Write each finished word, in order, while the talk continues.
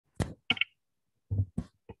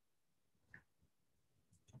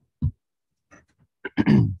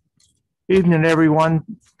Evening, everyone.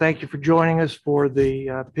 Thank you for joining us for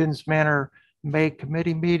the Pins Manor May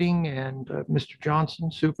Committee meeting, and Mr. Johnson,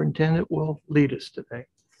 Superintendent, will lead us today.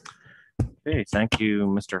 Okay, thank you,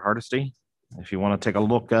 Mr. Hardesty. If you want to take a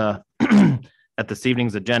look at this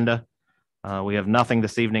evening's agenda, we have nothing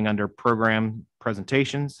this evening under program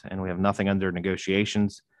presentations, and we have nothing under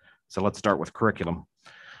negotiations. So let's start with curriculum.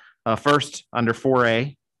 First, under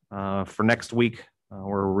 4A, for next week,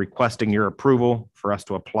 we're requesting your approval for us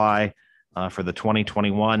to apply for the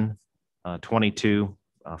 2021-22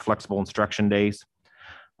 flexible instruction days.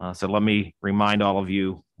 So let me remind all of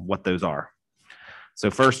you what those are. So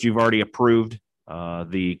first, you've already approved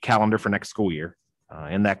the calendar for next school year.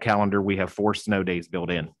 In that calendar, we have 4 snow days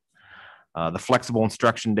built in. The flexible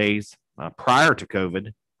instruction days prior to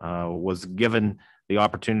COVID was given the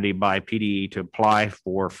opportunity by PDE to apply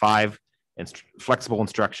for 5 flexible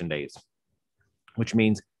instruction days, which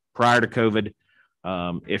means prior to COVID,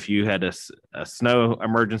 if you had a snow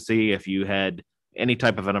emergency, if you had any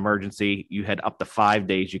type of an emergency, you had up to 5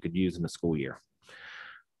 days you could use in the school year.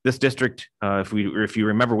 This district, if you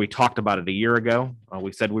remember, we talked about it a year ago.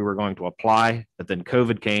 We said we were going to apply, but then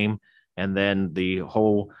COVID came, and then the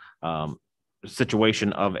whole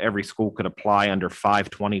situation of every school could apply under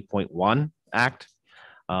 520.1 Act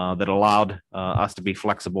that allowed us to be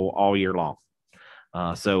flexible all year long.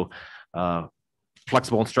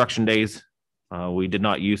 Flexible instruction days we did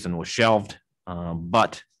not use and was shelved,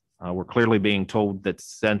 but we're clearly being told that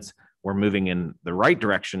since we're moving in the right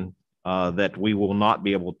direction, that we will not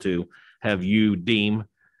be able to have you deem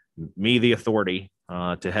me the authority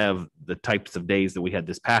to have the types of days that we had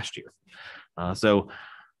this past year. So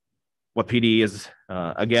what PD is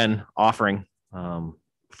again offering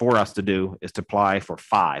for us to do is to apply for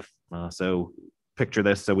 5. So picture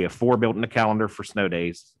this. So we have 4 built in the calendar for snow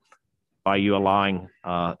days. By you allowing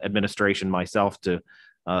administration, myself, to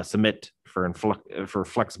submit for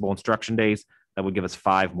flexible instruction days, that would give us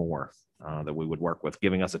 5 more that we would work with,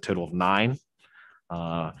 giving us a total of 9,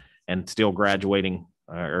 and still graduating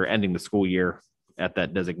or ending the school year at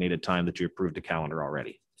that designated time that you approved the calendar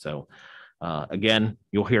already. So again,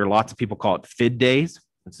 you'll hear lots of people call it FID days.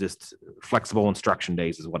 It's just flexible instruction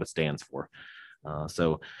days is what it stands for.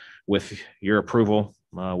 So with your approval,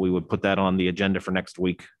 we would put that on the agenda for next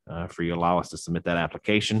week for you to allow us to submit that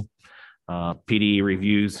application. PDE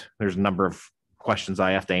reviews, there's a number of questions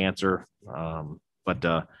I have to answer, but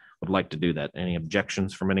would like to do that. Any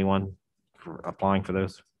objections from anyone for applying for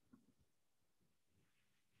those?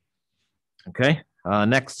 Okay,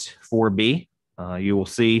 next 4B, you will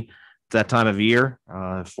see it's that time of year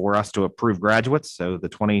for us to approve graduates. So the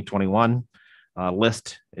 2021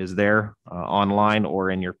 list is there online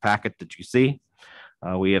or in your packet that you see.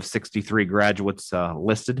 We have 63 graduates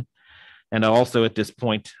listed. And also at this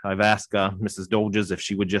point, I've asked Mrs. Dolges if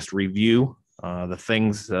she would just review the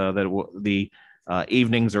things the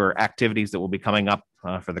evenings or activities that will be coming up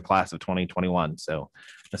for the class of 2021. So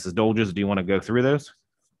Mrs. Dolges, do you want to go through those?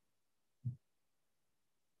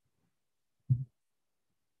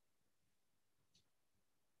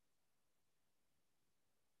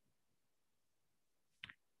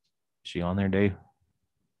 Is she on there, Dave?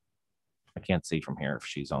 I can't see from here if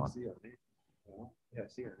she's on. Yeah, I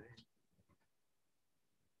see her.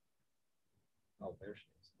 Oh, there she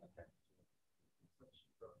is.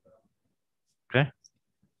 Okay.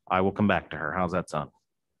 I will come back to her. How's that sound?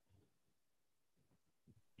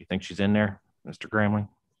 You think she's in there, Mr. Gramling?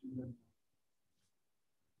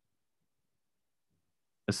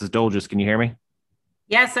 Mrs. Dolges, can you hear me?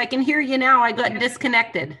 Yes, I can hear you now. I got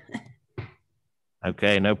disconnected.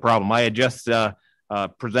 Okay, no problem. I had just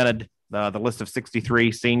presented the list of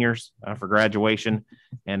 63 seniors for graduation.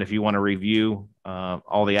 And if you want to review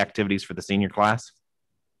all the activities for the senior class.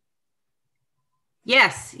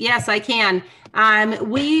 Yes, I can.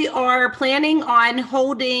 We are planning on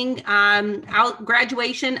holding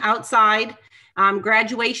graduation outside.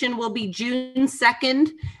 Graduation will be June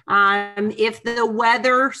 2nd. If the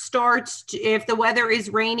weather is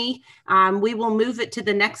rainy, we will move it to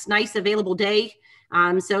the next nice available day.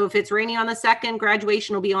 So if it's rainy on the 2nd,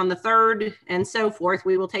 graduation will be on the 3rd, and so forth.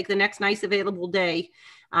 We will take the next nice available day.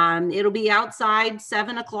 It'll be outside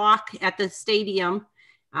 7 o'clock at the stadium.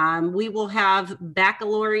 We will have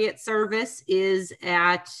baccalaureate service is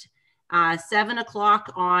at 7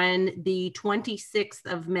 o'clock on the 26th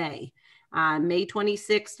of May. May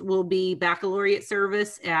 26th will be baccalaureate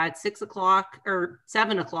service at 6 o'clock or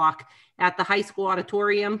 7 o'clock at the high school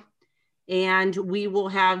auditorium. And we will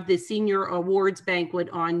have the senior awards banquet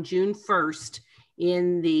on June 1st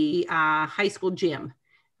in the high school gym.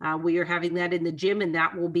 We are having that in the gym, and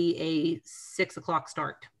that will be a 6 o'clock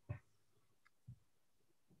start.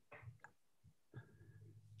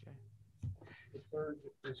 Third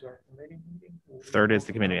is our committee meeting. Third is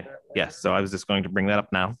the committee meeting. Yes, so I was just going to bring that up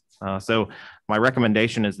now. So my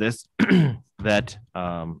recommendation is this, that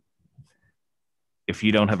if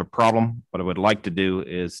you don't have a problem, what I would like to do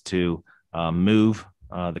is to move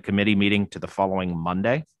the committee meeting to the following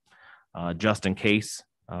Monday, just in case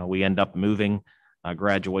we end up moving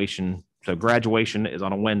graduation. So graduation is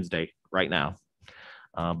on a Wednesday right now.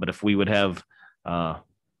 But if we would have a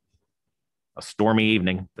stormy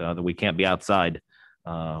evening that we can't be outside,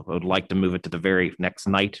 I would like to move it to the very next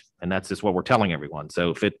night. And that's just what we're telling everyone.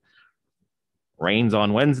 So if it rains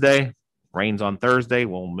on Wednesday, rains on Thursday,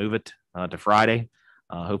 we'll move it to Friday.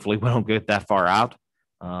 Hopefully we don't get that far out,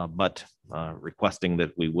 but requesting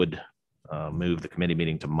that we would move the committee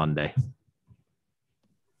meeting to Monday.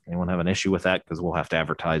 Anyone have an issue with that? Because we'll have to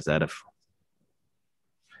advertise that if.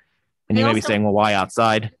 And you may be saying, well, why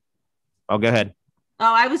outside? Oh, go ahead.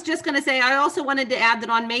 Oh, I was just going to say, I also wanted to add that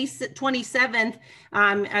on May 27th,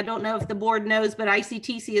 I don't know if the board knows, but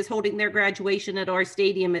ICTC is holding their graduation at our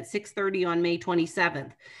stadium at 6:30 on May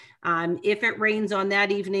 27th. If it rains on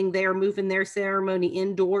that evening, they are moving their ceremony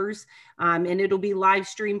indoors, and it'll be live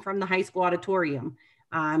streamed from the high school auditorium.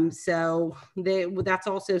 So that's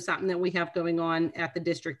also something that we have going on at the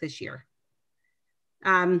district this year.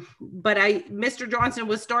 But Mr. Johnson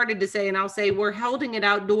was started to say, and I'll say, we're holding it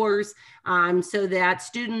outdoors so that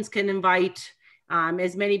students can invite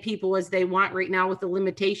as many people as they want. Right now with the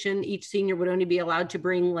limitation, each senior would only be allowed to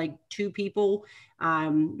bring like 2 people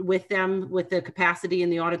with them with the capacity in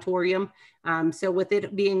the auditorium. So with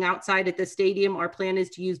it being outside at the stadium, our plan is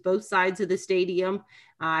to use both sides of the stadium,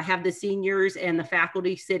 have the seniors and the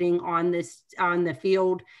faculty sitting on the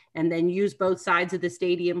field, and then use both sides of the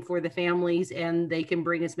stadium for the families, and they can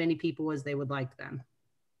bring as many people as they would like them.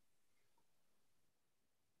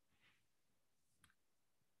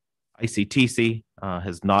 ICTC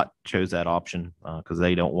has not chose that option because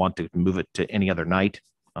they don't want to move it to any other night.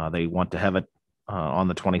 They want to have it on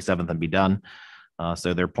the 27th and be done.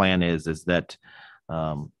 So their plan is that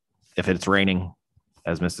if it's raining,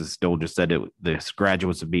 as Mrs. Stoll just said, the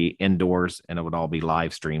graduates would be indoors and it would all be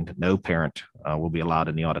live streamed. No parent will be allowed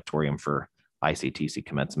in the auditorium for ICTC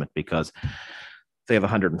commencement because they have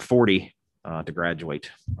 140 to graduate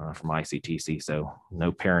from ICTC. So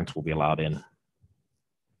no parents will be allowed in.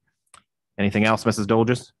 Anything else, Mrs.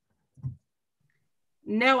 Dolges?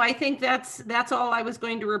 No, I think that's all I was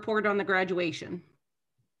going to report on the graduation.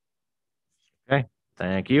 Okay,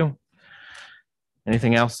 thank you.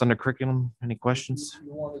 Anything else under curriculum? Any questions?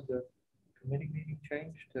 You wanted the committee meeting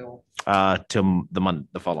changed till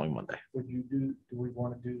the following Monday. do we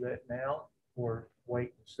want to do that now or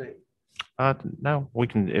wait and see? No, we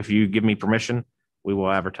can, if you give me permission, we will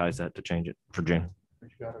advertise that to change it for June. But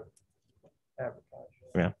you got to advertise.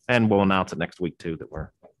 Yeah, and we'll announce it next week too that we're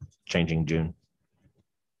changing June.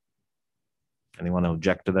 Anyone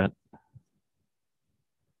object to that?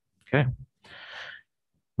 Okay.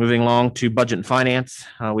 Moving along to budget and finance,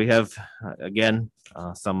 we have again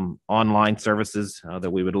some online services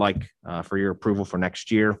that we would like for your approval for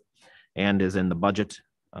next year and is in the budget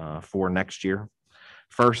for next year.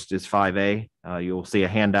 First is 5A. You'll see a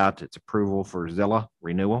handout. It's approval for Zilla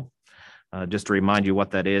renewal. Just to remind you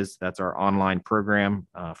what that is, that's our online program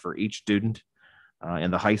for each student in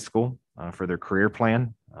the high school for their career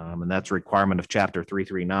plan. And that's a requirement of Chapter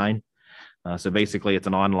 339. So basically, it's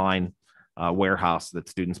an online warehouse that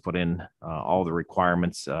students put in all the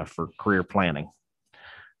requirements for career planning.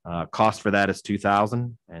 Cost for that is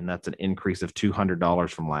 $2,000, and that's an increase of $200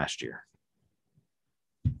 from last year.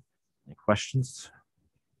 Any questions?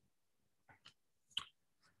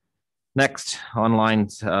 Next, online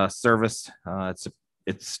service.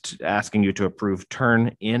 It's asking you to approve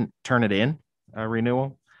Turnitin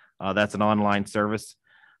renewal. That's an online service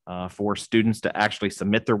for students to actually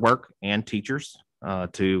submit their work and teachers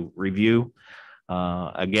to review.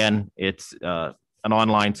 Again, it's an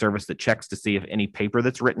online service that checks to see if any paper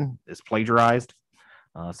that's written is plagiarized.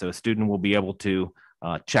 So a student will be able to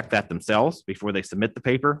check that themselves before they submit the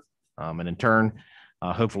paper. And in turn,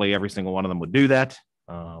 hopefully every single one of them would do that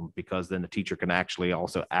because then the teacher can actually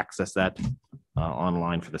also access that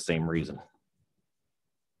online for the same reason.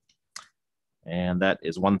 And that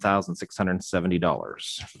is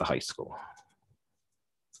 $1,670 for the high school.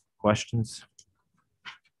 Questions?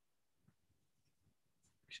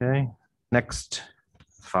 Okay, next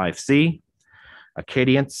 5C,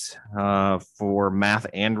 Acadience for math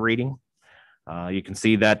and reading. You can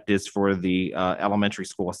see that is for the elementary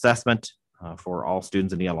school assessment for all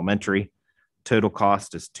students in the elementary. Total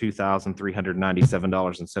cost is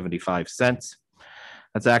 $2,397.75.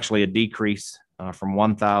 That's actually a decrease from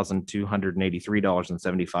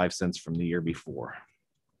 $1,283.75 from the year before.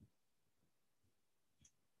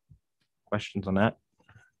 Questions on that?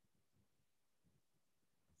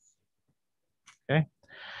 Okay.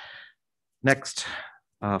 Next,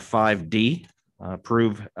 5D,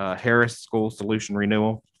 approve Harris School Solution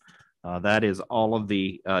Renewal. That is all of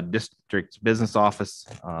the district's business office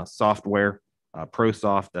software,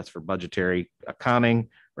 ProSoft, that's for budgetary accounting,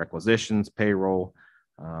 requisitions, payroll,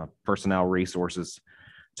 personnel resources.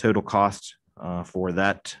 Total cost for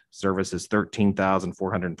that service is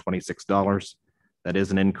 $13,426. That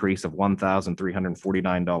is an increase of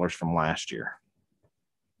 $1,349 from last year.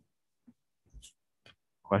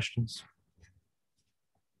 Questions?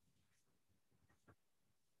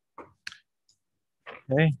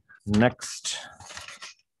 Okay, next,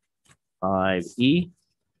 5E,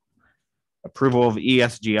 approval of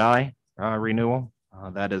ESGI renewal.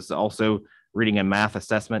 That is also reading and math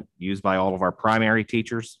assessment used by all of our primary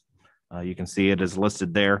teachers. You can see it is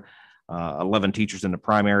listed there. 11 teachers in the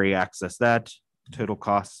primary access that. Total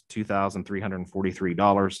cost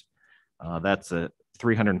 $2,343. That's a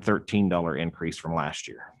 $313 increase from last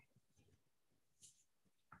year.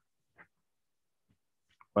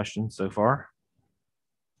 Questions so far?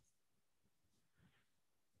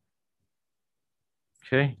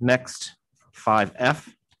 Okay, next,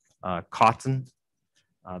 5F, Cotton.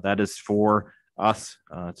 That is for us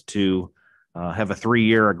to have a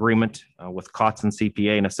 3-year agreement with Cotton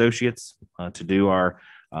CPA and Associates to do our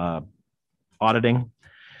auditing.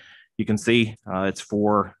 You can see it's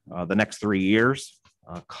for the next 3 years.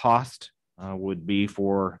 Cost would be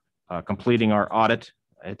for completing our audit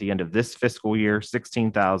at the end of this fiscal year,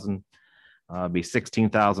 $16,000, be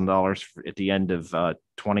 $16,000 at the end of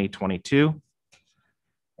 2022.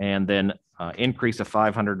 And then increase of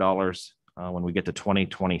 $500 when we get to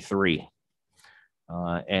 2023.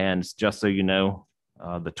 And just so you know,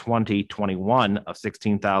 the 2021 of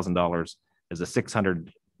 $16,000 is a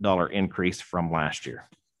 $600 increase from last year.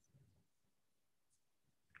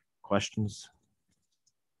 Questions?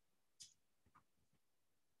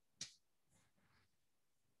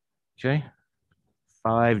 Okay,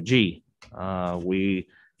 5G. We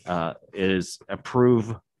is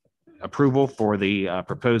approval for the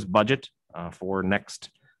proposed budget for next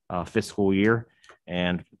fiscal year,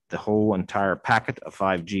 and the whole entire packet of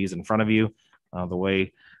 5G is in front of you, the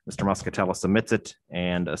way Mr. Muscatello submits it,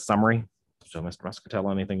 and a summary. So Mr.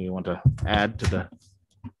 Muscatello, anything you want to add to the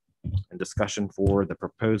discussion for the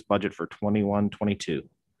proposed budget for 21-22?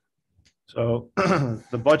 So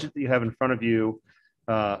the budget that you have in front of you,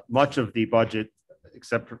 much of the budget,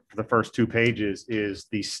 except for the first 2 pages, is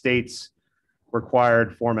the state's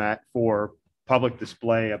required format for public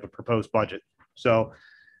display of a proposed budget. So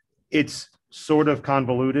it's sort of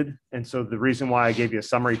convoluted. And so the reason why I gave you a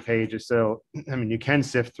summary page is so, I mean, you can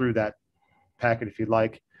sift through that packet if you'd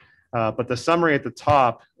like. But the summary at the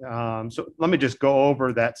top, so let me just go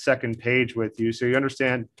over that second page with you so you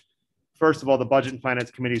understand, first of all, the Budget and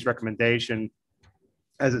Finance Committee's recommendation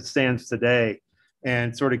as it stands today,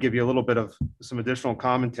 and sort of give you a little bit of some additional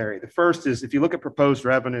commentary. The first is, if you look at proposed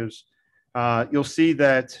revenues, you'll see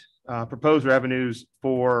that proposed revenues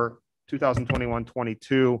for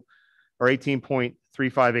 2021-22 are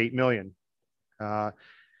 $18.358 million.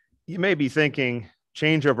 You may be thinking,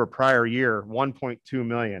 change over prior year, 1.2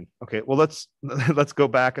 million. Okay, well, let's go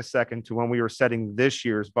back a second to when we were setting this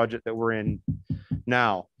year's budget that we're in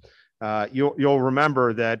now. You'll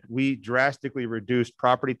remember that we drastically reduced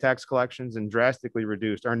property tax collections and drastically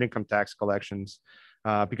reduced earned income tax collections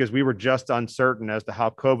because we were just uncertain as to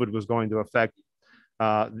how COVID was going to affect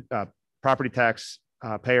property tax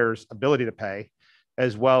payers' ability to pay,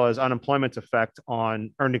 as well as unemployment's effect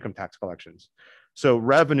on earned income tax collections. So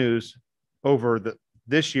revenues over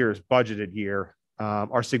this year's budgeted year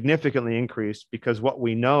are significantly increased because what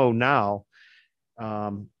we know now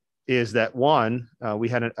is that, one, we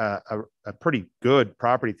had a pretty good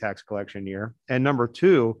property tax collection year. And number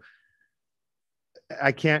two,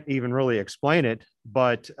 I can't even really explain it,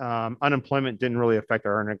 but unemployment didn't really affect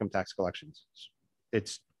our earned income tax collections.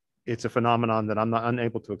 It's a phenomenon that I'm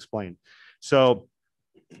unable to explain. So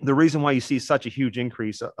the reason why you see such a huge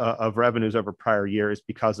increase of revenues over prior year is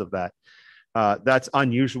because of that. That's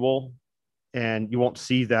unusual, and you won't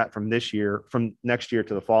see that from this year, from next year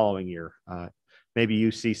to the following year. Maybe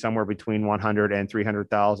you see somewhere between 100 and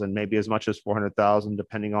 300,000, maybe as much as 400,000,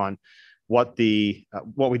 depending on what we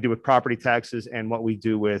do with property taxes and what we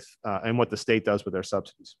do with and what the state does with their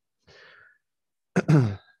subsidies.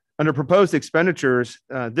 Under proposed expenditures,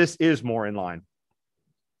 this is more in line.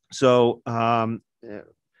 So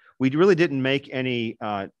we really didn't make any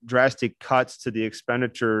drastic cuts to the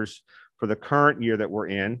expenditures for the current year that we're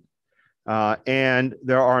in. And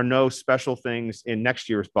there are no special things in next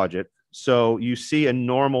year's budget. So you see a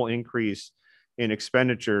normal increase in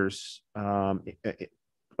expenditures over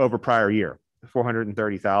prior year,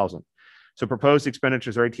 430,000. So proposed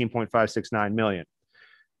expenditures are 18.569 million.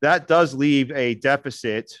 That does leave a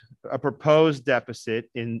deficit, a proposed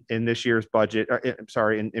deficit in this year's budget,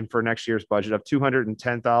 or, in for next year's budget of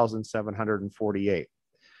 210,748.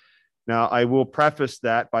 Now, I will preface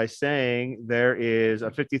that by saying there is a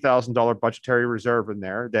 $50,000 budgetary reserve in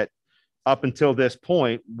there that up until this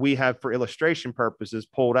point, we have, for illustration purposes,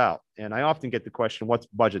 pulled out. And I often get the question, what's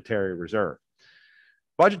budgetary reserve?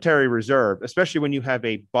 Budgetary reserve, especially when you have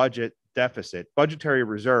a budget deficit, budgetary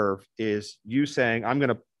reserve is you saying, I'm going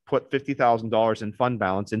to put $50,000 in fund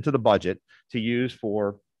balance into the budget to use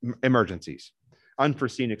for emergencies,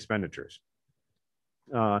 unforeseen expenditures.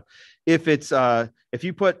 If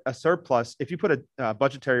you put a surplus, if you put a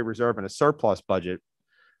budgetary reserve in a surplus budget,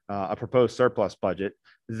 a proposed surplus budget,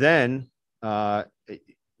 then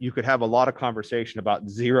you could have a lot of conversation about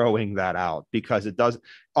zeroing that out, because it does,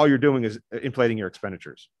 all you're doing is inflating your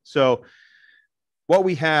expenditures. So what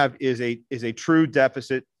we have is a true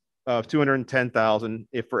deficit of 210,000.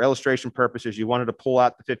 If for illustration purposes, you wanted to pull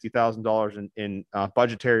out the $50,000 in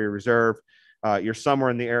budgetary reserve, you're somewhere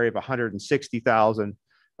in the area of 160,000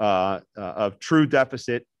 of true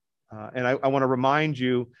deficit. And I want to remind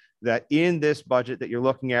you that in this budget that you're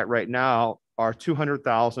looking at right now are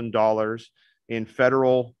 $200,000 in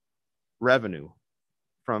federal revenue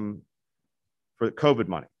for the COVID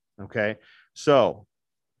money. Okay. So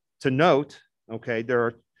to note, okay,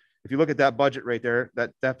 if you look at that budget right there,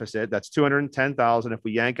 that deficit, that's 210,000. If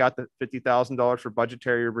we yank out the $50,000 for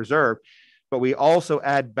budgetary reserve, but we also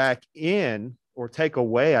add back in, or take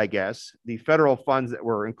away, I guess, the federal funds that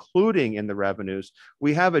we're including in the revenues,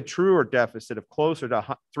 we have a truer deficit of closer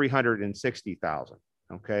to 360,000.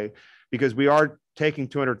 Okay. Because we are taking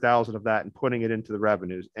 200,000 of that and putting it into the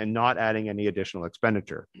revenues and not adding any additional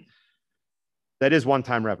expenditure. That is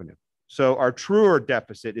one-time revenue. So our truer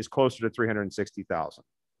deficit is closer to 360,000.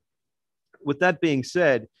 With that being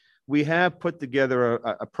said, we have put together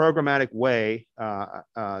a programmatic way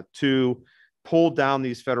to pull down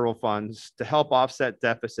these federal funds to help offset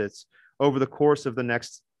deficits over the course of the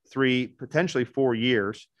next 3, potentially 4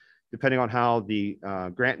 years, depending on how the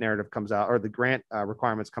grant narrative comes out, or the grant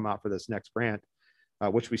requirements come out for this next grant,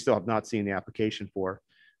 which we still have not seen the application for.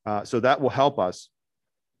 So that will help us.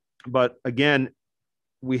 But again,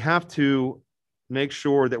 we have to make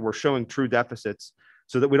sure that we're showing true deficits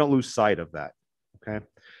so that we don't lose sight of that. Okay.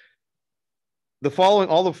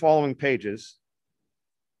 All the following pages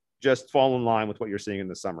just fall in line with what you're seeing in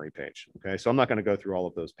the summary page. Okay. So I'm not going to go through all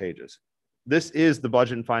of those pages. This is the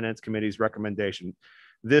Budget and Finance Committee's recommendation.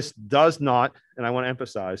 This does not, and I want to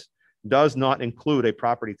emphasize, does not include a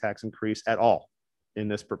property tax increase at all in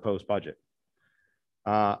this proposed budget.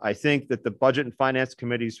 I think that the Budget and Finance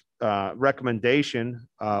Committee's recommendation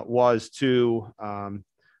was to,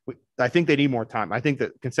 I think they need more time. I think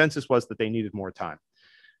the consensus was that they needed more time.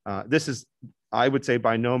 This is, I would say,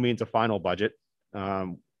 by no means a final budget.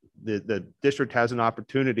 The district has an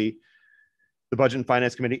opportunity, the Budget and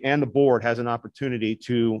Finance Committee and the board has an opportunity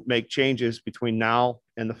to make changes between now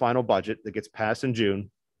and the final budget that gets passed in June.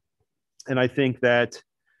 And I think that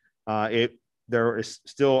there is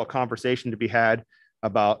still a conversation to be had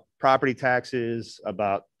about property taxes,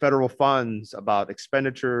 about federal funds, about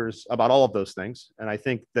expenditures, about all of those things. And I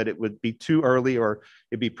think that it would be too early, or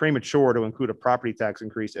it'd be premature to include a property tax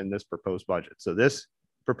increase in this proposed budget. So this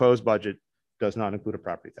proposed budget does not include a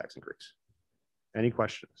property tax increase. Any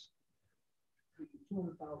questions?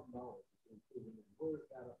 $200,000.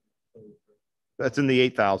 That's in the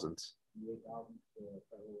 8,000s.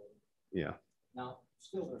 Yeah. Now,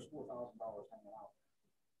 still there's $4,000 hanging out.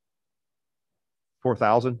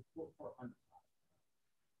 4,000? 400.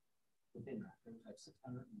 Within that, there's like $600,000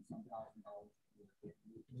 and some thousand dollars.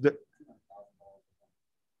 The-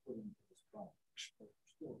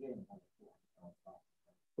 Still getting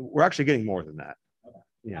We're actually getting more than that. okay.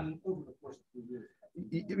 Yeah. I mean, over the course of 2 years.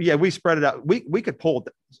 Yeah, we spread it out. We could pull.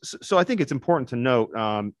 So I think it's important to note,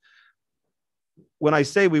 when I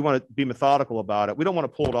say we want to be methodical about it, we don't want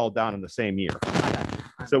to pull it all down in the same year.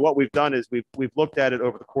 So what we've done is we've looked at it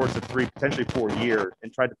over the course of 3, potentially 4 years,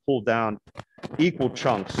 and tried to pull down equal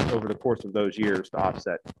chunks over the course of those years to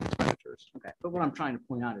offset expenditures. Okay, but what I'm trying to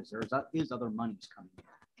point out is there is other monies coming in,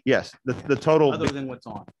 Yes, the total. other than what's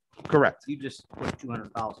on. Correct. You just put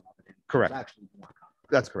 200,000 of it in. Correct. There's actually more coming.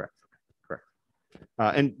 That's correct. Correct.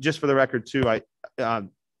 And just for the record too,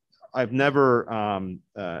 I've never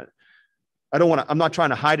I'm not trying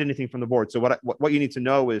to hide anything from the board. So what you need to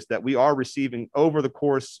know is that we are receiving over the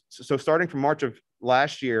course. So starting from March of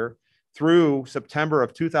last year through September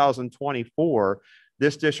of 2024,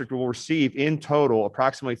 this district will receive in total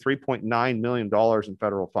approximately $3.9 million in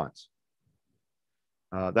federal funds.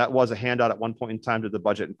 That was a handout at one point in time to the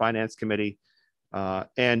Budget and Finance Committee.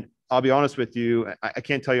 And I'll be honest with you, I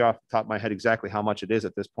can't tell you off the top of my head exactly how much it is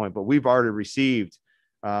at this point, but we've already received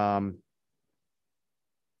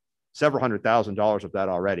several $100,000 of that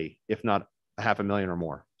already, if not $500,000 or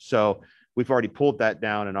more. So we've already pulled that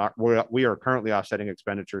down, and we are currently offsetting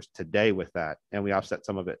expenditures today with that, and we offset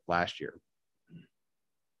some of it last year.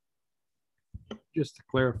 Just to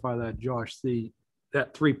clarify that, Josh,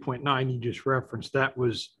 that 3.9 you just referenced, that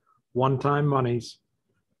was one-time monies,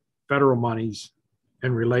 federal monies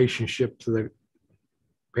in relationship to the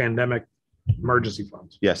pandemic emergency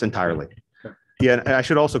funds. Yes, entirely. Okay. Yeah, and I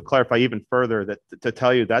should also clarify even further that to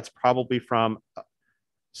tell you that's probably from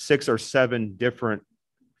 6 or 7 different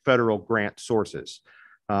federal grant sources.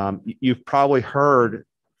 You've probably heard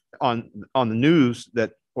on the news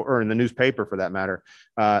that, or in the newspaper for that matter,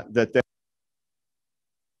 that the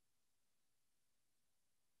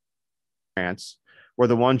grants were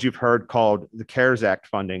the ones you've heard called the CARES Act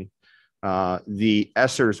funding, the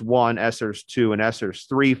ESSERS 1, ESSERS 2, and ESSERS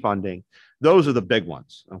 3 funding. Those are the big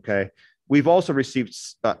ones, okay? We've also received,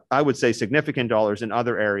 I would say, significant dollars in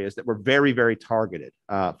other areas that were very, very targeted.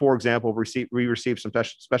 For example, we received some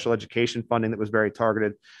special education funding that was very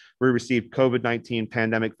targeted. We received COVID-19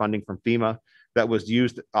 pandemic funding from FEMA that was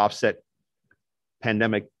used to offset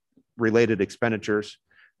pandemic-related expenditures.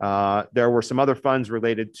 There were some other funds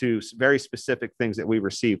related to very specific things that we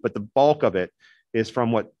received, but the bulk of it is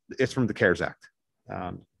from the CARES Act.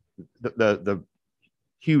 The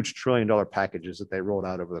huge $1 trillion packages that they rolled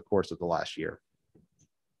out over the course of the last year.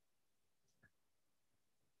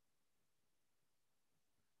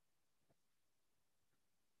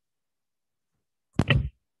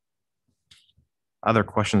 Other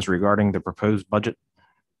questions regarding the proposed budget?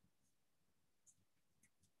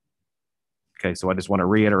 Okay, so I just want to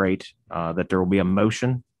reiterate that there will be a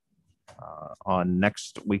motion on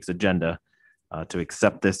next week's agenda to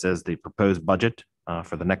accept this as the proposed budget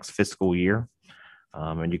for the next fiscal year.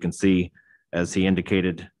 And you can see, as he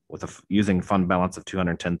indicated, with using fund balance of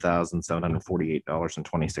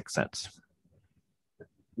 $210,748.26.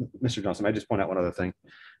 Mr. Johnson, I just point out one other thing.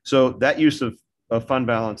 So that use of fund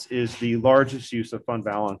balance is the largest use of fund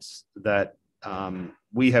balance that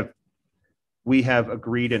we have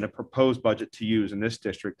agreed in a proposed budget to use in this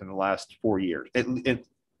district in the last 4 years. It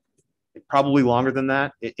probably longer than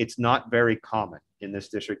that. It's not very common in this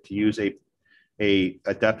district to use a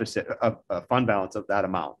deficit, a fund balance of that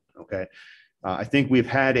amount. Okay. I think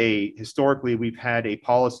historically we've had a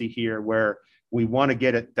policy here where we want to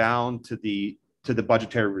get it down to the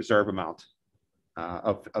budgetary reserve amount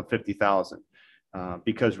of 50,000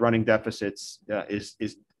 because running deficits is,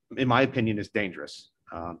 in my opinion, is dangerous.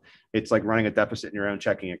 It's like running a deficit in your own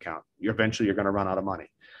checking account. Eventually you're going to run out of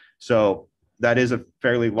money. So that is a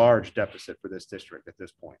fairly large deficit for this district at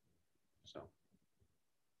this point. So.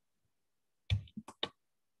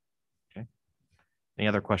 Okay. Any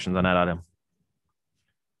other questions on that item?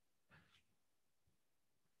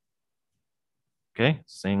 Okay,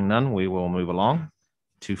 seeing none, we will move along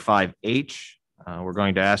to 5H. We're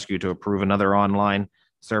going to ask you to approve another online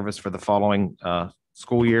service for the following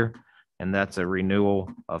school year, and that's a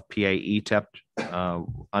renewal of PAETEP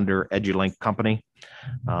under EduLink Company.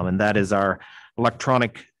 And that is our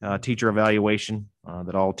electronic teacher evaluation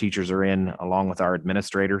that all teachers are in, along with our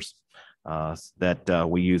administrators that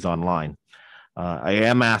we use online. I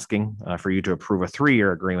am asking for you to approve a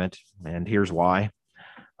 3-year agreement, and here's why.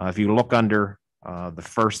 If you look under the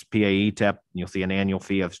first PAETEP, you'll see an annual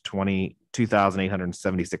fee of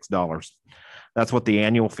 $22,876. That's what the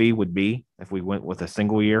annual fee would be if we went with a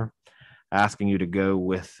single year. Asking you to go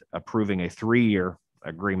with approving a 3-year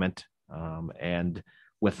agreement. And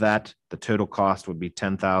with that, the total cost would be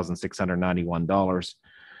 $10,691.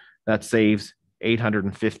 That saves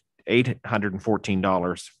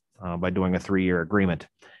 $814 by doing a 3-year agreement.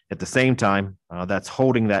 At the same time, that's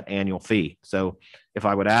holding that annual fee. So if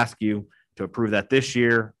I would ask you to approve that this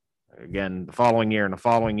year, again, the following year and the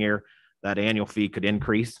following year, that annual fee could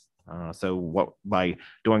increase. So by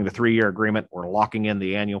doing the 3-year agreement, we're locking in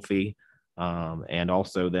the annual fee and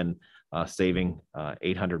also then saving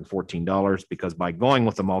 $814 because by going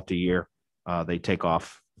with the multi-year, they take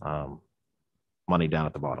off money down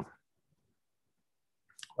at the bottom.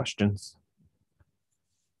 Questions?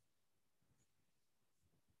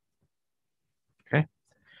 Okay.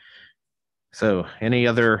 So any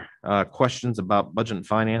other questions about budget and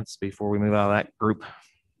finance before we move out of that group?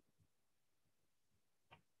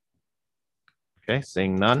 Okay,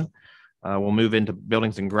 seeing none, we'll move into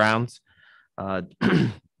buildings and grounds.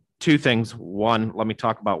 Two things. One, let me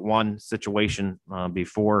talk about one situation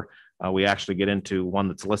before we actually get into one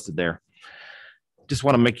that's listed there. Just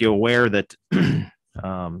want to make you aware that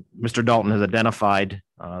Mr. Dalton has identified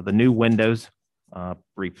the new windows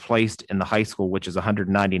replaced in the high school, which is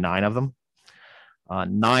 199 of them.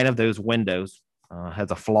 9 of those windows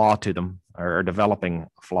has a flaw to them, or developing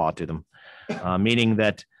a flaw to them, meaning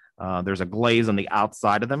that there's a glaze on the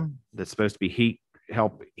outside of them that's supposed to be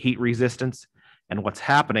help heat resistance. And what's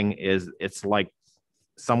happening is it's like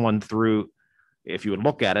someone threw, if you would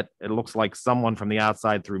look at it, it looks like someone from the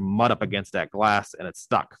outside threw mud up against that glass and it's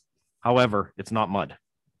stuck. However, it's not mud.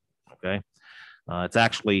 Okay. It's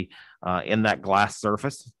actually in that glass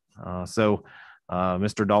surface. So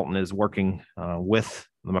Mr. Dalton is working with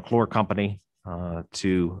the McClure company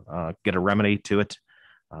to get a remedy to it.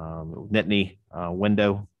 Nittany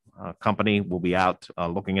window company will be out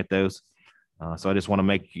looking at those. So I just want to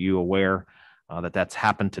make you aware that that's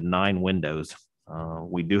happened to 9 windows.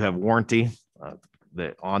 We do have warranty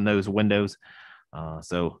on those windows.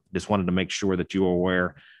 So just wanted to make sure that you are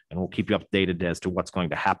aware, and we'll keep you updated as to what's going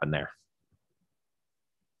to happen there.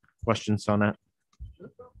 Questions on that?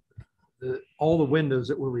 All the windows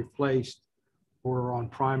that were replaced were on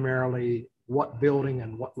primarily what building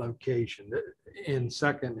and what location? And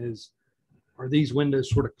second is, are these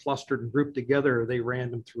windows sort of clustered and grouped together, or are they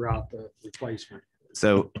random throughout the replacement?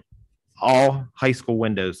 So all high school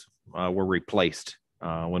windows were replaced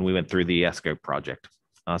when we went through the ESCO project.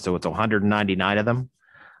 So it's 199 of them.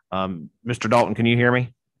 Mr. Dalton, can you hear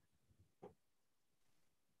me?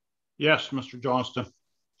 Yes, Mr. Johnston.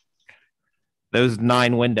 Those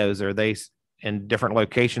 9 windows, are they in different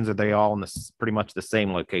locations? Are they all in pretty much the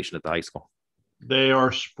same location at the high school? They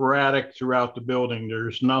are sporadic throughout the building.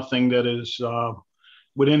 There's nothing that is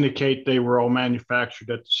would indicate they were all manufactured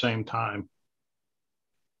at the same time.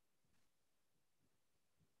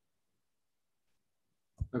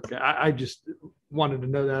 Okay, I just wanted to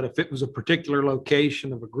know that if it was a particular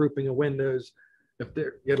location of a grouping of windows, if they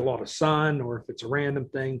get a lot of sun, or if it's a random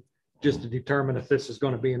thing, just to determine if this is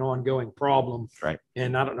going to be an ongoing problem. Right.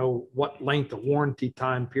 And I don't know what length of warranty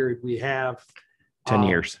time period we have. 10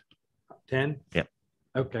 years. 10? Yep.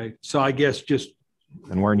 Okay, so I guess just.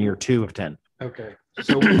 And we're in year 2 of 10. Okay,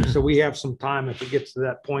 so we have some time if it gets to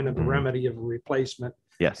that point of the remedy of a replacement.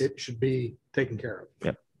 Yes. It should be taken care of.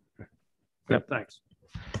 Yep. Okay. Yep. Thanks.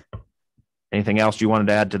 Anything else you wanted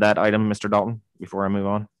to add to that item, Mr. Dalton, before I move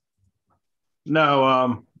on?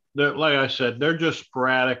 No, like I said, they're just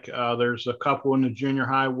sporadic. There's a couple in the junior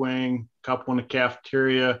high wing, a couple in the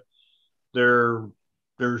cafeteria.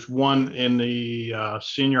 There's one in the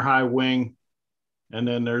senior high wing, and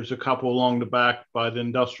then there's a couple along the back by the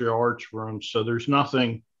industrial arts room. So there's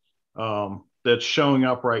nothing that's showing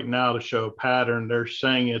up right now to show a pattern. They're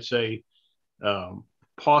saying it's a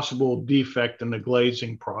possible defect in the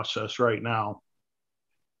glazing process right now.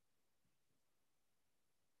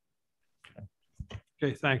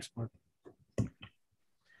 Okay, thanks, Mark.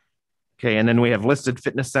 Okay, and then we have listed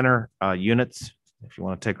fitness center units. If you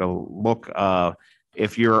want to take a look,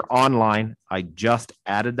 if you're online, I just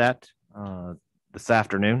added that this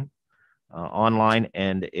afternoon online.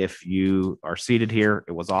 And if you are seated here,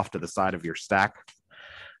 it was off to the side of your stack.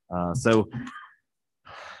 So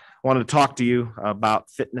I wanted to talk to you about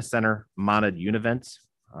fitness center mounted univents.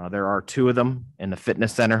 There are 2 of them in the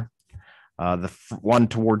fitness center. The one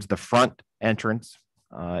towards the front entrance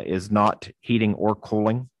is not heating or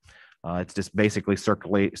cooling. It's just basically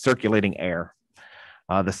circulating air.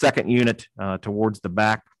 The second unit towards the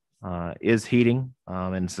back is heating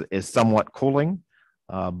and is somewhat cooling,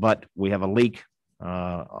 but we have a leak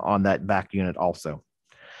on that back unit also.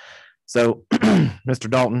 So Mr.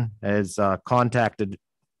 Dalton has contacted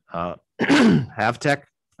Havtech,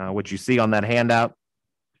 which you see on that handout,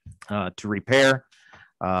 to repair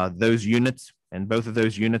those units, and both of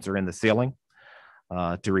those units are in the ceiling.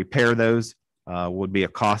 To repair those would be a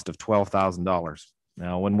cost of $12,000.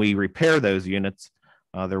 Now, when we repair those units,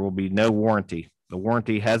 there will be no warranty. The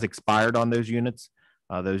warranty has expired on those units.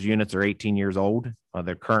 Those units are 18 years old.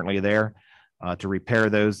 They're currently there. To repair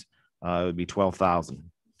those, it would be $12,000.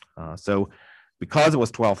 So because it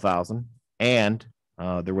was $12,000 and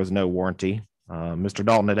there was no warranty, Mr.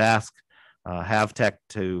 Dalton had asked Havtech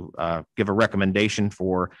to give a recommendation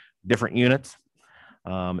for different units.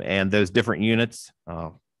 And those different units,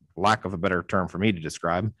 lack of a better term for me to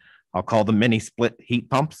describe, I'll call them mini split heat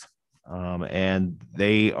pumps. And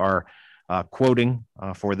they are quoting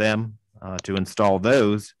for them to install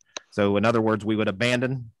those. So in other words, we would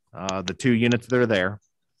abandon the 2 units that are there,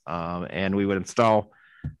 and we would install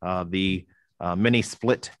the mini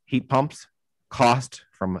split heat pumps. Cost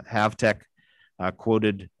from Havtech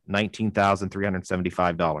quoted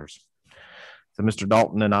 $19,375. So Mr.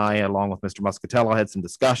 Dalton and I, along with Mr. Muscatello, had some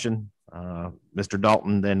discussion. Mr.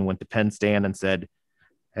 Dalton then went to Penn Stan and said,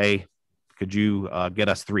 hey, could you get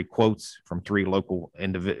us 3 quotes from 3 local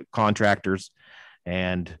contractors?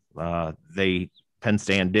 And Penn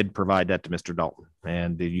Stan did provide that to Mr. Dalton.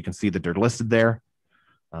 And you can see that they're listed there.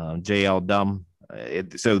 JL Dumb.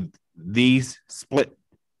 So these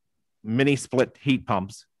mini split heat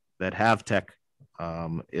pumps that Havtech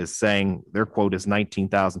is saying their quote is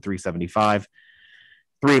 $19,375.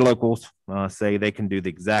 3 locals say they can do the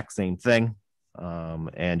exact same thing.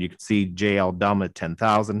 And you can see JL Dumb at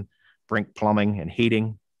 $10,000, Brink Plumbing and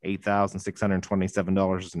Heating,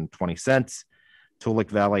 $8,627.20.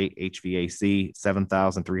 Tulick Valley HVAC,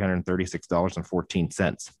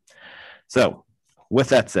 $7,336.14. So with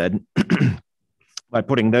that said, by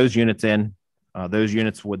putting those units in, those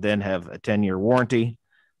units would then have a 10-year warranty,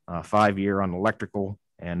 5-year on electrical,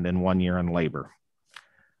 and then 1 year on labor.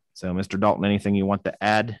 So Mr. Dalton, anything you want to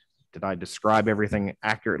add? Did I describe everything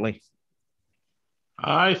accurately?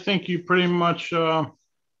 I think you pretty much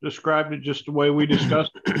described it just the way we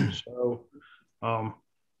discussed it. So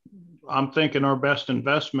I'm thinking our best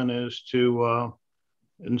investment is to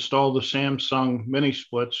install the Samsung mini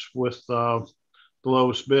splits with the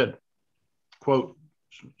lowest bid quote,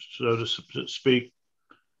 so to speak.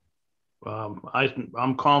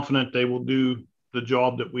 I'm confident they will do the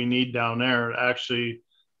job that we need down there. Actually,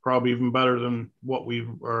 probably even better than what we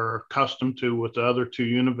are accustomed to with the other 2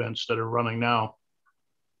 univents that are running now.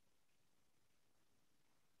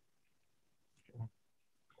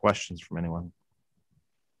 Questions from anyone?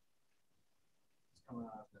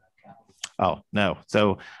 Oh, no.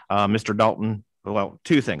 So Mr. Dalton, well,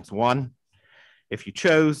 2 things. One, if you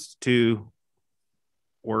chose to,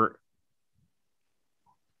 we're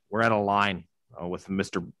at a line with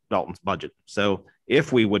Mr. Dalton's budget. So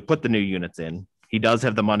if we would put the new units in, he does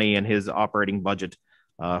have the money in his operating budget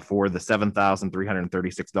for the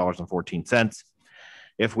 $7,336.14.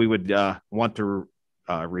 If we would want to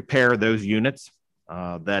repair those units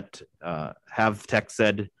that Havtech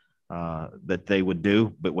said that they would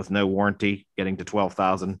do, but with no warranty, getting to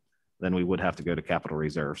 $12,000, then we would have to go to capital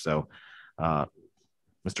reserve. So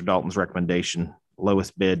Mr. Dalton's recommendation,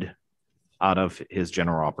 lowest bid out of his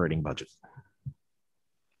general operating budget.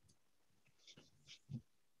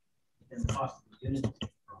 And the cost of the unit.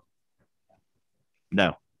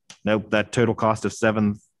 No, that total cost of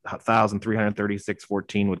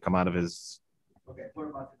 $7,336.14 would come out of his. Okay, what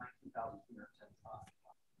about the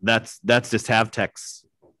 $19,275? That's just Havtech's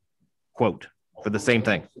quote for the same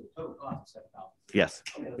thing. So the total cost is $7,000. Yes.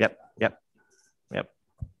 Okay, Yep.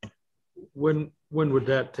 When would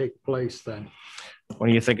that take place then? When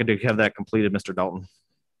are you thinking to have that completed, Mr. Dalton?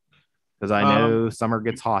 Because I know summer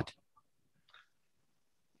gets hot.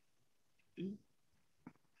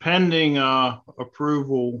 Pending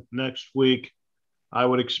approval next week, I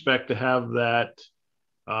would expect to have that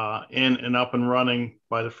in and up and running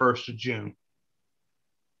by the 1st of June.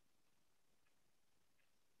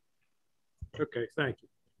 Okay, thank you.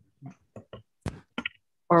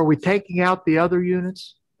 Are we taking out the other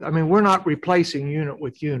units? I mean, we're not replacing unit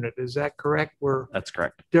with unit. Is that correct? That's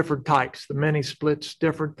correct. Different types. The mini splits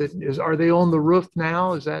different. Are they on the roof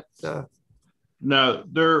now? Is that? No,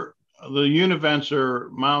 the univents are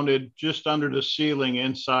mounted just under the ceiling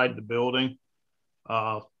inside the building.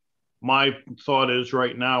 My thought is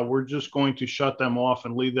right now we're just going to shut them off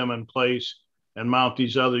and leave them in place and mount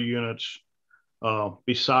these other units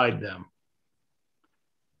beside them.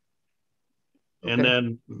 Okay. And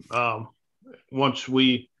then once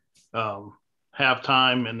we have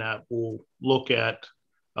time and that, we'll look at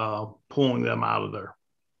pulling them out of there.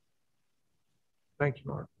 Thank you,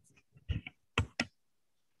 Mark.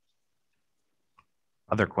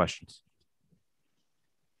 Other questions?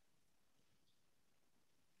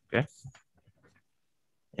 Okay.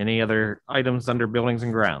 Any other items under buildings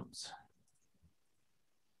and grounds?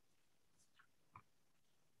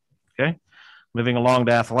 Okay. Moving along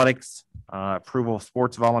to athletics, approval of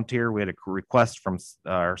sports volunteer. We had a request from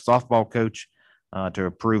our softball coach to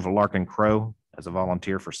approve Larkin Crow as a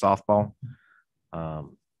volunteer for softball.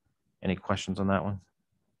 Any questions on that one?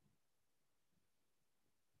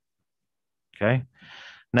 Okay.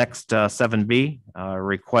 Next, 7B,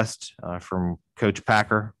 request from Coach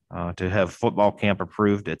Packer to have football camp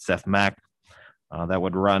approved at Seth Mack. That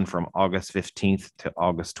would run from August 15th to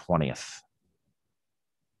August 20th.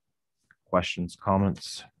 Questions,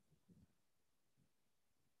 comments?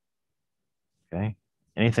 Okay.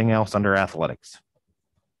 Anything else under athletics?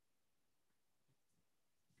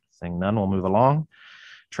 Seeing none, we'll move along.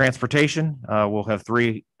 Transportation, we'll have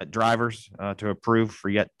 3 drivers to approve for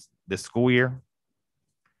yet this school year.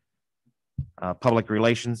 Public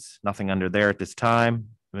relations, nothing under there at this time.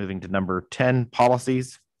 Moving to number 10,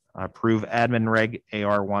 policies. Approve admin reg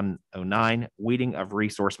AR 109, weeding of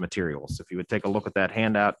resource materials. If you would take a look at that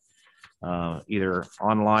handout, either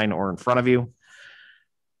online or in front of you.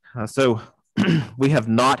 So we have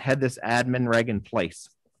not had this admin reg in place.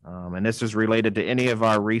 And this is related to any of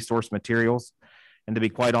our resource materials. And to be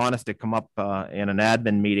quite honest, it come up in an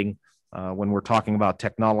admin meeting when we're talking about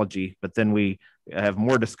technology, but then we have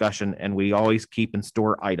more discussion and we always keep and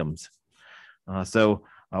store items. So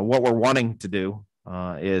what we're wanting to do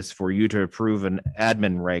is for you to approve an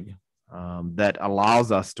admin reg that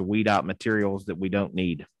allows us to weed out materials that we don't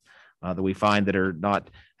need, that we find that are not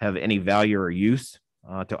have any value or use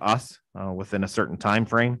to us within a certain time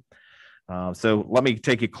frame. So let me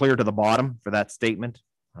take you clear to the bottom for that statement.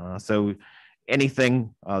 So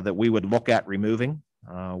anything that we would look at removing,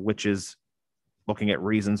 which is looking at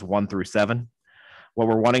reasons 1 through 7. What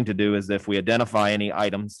we're wanting to do is if we identify any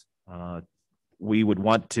items, we would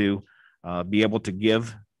want to be able to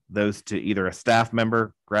give those to either a staff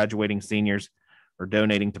member, graduating seniors, or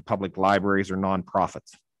donating to public libraries or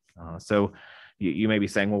nonprofits. So you may be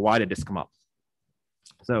saying, well, why did this come up?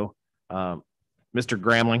 So Mr.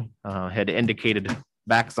 Gramling had indicated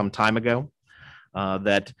back some time ago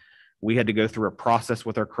that we had to go through a process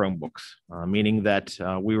with our Chromebooks, meaning that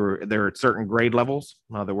there are certain grade levels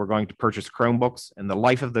that we're going to purchase Chromebooks, and the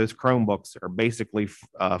life of those Chromebooks are basically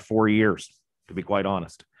 4 years, to be quite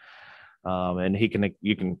honest. And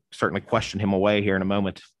you can certainly question him away here in a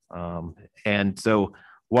moment. And so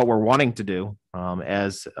what we're wanting to do,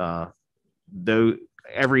 though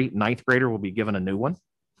every 9th grader will be given a new one,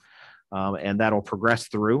 and that'll progress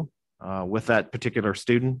through with that particular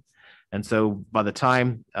student. And so by the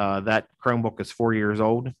time that Chromebook is 4 years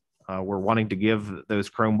old, we're wanting to give those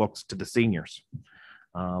Chromebooks to the seniors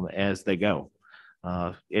as they go.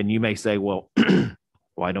 And you may say, well,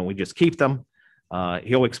 why don't we just keep them?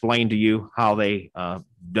 He'll explain to you how they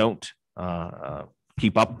don't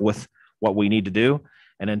keep up with what we need to do.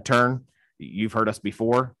 And in turn, you've heard us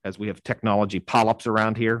before, as we have technology polyps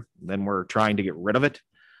around here, then we're trying to get rid of it.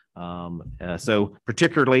 So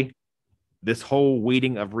particularly, this whole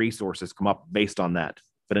weeding of resources come up based on that.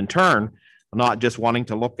 But in turn, not just wanting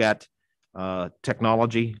to look at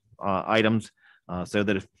technology items, so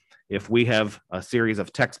that if we have a series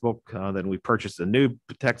of textbook, then we purchase a new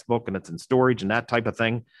textbook and it's in storage and that type of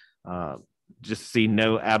thing, just see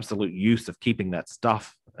no absolute use of keeping that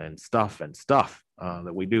stuff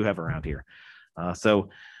that we do have around here. So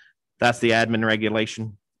that's the admin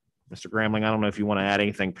regulation. Mr. Gramling, I don't know if you want to add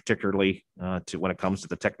anything particularly to when it comes to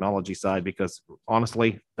the technology side, because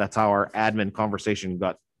honestly, that's how our admin conversation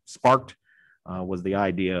got sparked, was the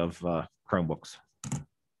idea of Chromebooks.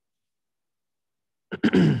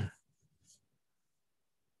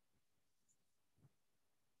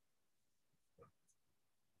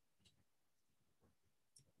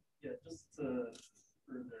 Yeah, just to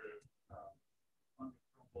further on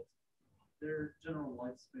Chromebooks, their general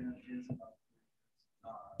lifespan is about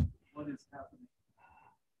 3 years. What is happening?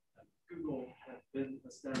 Google has been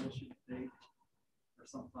establishing a date for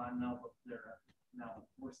some time now, but they're now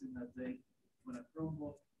enforcing that date when a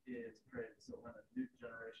Chromebook is created. So when a new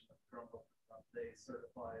generation of Chromebook, they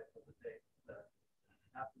certify it for the date that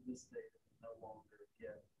after this date, it will no longer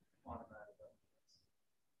get automatic updates.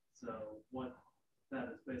 So what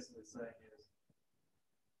that is basically saying is,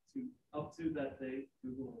 up to that date,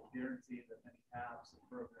 Google will guarantee that any apps and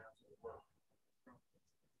programs will work.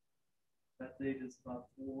 That date is about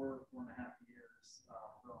 4.5 years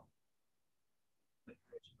from the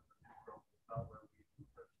creation of the new Chromebook, where we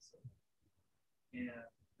purchase it. And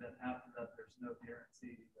then after that, there's no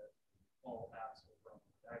guarantee that all apps will run.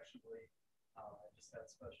 Actually, I just had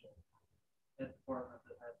special ed department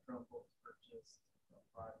that had Chromebooks purchased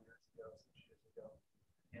 5 years ago, 6 years ago,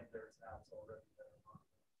 and there's apps already that are running.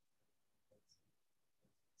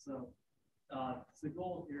 So the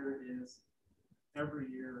goal here is every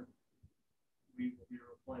year we will be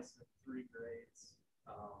replacing 3 grades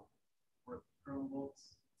for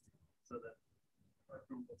Chromebooks, so that our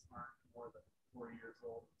Chromebooks aren't more than 4 years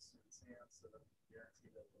old in students' hands, so that we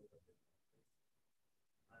guarantee that they will get.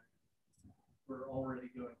 We're already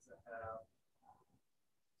going to have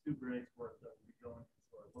 2 grades worth that will be going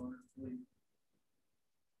into our loaner fleet.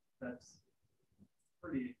 That's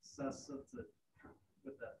pretty excessive with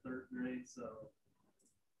that 3rd grade. So,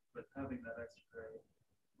 with having that extra grade,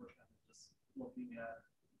 we're kind of just looking at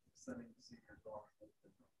sending seniors off.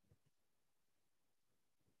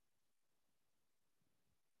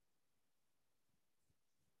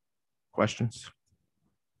 Questions?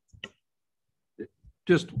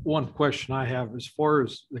 Just one question I have as far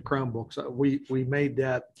as the Chromebooks, we made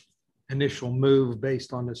that initial move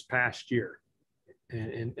based on this past year.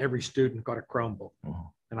 And every student got a Chromebook.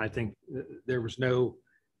 Mhm. And I think there was no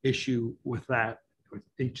issue with that with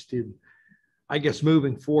each student. I guess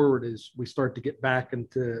moving forward as we start to get back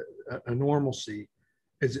into a normalcy,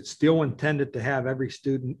 is it still intended to have every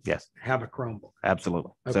student Yes, have a Chromebook?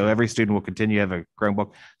 absolutely. So Okay. every student will continue to have a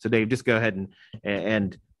Chromebook. So Dave, just go ahead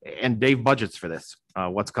and Dave budgets for this,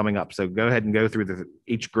 what's coming up. So go ahead and go through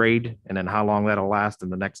each grade and then how long that'll last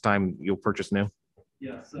and the next time you'll purchase new.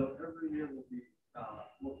 Yeah, so every year we'll be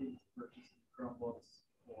looking to purchase Chromebooks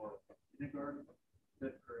for kindergarten,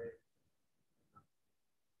 fifth grade.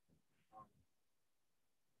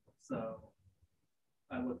 So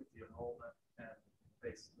I look at the enrollment and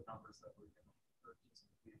base the numbers that we're going to purchase.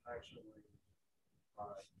 We actually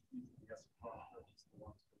using the SPOT purchase the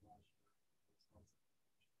ones for last year.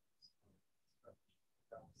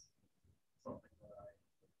 That's something that I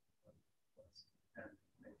and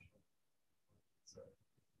make sure. So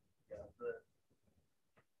yeah,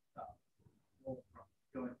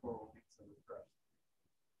 going forward, we can refresh.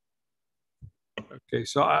 Okay,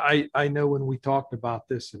 so I know when we talked about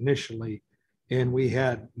this initially and we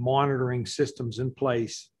had monitoring systems in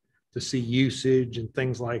place to see usage and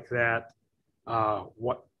things like that,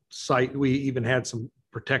 what site, we even had some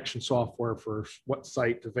protection software for what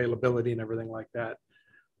site availability and everything like that.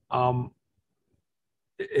 Have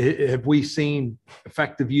we seen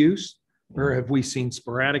effective use or have we seen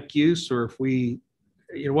sporadic use or if we,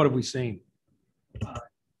 what have we seen?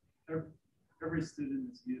 Every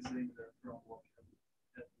student is using their Chromebook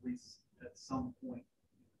at least at some point,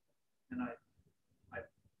 and I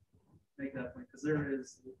make that point because there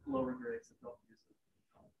is lower grades that don't use it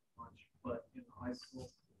much, but in high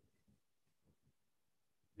school,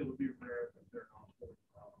 it would be rare that they're not fully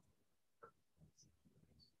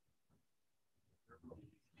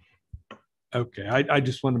Okay, I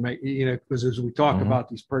just want to make, because as we talk about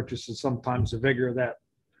these purchases, sometimes the vigor of that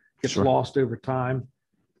gets Sure. lost over time.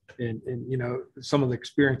 And some of the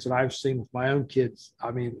experience that I've seen with my own kids,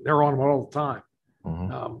 I mean, they're on them all the time.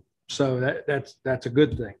 Mhm. So that's a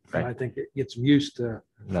good thing. And Right. I think it gets them used to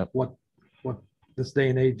Yep. what this day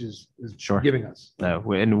and age is Sure. giving us.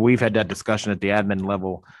 No, and we've had that discussion at the admin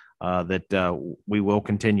level that we will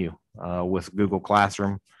continue with Google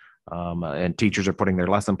Classroom, and teachers are putting their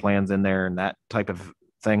lesson plans in there and that type of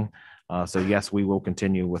thing. So yes, we will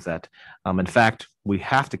continue with that. In fact, we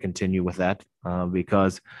have to continue with that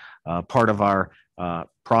because part of our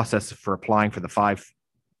process for applying for the 5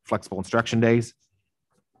 flexible instruction days,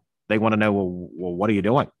 they want to know, well, what are you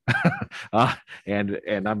doing?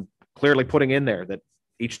 And I'm clearly putting in there that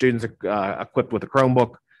each student's equipped with a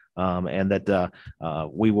Chromebook, and that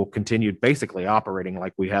we will continue basically operating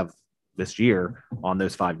like we have this year on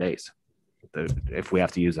those 5 days, if we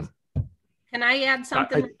have to use them. Can I add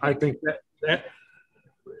something? I think that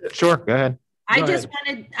Sure, go ahead. Go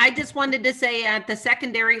I just wanted to say at the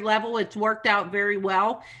secondary level, it's worked out very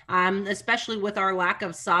well, especially with our lack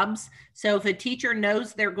of subs. So if a teacher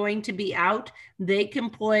knows they're going to be out, they can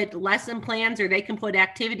put lesson plans or they can put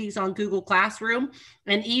activities on Google Classroom.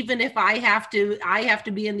 And even if I have to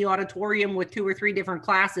be in the auditorium with 2 or 3 different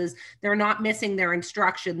classes, they're not missing their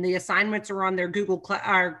instruction. The assignments are on their Google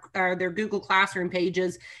Classroom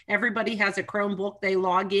pages. Everybody has a Chromebook. They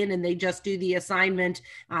log in and they just do the assignment,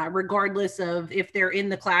 regardless of if they're in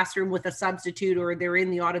the classroom with a substitute or they're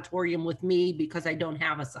in the auditorium with me because I don't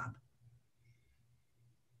have a sub.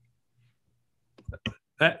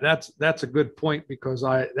 that's a good point because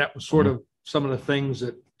that was sort of some of the things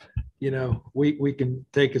that we can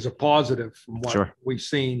take as a positive from what Sure. we've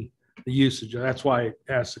seen the usage. That's why I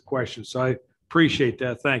asked the question. So I appreciate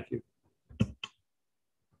that. Thank you.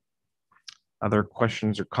 Other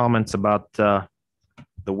questions or comments about the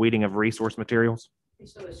weeding of resource materials?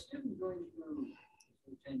 So a student going through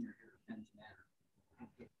tenure here at Penn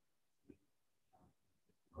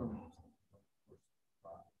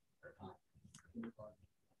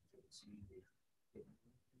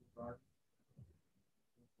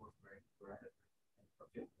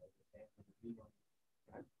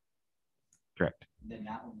Correct. then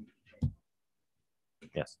that one.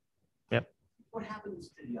 Yes. Yep. What happens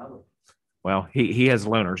to the other? Well, he has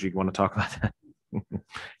learners. You want to talk about that?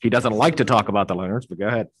 He doesn't like to talk about the learners, but go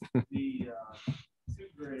ahead. The 2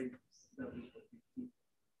 grades that we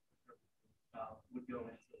would go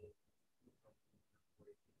into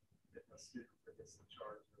if a student forgets the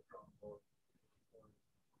charge or Chromebook.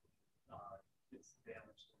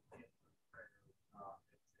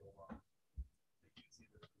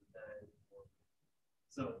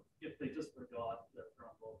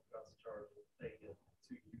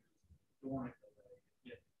 during the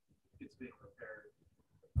day, it's being repaired.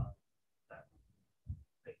 That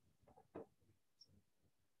they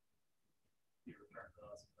be returned to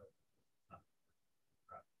us, but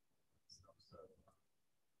stuff. So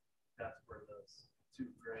that's where those two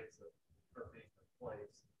grades are being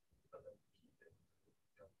replaced, but then keep it.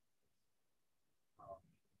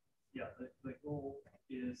 Yeah, the goal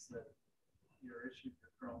is that you're issued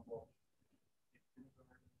your Chromebook in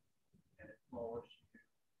kindergarten, and it follows you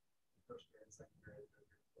first grade, second grade, third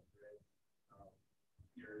grade, fourth grade.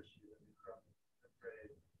 You're issued a new Chromebook, fifth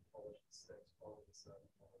grade, follows you sixth, follows you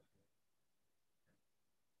seventh, follows you,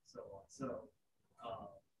 and so on. So,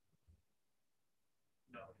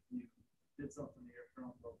 you know, if you did something to your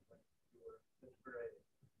Chromebook when you were fifth grade,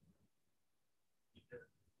 you did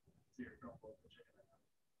it to your Chromebook, which you're gonna have.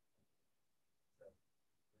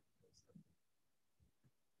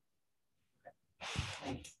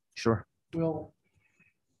 Sure. Will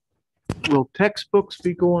textbooks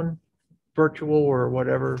be going virtual or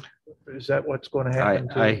whatever? Is that what's going to happen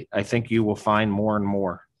too? I think you will find more and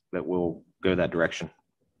more that will go that direction.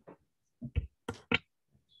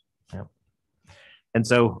 Yep. And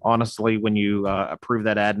so honestly, when you approve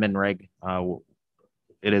that admin reg,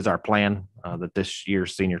 it is our plan that this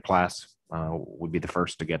year's senior class would be the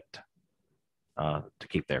first to get to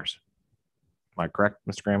keep theirs. Am I correct,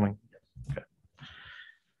 Mr. Gramling? Okay.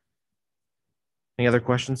 Any other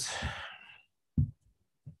questions?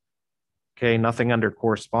 Okay, nothing under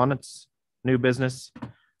correspondence. New business,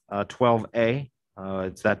 12A.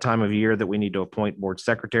 It's that time of year that we need to appoint board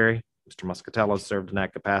secretary. Mr. Muscatella served in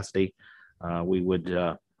that capacity. We would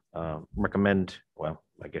recommend, well,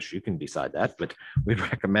 I guess you can decide that, but we'd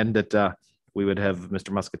recommend that we would have Mr.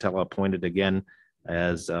 Muscatella appointed again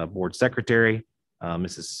as board secretary.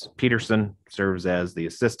 Mrs. Peterson serves as the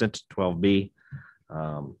assistant, 12B.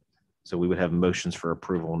 So we would have motions for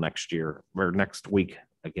approval next year or next week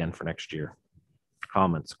again for next year.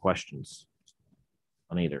 Comments, questions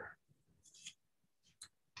on either?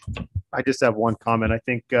 I just have one comment. I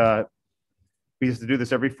think we used to do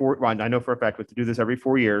this every 4. Well, I know for a fact we have to do this every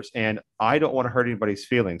 4 years, and I don't want to hurt anybody's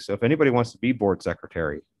feelings. So if anybody wants to be board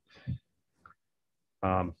secretary,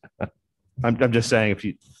 I'm just saying if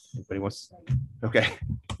anybody wants. Okay.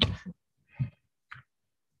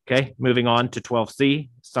 Okay, moving on to 12C,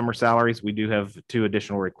 summer salaries. We do have 2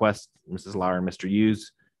 additional requests, Mrs. Lauer and Mr.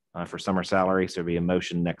 Hughes, for summer salary. So there'll be a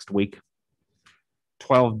motion next week.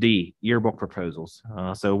 12D, yearbook proposals.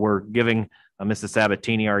 So we're giving Mrs.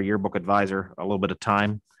 Sabatini, our yearbook advisor, a little bit of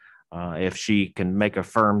time. If she can make a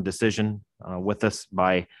firm decision with us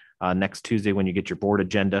by next Tuesday when you get your board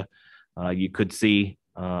agenda, you could see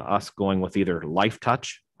us going with either Life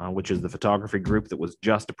Touch, which is the photography group that was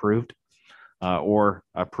just approved, or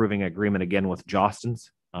approving agreement again with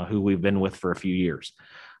Jostens, who we've been with for a few years.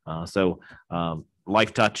 So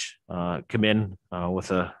Life Touch come in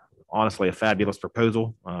with honestly a fabulous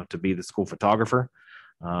proposal to be the school photographer.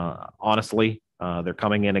 Honestly, they're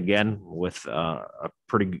coming in again with a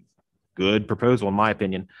pretty good proposal, in my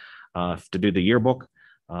opinion, to do the yearbook.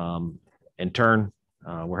 In turn,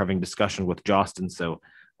 we're having discussion with Jostens, so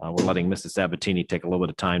we're letting Mrs. Sabatini take a little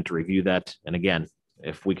bit of time to review that. And again,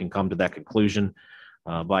 if we can come to that conclusion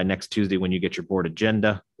by next Tuesday when you get your board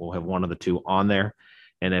agenda, we'll have one of the 2 on there.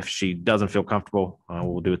 And if she doesn't feel comfortable,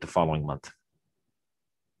 we'll do it the following month.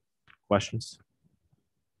 Questions?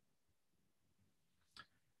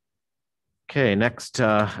 Okay, next,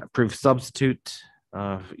 approved substitute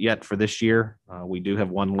yet for this year. We do have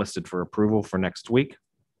one listed for approval for next week.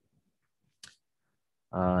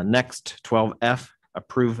 Next, 12F,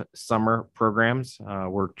 approve summer programs.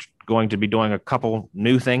 We're going to be doing a couple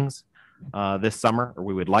new things this summer, or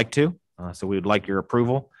we would like to. So we would like your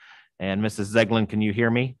approval. And Mrs. Zeglin, can you hear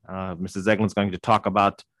me? Mrs. Zeglin's going to talk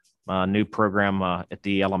about a new program at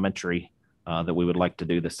the elementary that we would like to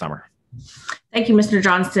do this summer. Thank you, Mr.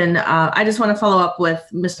 Johnston. I just want to follow up with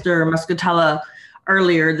Mr. Muscatella.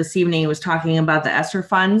 Earlier this evening, he was talking about the ESSER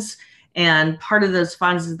funds, and part of those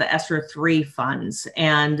funds is the ESSER 3 funds.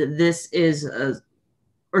 And this is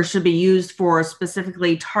or should be used for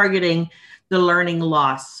specifically targeting the learning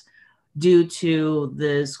loss due to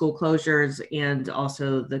the school closures and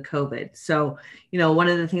also the COVID. So, you know, one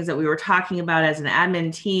of the things that we were talking about as an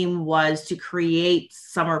admin team was to create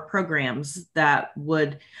summer programs that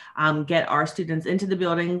would get our students into the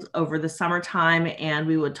buildings over the summertime, and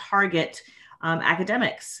we would target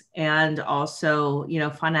academics and also, you know,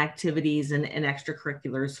 fun activities and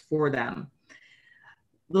extracurriculars for them.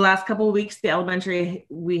 The last couple of weeks, the elementary,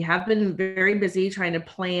 we have been very busy trying to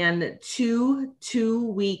plan 2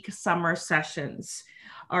 two-week summer sessions.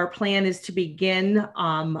 Our plan is to begin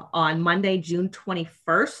on Monday, June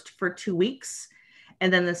 21st for 2 weeks.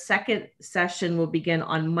 And then the second session will begin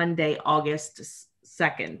on Monday, August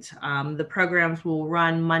 2nd. The programs will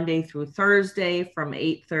run Monday through Thursday from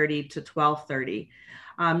 8:30 to 12:30.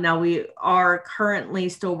 Now we are currently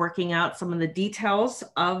still working out some of the details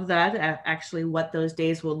of that, actually what those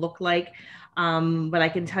days will look like. But I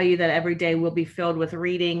can tell you that every day will be filled with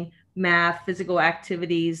reading, math, physical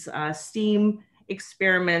activities, STEAM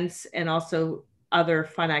experiments, and also other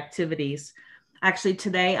fun activities. Actually,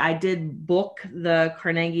 today I did book the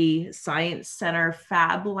Carnegie Science Center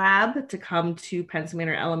Fab Lab to come to Penn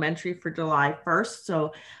Manor Elementary for July 1st.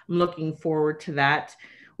 So I'm looking forward to that.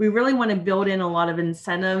 We really want to build in a lot of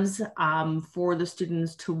incentives for the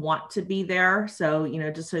students to want to be there. So,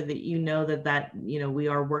 just so that that we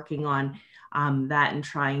are working on that and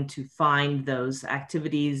trying to find those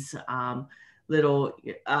activities, little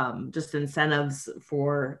just incentives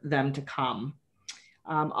for them to come.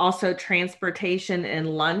 Also, transportation and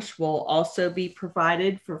lunch will also be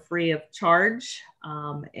provided for free of charge.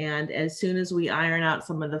 And as soon as we iron out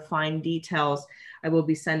some of the fine details, I will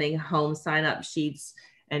be sending home sign-up sheets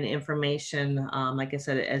and information, like I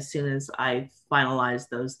said, as soon as I finalize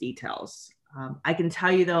those details. I can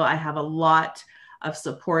tell you, though, I have a lot of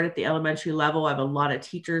support at the elementary level. I have a lot of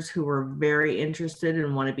teachers who are very interested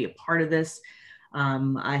and want to be a part of this.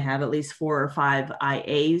 I have at least 4 or 5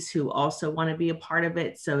 IAs who also want to be a part of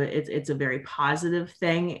it. So it's a very positive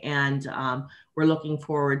thing. And we're looking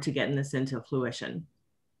forward to getting this into fruition.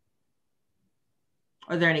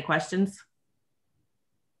 Are there any questions?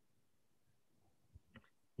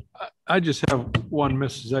 I just have one,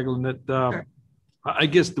 Mrs. Eglin, that Sure. I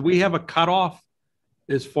guess, do we have a cutoff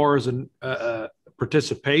as far as an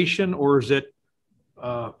participation, or is it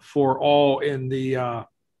for all in the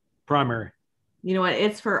primary? You know what,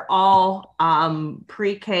 it's for all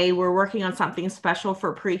pre-K. We're working on something special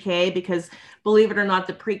for pre-K because, believe it or not,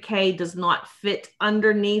 the pre-K does not fit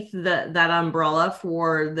underneath that umbrella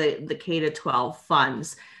for the K-12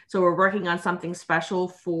 funds. So we're working on something special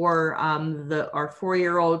for our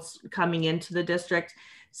 4-year-olds coming into the district.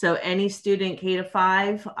 So any student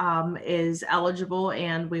K-5 is eligible,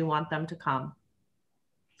 and we want them to come.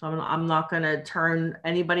 So I'm not going to turn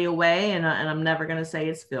anybody away, and I'm never going to say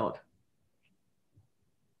it's filled.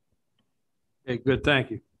 Okay, good.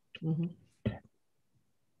 Thank you. Mm-hmm.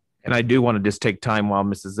 And I do want to just take time while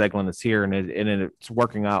Mrs. Eglin is here, and it's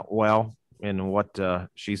working out well in what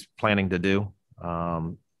she's planning to do.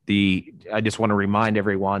 I just want to remind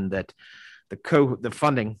everyone that the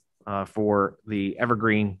funding for the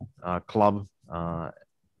Evergreen Club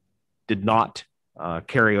did not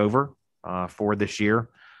carry over for this year,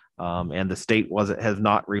 and the state has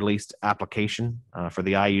not released application for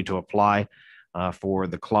the IU to apply for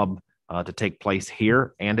the club to take place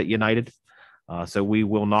here and at United. So we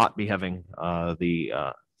will not be having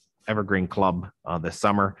the Evergreen Club this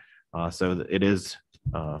summer. So it is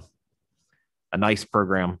a nice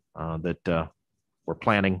program that we're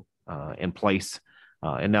planning in place.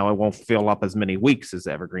 And now it won't fill up as many weeks as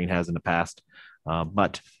Evergreen has in the past,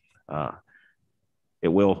 but it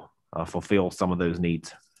will fulfill some of those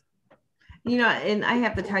needs. And I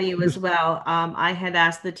have to tell you as well, I had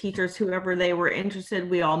asked the teachers, whoever they were interested,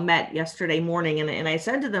 we all met yesterday morning, and I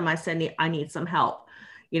said to them, I said, I need some help.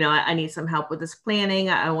 I need some help with this planning.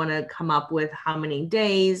 I want to come up with how many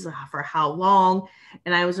days, for how long.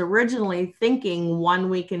 And I was originally thinking 1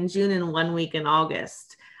 week in June and 1 week in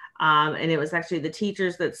August. And it was actually the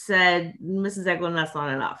teachers that said, Mrs. Eglin, that's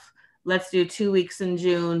not enough. Let's do 2 weeks in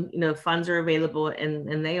June. Funds are available,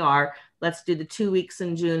 and they are. Let's do the 2 weeks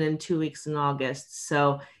in June and 2 weeks in August.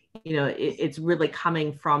 So, it's really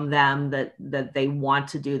coming from them that they want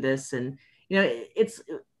to do this. And,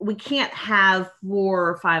 we can't have 4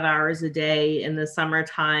 or 5 hours a day in the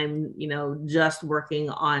summertime, just working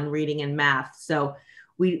on reading and math. So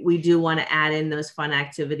we do want to add in those fun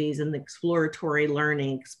activities and the exploratory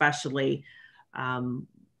learning, especially.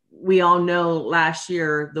 We all know last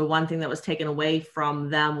year, the one thing that was taken away from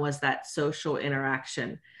them was that social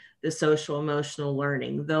interaction, the social emotional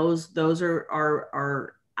learning. Those are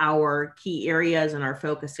our key areas and our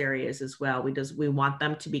focus areas as well. We want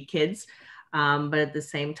them to be kids. But at the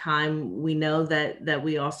same time, we know that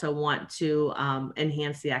we also want to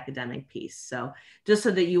enhance the academic piece. So just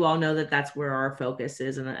so that you all know that that's where our focus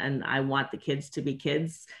is. And I want the kids to be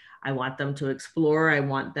kids. I want them to explore. I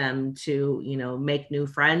want them to, make new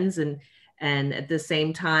friends. And at the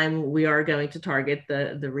same time, we are going to target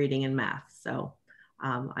the reading and math. So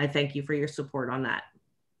I thank you for your support on that.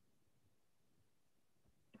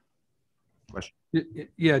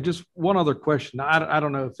 Yeah, just one other question. I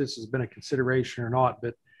don't know if this has been a consideration or not,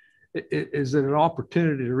 but is it an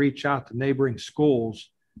opportunity to reach out to neighboring schools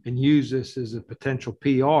and use this as a potential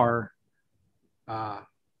PR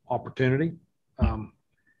opportunity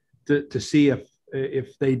to see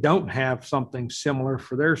if they don't have something similar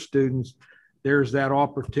for their students? There's that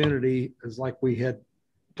opportunity, as like we had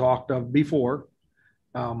talked of before.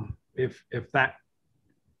 If that,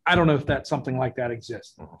 I don't know if that something like that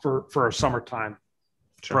exists for a summertime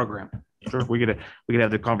program. Sure, we could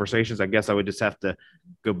have the conversations. I guess I would just have to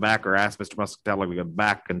go back or ask Mr. Muscatella to go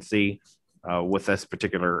back and see with this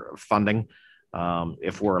particular funding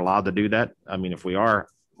if we're allowed to do that. I mean, if we are,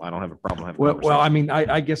 I don't have a problem having. Well, I mean,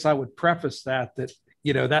 I guess I would preface that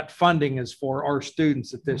you know, that funding is for our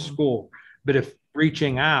students at this school, but if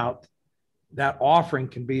reaching out, that offering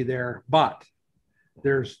can be there, but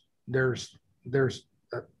there's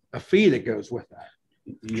a fee that goes with that.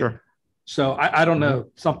 Sure. So I don't know,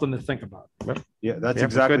 something to think about. Yeah, that's Yeah,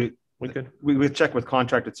 exactly. we could. We would check with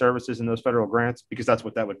contracted services and those federal grants because that's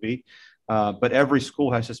what that would be. But every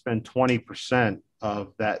school has to spend 20%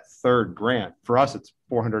 of that third grant. For us, it's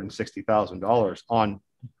 $460,000 on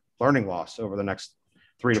learning loss over the next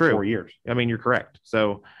 3 to 4 years. I mean, you're correct.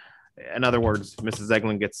 So in other words, Mrs.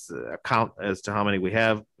 Eglin gets a count as to how many we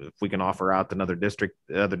have. If we can offer out to another district,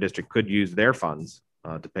 the other district could use their funds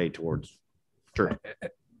to pay towards. Sure.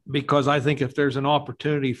 Because I think if there's an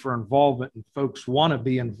opportunity for involvement and folks want to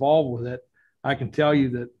be involved with it, I can tell you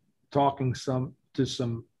that talking to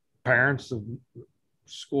some parents of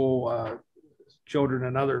school children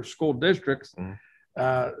in other school districts,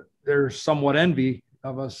 there's somewhat envy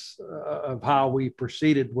of us of how we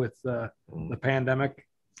proceeded with the pandemic.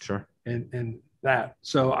 Sure. And that.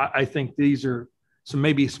 So I think these are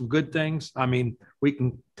maybe some good things. I mean, we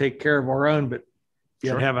can take care of our own, but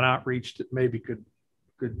yet have an outreach that maybe could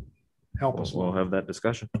help us. We'll have that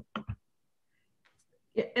discussion.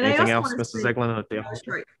 And Anything else, Mrs. Eglin?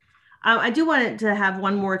 Sure. I do want to have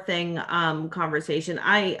one more thing conversation.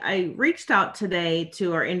 I reached out today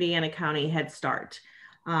to our Indiana County Head Start.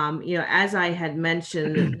 You know, as I had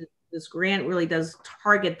mentioned, this grant really does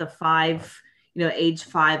target the age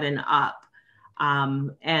 5 and up.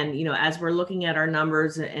 And, you know, as we're looking at our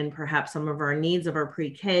numbers and perhaps some of our needs of our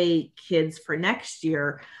pre-K kids for next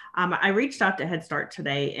year, I reached out to Head Start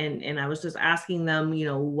today and I was just asking them, you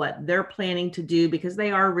know, what they're planning to do because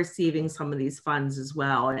they are receiving some of these funds as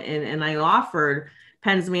well. And I offered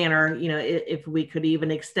Penns Manor, you know, if we could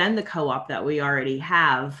even extend the co-op that we already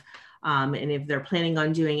have. And if they're planning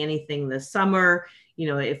on doing anything this summer, you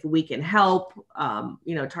know, if we can help,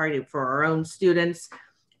 you know, target for our own students.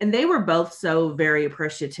 And they were both so very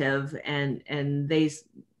appreciative. And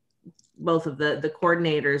both of the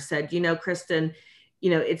coordinators said, you know, Kristen, you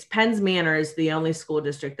know, it's Penns Manor is the only school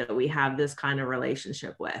district that we have this kind of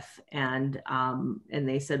relationship with. And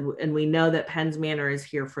they said, and we know that Penns Manor is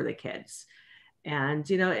here for the kids. And,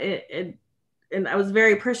 you know, and I was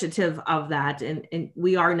very appreciative of that. And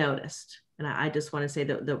we are noticed. And I just want to say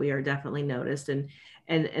that we are definitely noticed. And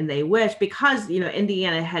they wish, because, you know,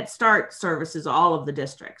 Indiana Head Start services all of the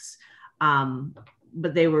districts.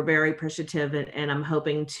 But they were very appreciative. And I'm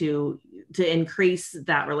hoping to increase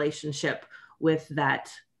that relationship with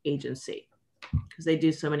that agency because they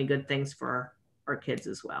do so many good things for our kids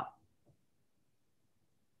as well.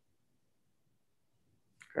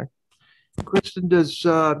 Okay. Kristen, does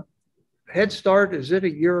Head Start, is it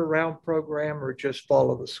a year-round program or just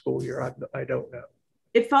follow the school year? I don't know.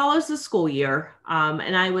 It follows the school year.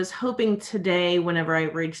 And I was hoping today, whenever I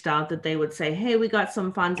reached out, that they would say, hey, we got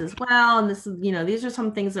some funds as well. And this is, you know, these are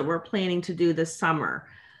some things that we're planning to do this summer.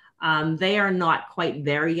 They are not quite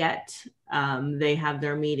there yet. They have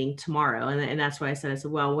their meeting tomorrow. And that's why I said,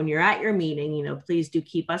 well, when you're at your meeting, you know, please do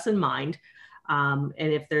keep us in mind. And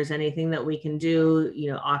if there's anything that we can do,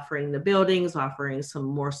 you know, offering the buildings, offering some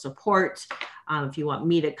more support. If you want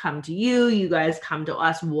me to come to you, you guys come to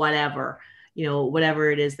us, whatever, you know,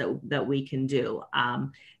 whatever it is that we can do.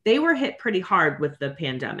 They were hit pretty hard with the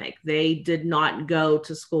pandemic. They did not go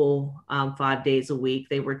to school 5 days a week.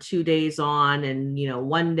 They were 2 days on and, you know,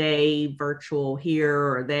 1 day virtual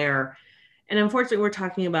here or there. And unfortunately, we're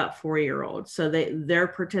talking about 4-year-olds. So their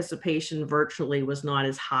participation virtually was not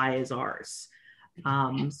as high as ours.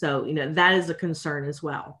 So, you know, that is a concern as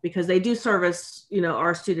well, because they do service, you know,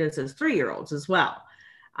 our students as 3-year-olds as well.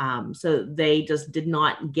 So they just did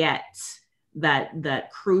not get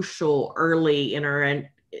that crucial early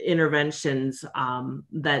interventions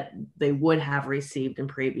that they would have received in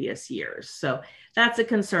previous years. So that's a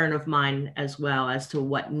concern of mine as well as to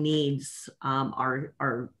what needs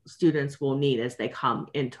our students will need as they come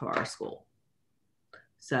into our school.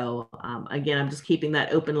 So again, I'm just keeping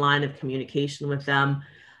that open line of communication with them,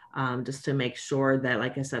 just to make sure that,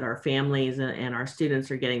 like I said, our families and our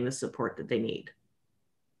students are getting the support that they need.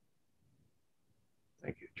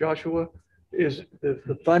 Thank you. Joshua, is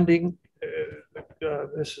the funding,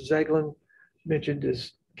 Mrs. Eglin mentioned,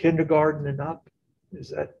 is kindergarten and up?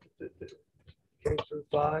 Is that K through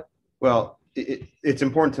 5? Well, it's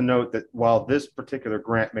important to note that while this particular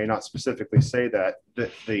grant may not specifically say that,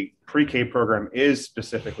 the pre-K program is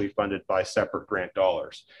specifically funded by separate grant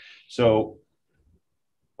dollars. So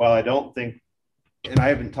while I don't think, and I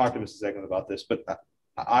haven't talked to Mrs. Eglin about this, but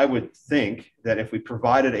I would think that if we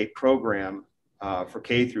provided a program for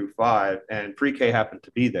K through 5 and pre-K happened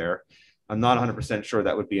to be there, I'm not 100% sure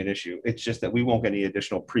that would be an issue. It's just that we won't get any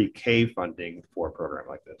additional pre-K funding for a program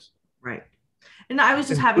like this. Right. And I was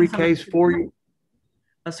just having pre-K's 4 years.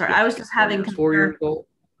 Oh, sorry. I was just having 4 years old.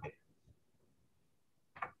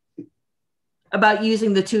 About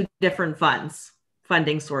using the 2 different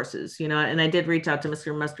funding sources, you know, and I did reach out to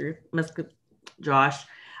Mr. Josh,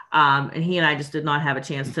 and he and I just did not have a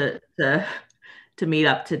chance to meet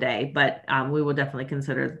up today, but we will definitely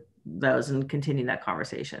consider those and continue that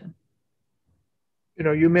conversation. You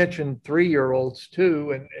know, you mentioned 3-year-olds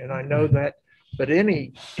too, and I know that, but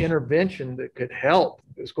any intervention that could help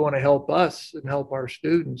is going to help us and help our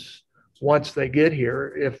students once they get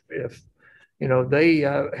here. If you know, they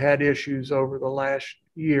had issues over the last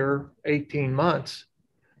year, 18 months,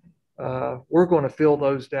 we're going to fill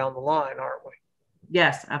those down the line, aren't we?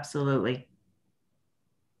 Yes, absolutely.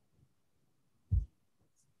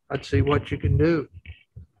 I'd see what you can do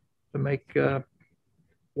to make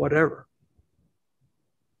whatever.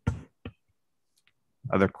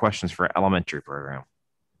 Other questions for elementary program?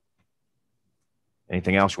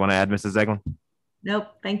 Anything else you want to add, Mrs. Eglin? Nope.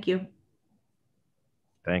 Thank you.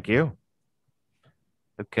 Thank you.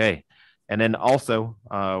 Okay. And then also,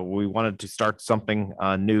 we wanted to start something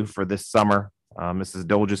new for this summer. Mrs.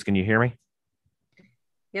 Dolges, can you hear me?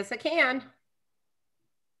 Yes, I can.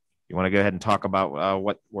 You want to go ahead and talk about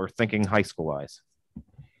what we're thinking high school wise?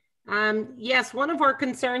 Yes, one of our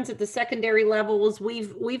concerns at the secondary level is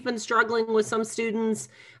we've been struggling with some students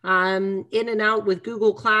in and out with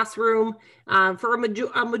Google Classroom. For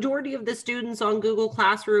a majority of the students on Google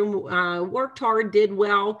Classroom worked hard, did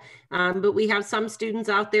well, but we have some students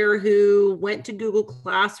out there who went to Google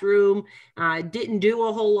Classroom, didn't do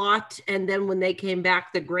a whole lot, and then when they came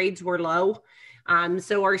back, the grades were low.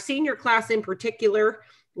 So our senior class in particular,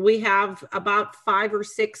 we have about 5 or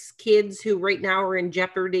 6 kids who right now are in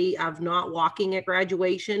jeopardy of not walking at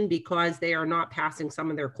graduation because they are not passing some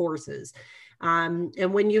of their courses.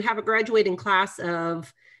 And when you have a graduating class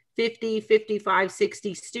of 50, 55,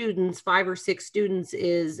 60 students, 5 or 6 students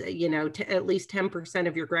is, you know, at least 10%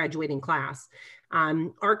 of your graduating class.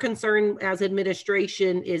 Our concern as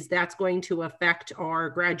administration is that's going to affect our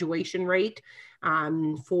graduation rate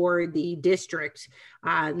for the district.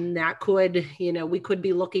 And that could, you know, we could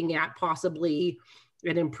be looking at possibly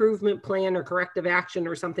an improvement plan or corrective action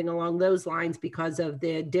or something along those lines because of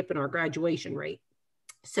the dip in our graduation rate.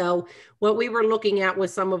 So what we were looking at with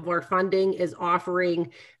some of our funding is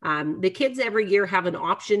offering, the kids every year have an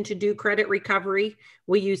option to do credit recovery.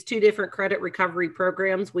 We use 2 different credit recovery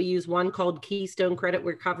programs. We use one called Keystone Credit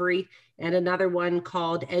Recovery and another one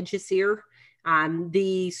called EduSeer.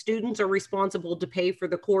 The students are responsible to pay for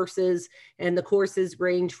the courses, and the courses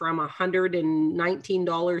range from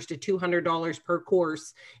 $119 to $200 per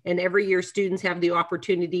course. And every year students have the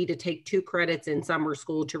opportunity to take 2 credits in summer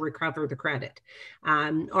school to recover the credit.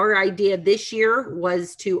 Our idea this year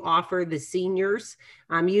was to offer the seniors,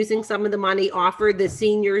 using some of the money, offer the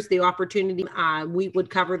seniors the opportunity. We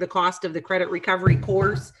would cover the cost of the credit recovery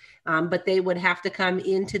course, but they would have to come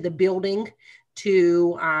into the building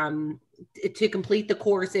to complete the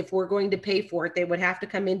course. If we're going to pay for it, they would have to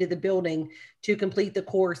come into the building to complete the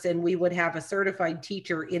course, and we would have a certified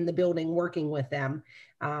teacher in the building working with them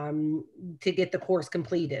to get the course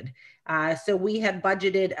completed. So we had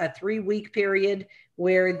budgeted a 3-week period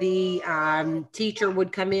where the teacher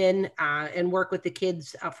would come in and work with the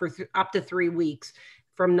kids for up to 3 weeks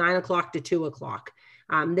from 9 o'clock to 2 o'clock.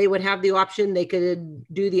 They would have the option, they could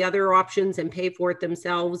do the other options and pay for it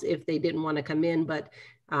themselves if they didn't want to come in, but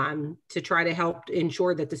to try to help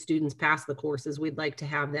ensure that the students pass the courses, we'd like to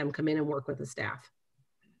have them come in and work with the staff.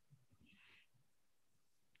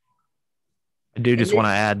 I do just want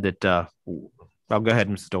to add that, I'll go ahead,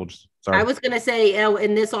 Mrs. Dolges. Sorry. I was going to say,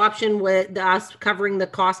 in this option with us covering the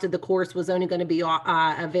cost of the course was only going to be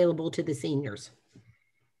available to the seniors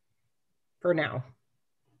for now.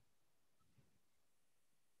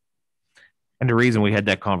 And the reason we had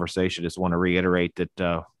that conversation is want to reiterate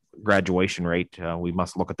that graduation rate. We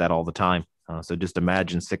must look at that all the time. So just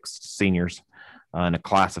imagine 6 seniors in a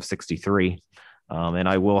class of 63. And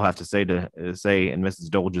I will have to say, and Mrs.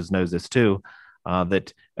 Dolges knows this too,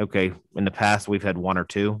 that, okay, in the past, we've had 1 or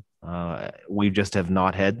 2. We just have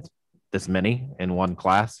not had this many in one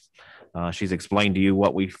class. She's explained to you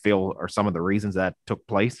what we feel are some of the reasons that took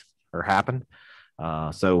place or happened.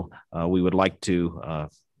 So we would like to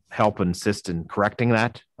help and assist in correcting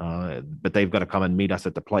that, but they've got to come and meet us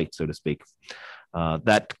at the plate, so to speak.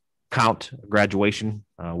 That count graduation,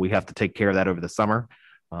 we have to take care of that over the summer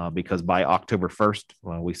because by October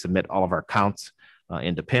 1st, we submit all of our counts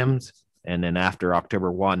into PIMS. And then after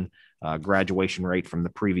October 1, graduation rate from the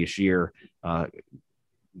previous year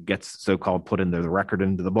gets so-called put into the record,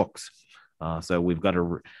 into the books. So we've got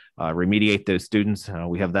to remediate those students.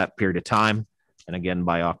 We have that period of time. And again,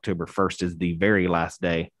 by October 1st is the very last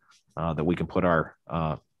day that we can put our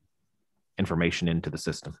information into the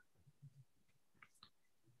system.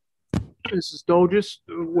 Mrs. Dolges,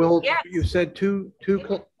 Yes. you said two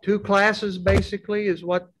classes basically is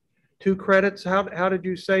what, 2 credits? How did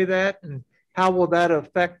you say that? And how will that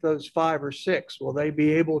affect those 5 or 6? Will they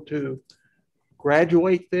be able to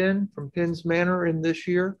graduate then from Penns Manor in this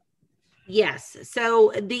year? Yes.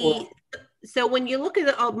 So when you look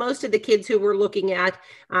at most of the kids who we're looking at,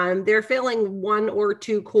 they're failing 1 or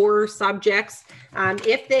 2 core subjects.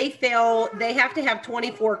 If they fail, they have to have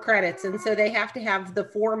 24 credits. And so they have to have the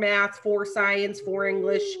 4 math, 4 science, 4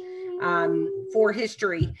 English, 4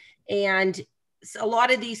 history. And a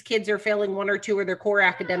lot of these kids are failing 1 or 2 of their core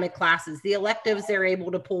academic classes. The electives they're able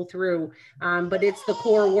to pull through, but it's the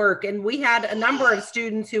core work. And we had a number of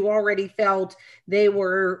students who already felt they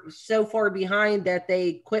were so far behind that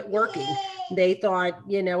they quit working. They thought,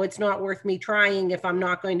 it's not worth me trying if I'm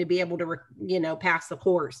not going to be able to, pass the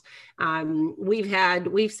course.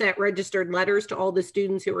 We've sent registered letters to all the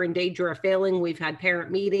students who are in danger of failing. We've had parent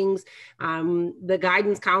meetings. The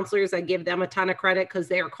guidance counselors, I give them a ton of credit because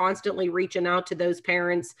they are constantly reaching out to those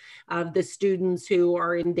parents of the students who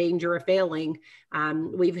are in danger of failing.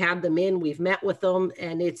 We've had them in, we've met with them,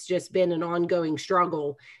 and it's just been an ongoing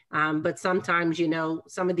struggle. But sometimes,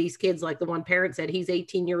 some of these kids, like the one parent said, he's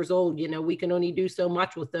 18 years old, we can only do so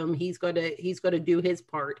much with them. He's got to do his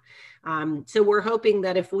part. So we're hoping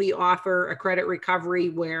that if we offer a credit recovery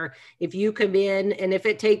where if you come in and if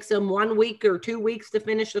it takes them 1 week or 2 weeks to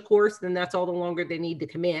finish the course, then that's all the longer they need to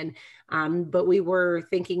come in. But we were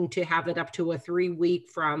thinking to have it up to a 3-week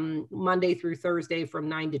from Monday through Thursday from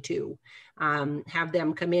 9 to 2. Have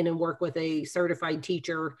them come in and work with a certified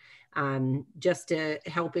teacher just to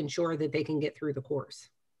help ensure that they can get through the course.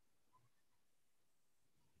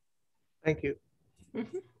 Thank you.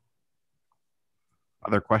 Mm-hmm.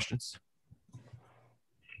 Other questions?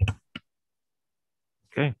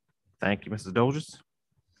 Okay, thank you, Mrs. Dolges.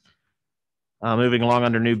 Moving along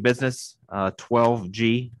under new business,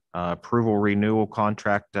 12G, approval renewal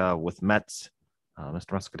contract with Mets.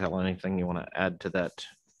 Mr. Muscatella, anything you want to add to that?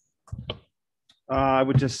 I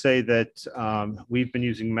would just say that we've been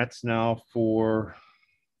using Mets now for,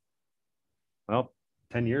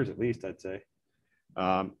 10 years at least, I'd say.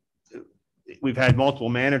 We've had multiple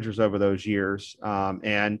managers over those years.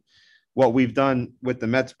 And what we've done with the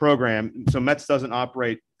Mets program, so Mets doesn't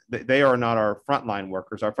operate, they are not our frontline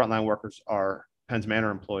workers. Our frontline workers are Penns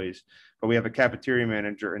Manor employees, but we have a cafeteria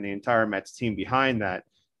manager and the entire Mets team behind that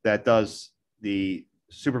does the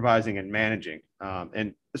supervising and managing.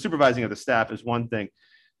 And the supervising of the staff is one thing,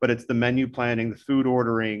 but it's the menu planning, the food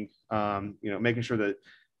ordering, making sure that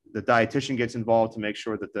the dietitian gets involved to make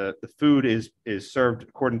sure that the food is served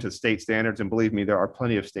according to state standards. And believe me, there are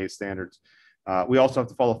plenty of state standards. We also have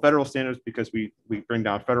to follow federal standards because we bring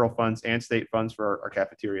down federal funds and state funds for our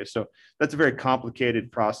cafeteria. So that's a very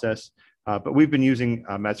complicated process, but we've been using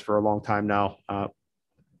Mets for a long time now.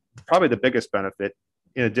 Probably the biggest benefit,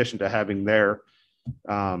 in addition to having their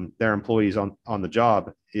employees on the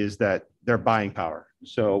job, is that their buying power.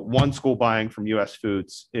 So one school buying from US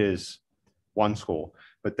Foods is one school,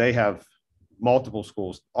 but they have multiple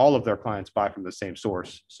schools. All of their clients buy from the same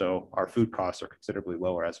source. So our food costs are considerably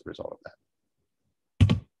lower as a result of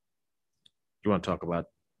that. You want to talk about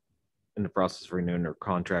in the process of renewing their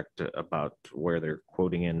contract about where they're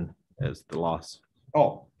quoting in as the loss?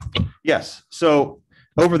 Oh, yes. So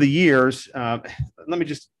over the years, let me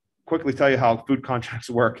just quickly tell you how food contracts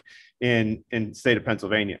work in the state of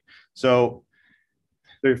Pennsylvania. So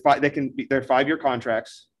they're 5-year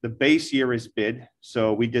contracts. The base year is bid.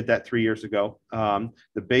 So we did that 3 years ago.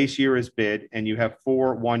 The base year is bid, and you have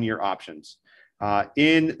 4 one-year options.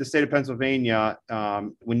 In the state of Pennsylvania,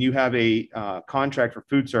 when you have a contract for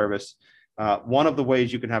food service, one of the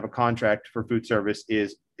ways you can have a contract for food service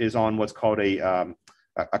is is on what's called a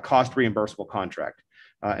cost reimbursable contract,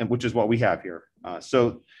 and which is what we have here.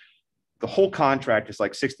 So the whole contract is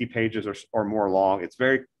like 60 pages or more long. It's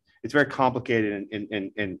very complicated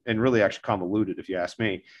and really actually convoluted, if you ask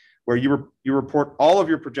me, where you report all of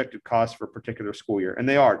your projected costs for a particular school year. And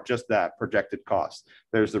they are just that, projected costs.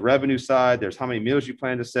 There's the revenue side. There's how many meals you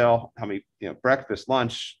plan to sell, how many, breakfast,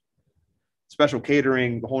 lunch, special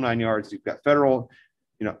catering, the whole 9 yards. You've got federal,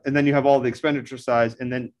 and then you have all the expenditure sides,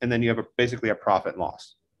 and then you have basically a profit and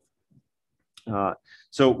loss.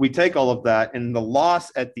 So we take all of that, and the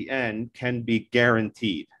loss at the end can be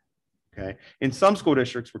guaranteed. Okay. In some school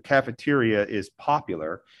districts where cafeteria is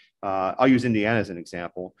popular, I'll use Indiana as an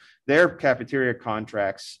example. Their cafeteria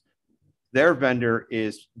contracts, their vendor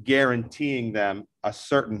is guaranteeing them a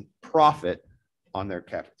certain profit on their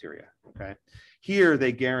cafeteria. Okay. Here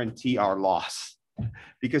they guarantee our loss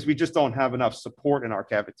because we just don't have enough support in our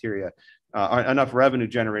cafeteria, enough revenue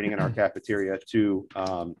generating in our cafeteria to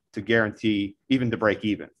guarantee even to break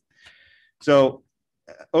even. So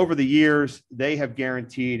over the years, they have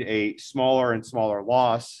guaranteed a smaller and smaller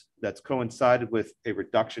loss that's coincided with a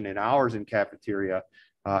reduction in hours in cafeteria,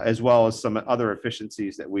 as well as some other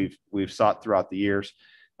efficiencies that we've sought throughout the years.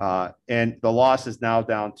 And the loss is now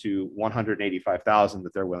down to $185,000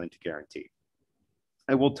 that they're willing to guarantee.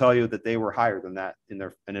 I will tell you that they were higher than that in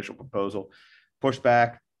their initial proposal. Push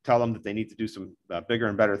back, tell them that they need to do some bigger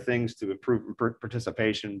and better things to improve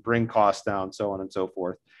participation, bring costs down, so on and so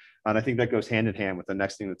forth. And I think that goes hand in hand with the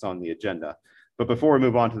next thing that's on the agenda. But before we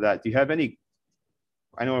move on to that, do you have any,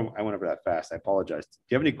 I know I went over that fast, I apologize. Do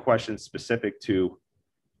you have any questions specific to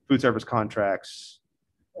food service contracts?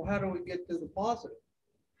 Well, how do we get to the positive?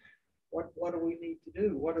 What do we need to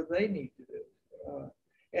do? What do they need to do?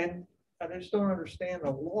 And I just don't understand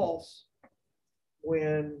the loss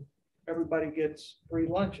when everybody gets free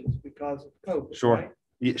lunches because of COVID. Sure. Right?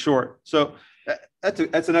 Yeah, sure. So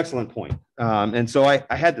that's an excellent point. And so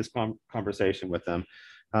I had this conversation with them.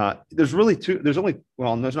 There's only two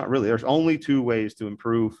ways to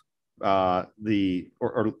improve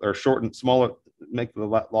or shorten, make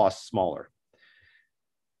the loss smaller.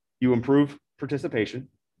 You improve participation,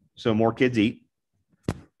 so more kids eat,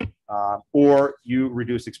 or you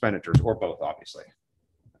reduce expenditures, or both, obviously.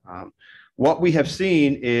 What we have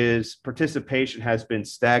seen is participation has been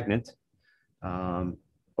stagnant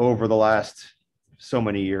over the last so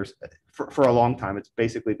many years. For a long time, it's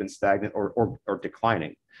basically been stagnant or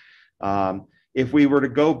declining. If we were to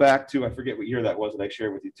go back to, I forget what year that was that I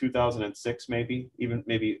shared with you, 2006, maybe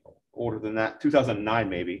older than that, 2009,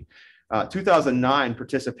 maybe. 2009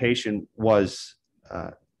 participation was,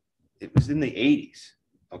 it was in the 80s,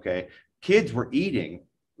 okay? Kids were eating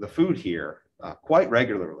the food here quite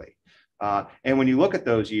regularly. And when you look at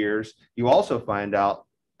those years, you also find out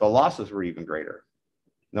the losses were even greater.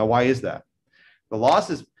 Now, why is that? The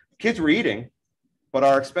losses, kids were eating, but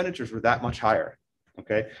our expenditures were that much higher.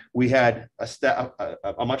 Okay, we had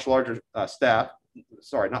a much larger staff.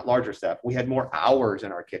 Sorry, not larger staff. We had more hours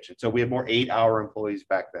in our kitchen, so we had more 8-hour employees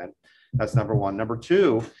back then. That's number one. Number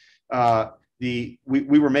two, we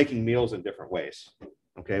were making meals in different ways.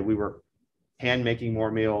 Okay, we were hand making more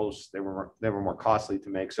meals. They were more costly to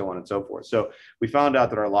make, so on and so forth. So we found out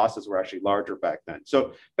that our losses were actually larger back then.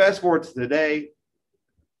 So fast forward to today.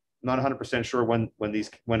 Not 100% sure when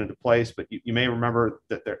these went into place, but you may remember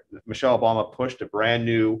that Michelle Obama pushed a brand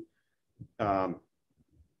new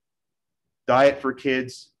diet for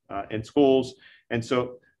kids in schools. And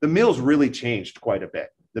so the meals really changed quite a bit.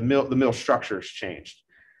 The meal structures changed.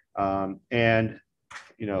 And,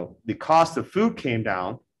 the cost of food came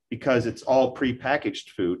down because it's all prepackaged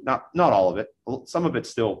food. Not all of it. Some of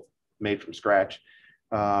it's still made from scratch.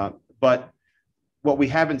 But what we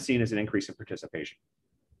haven't seen is an increase in participation.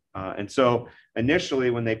 And so initially,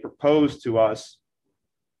 when they proposed to us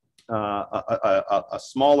a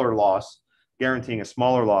smaller loss, guaranteeing a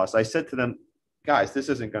smaller loss, I said to them, guys, this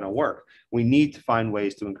isn't going to work. We need to find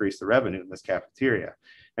ways to increase the revenue in this cafeteria.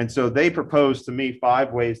 And so they proposed to me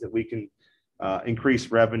 5 ways that we can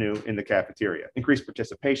increase revenue in the cafeteria, increase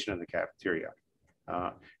participation in the cafeteria.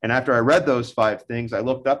 And after I read those 5 things, I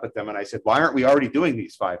looked up at them and I said, why aren't we already doing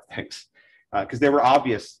these 5 things? Because they were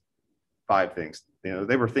obvious 5 things.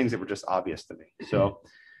 They were things that were just obvious to me. So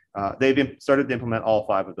they've started to implement all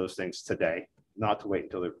 5 of those things today, not to wait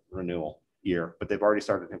until the renewal year, but they've already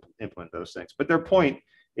started to implement those things. But their point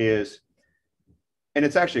is, and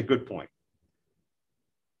it's actually a good point,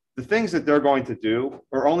 the things that they're going to do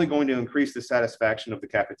are only going to increase the satisfaction of the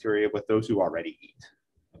cafeteria with those who already eat.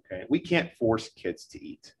 Okay, we can't force kids to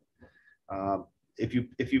eat. If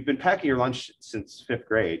you've been packing your lunch since 5th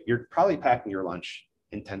grade, you're probably packing your lunch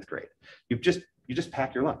in 10th grade. You've just you just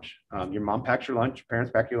pack your lunch. Your mom packs your lunch,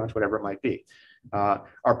 parents pack your lunch, whatever it might be. Our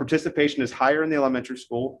participation is higher in the elementary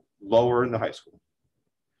school, lower in the high school.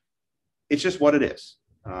 It's just what it is.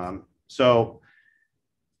 So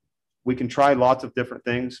we can try lots of different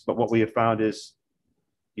things, but what we have found is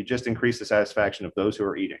you just increase the satisfaction of those who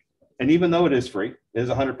are eating. And even though it is free, it is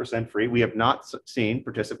 100% free, we have not seen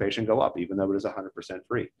participation go up, even though it is 100%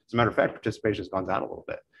 free. As a matter of fact, participation has gone down a little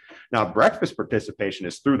bit. Now, breakfast participation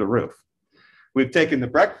is through the roof. We've taken the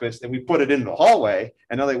breakfast and we put it in the hallway,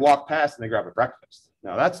 and now they walk past and they grab a breakfast.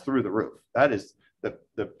 Now, that's through the roof. That is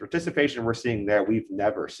the participation we're seeing there, we've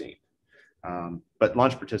never seen. But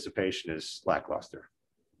lunch participation is lackluster.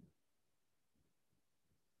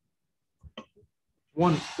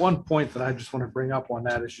 One point that I just want to bring up on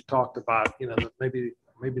that is you talked about, you know, maybe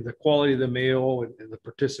the quality of the meal and the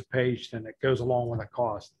participation that goes along with the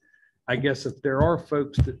cost. I guess if there are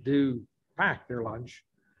folks that do pack their lunch,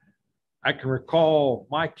 I can recall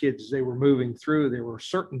my kids, they were moving through, there were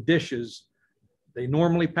certain dishes they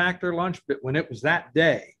normally pack their lunch, but when it was that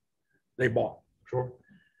day, they bought. Sure.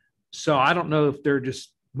 So I don't know if they're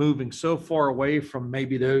just moving so far away from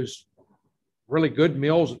maybe those really good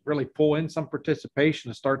meals that really pull in some participation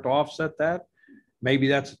and start to offset that. Maybe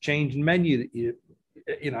that's a change in menu that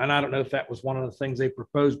you know, and I don't know if that was one of the things they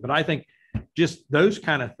proposed, but I think just those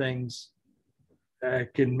kind of things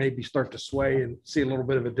can maybe start to sway and see a little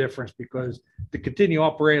bit of a difference, because to continue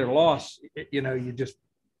operating at a loss, you know, you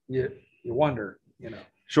wonder, you know.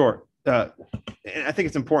 Sure. And I think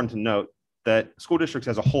it's important to note that school districts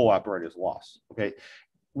as a whole operate as a loss. Okay.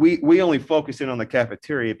 We only focus in on the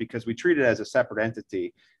cafeteria because we treat it as a separate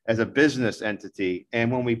entity, as a business entity. And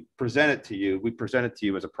when we present it to you, we present it to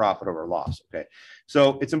you as a profit over loss. Okay.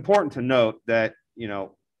 So it's important to note that, you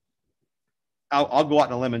know, I'll go out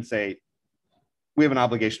on a limb and say, we have an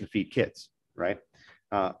obligation to feed kids, right?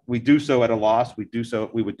 We do so at a loss. We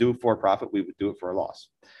would do it for a profit. We would do it for a loss.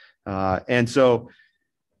 And so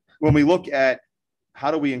when we look at how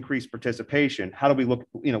do we increase participation? How do we look,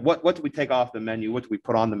 you know, what do we take off the menu? What do we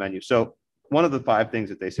put on the menu? So one of the 5 things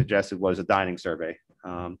that they suggested was a dining survey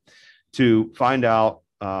to find out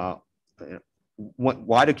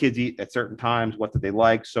why do kids eat at certain times? What do they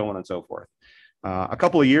like? So on and so forth. A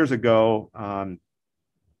couple of years ago,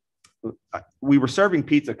 we were serving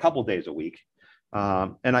pizza a couple days a week.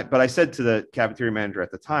 But I said to the cafeteria manager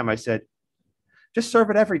at the time, I said, just serve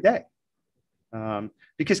it every day.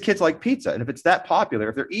 Because kids like pizza, and if it's that popular,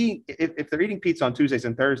 if they're eating pizza on Tuesdays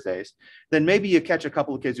and Thursdays, then maybe you catch a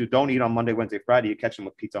couple of kids who don't eat on Monday, Wednesday, Friday. You catch them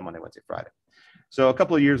with pizza on Monday, Wednesday, Friday. So a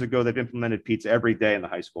couple of years ago, they've implemented pizza every day in the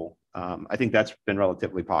high school. I think that's been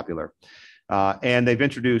relatively popular, and they've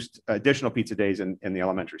introduced additional pizza days in the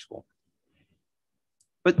elementary school.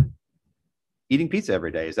 But eating pizza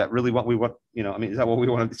every day, is that really what we want? You know, I mean, is that what we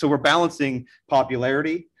want? So we're balancing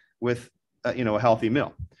popularity with you know, a healthy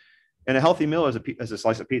meal. And a healthy meal is a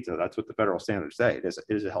slice of pizza. That's what the federal standards say. It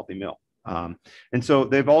is a healthy meal. And so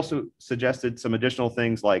they've also suggested some additional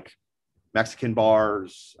things like Mexican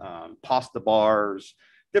bars, pasta bars,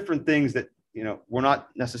 different things that, you know, we're not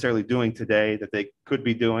necessarily doing today that they could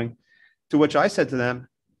be doing. To which I said to them,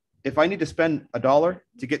 if I need to spend $1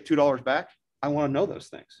 to get $2 back, I want to know those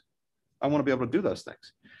things. I want to be able to do those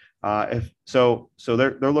things. So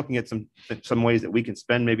they're looking at some ways that we can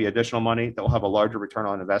spend maybe additional money that will have a larger return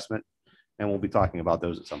on investment, and we'll be talking about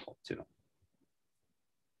those at some point too.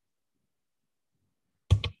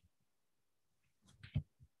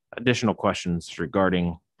 Additional questions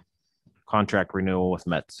regarding contract renewal with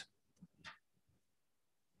Mets?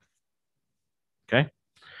 Okay,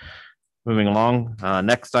 moving along.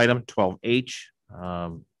 Next item, 12H,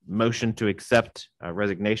 motion to accept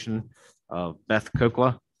resignation of Beth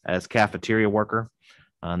Kokla as cafeteria worker,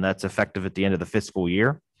 and that's effective at the end of the fiscal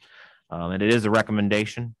year. And it is a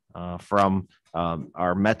recommendation from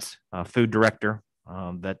our Mets food director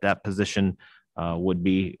that position would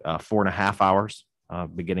be 4.5 hours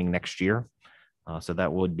beginning next year. So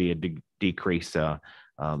that would be a decrease.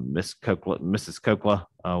 Mrs. Kokla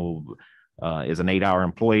is an 8-hour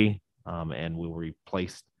employee, and we will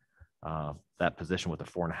replace that position with a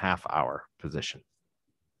 4.5-hour position.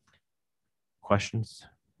 Questions?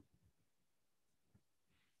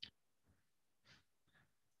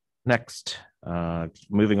 Next,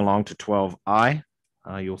 moving along to 12I,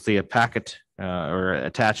 you'll see a packet or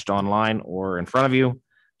attached online or in front of you,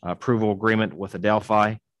 approval agreement with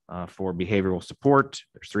Adelphi for behavioral support.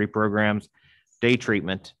 There's 3 programs, day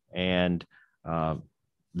treatment, and the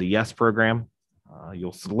YES program.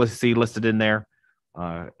 You'll see listed in there.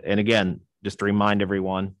 And again, just to remind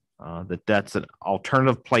everyone that that's an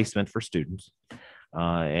alternative placement for students,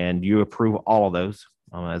 and you approve all of those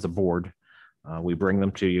as a board. we bring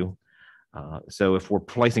them to you. So if we're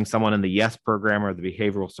placing someone in the YES program or the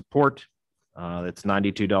behavioral support, that's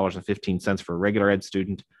 $92.15 for a regular ed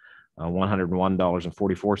student,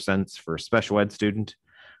 $101.44 for a special ed student.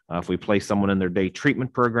 If we place someone in their day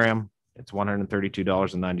treatment program, it's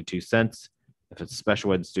 $132.92. If it's a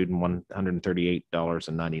special ed student,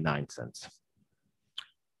 $138.99.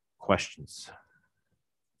 Questions?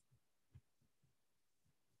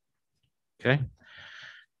 Okay.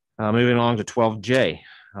 Moving along to 12J.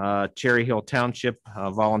 Cherry Hill Township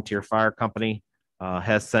Volunteer Fire Company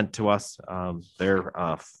has sent to us their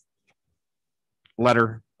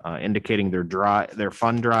letter indicating their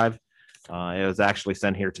fund drive. It was actually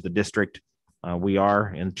sent here to the district. We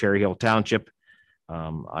are in Cherry Hill Township.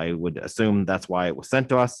 I would assume that's why it was sent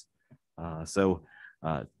to us. So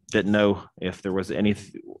didn't know if there was any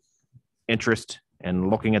interest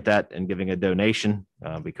in looking at that and giving a donation,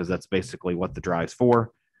 because that's basically what the drive's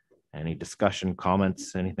for. Any discussion,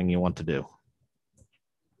 comments, anything you want to do?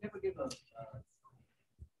 Never give a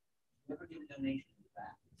donation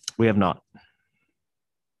back. We have not.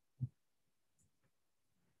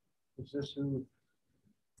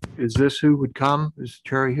 Is this who would come? Is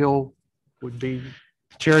Cherry Hill would be?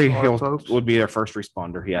 Cherry Our Hill folks? would be their first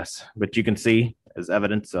responder, yes. But you can see as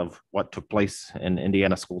evidence of what took place in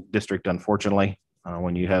Indiana School District, unfortunately,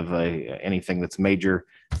 when you have anything that's major,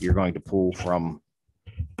 you're going to pull from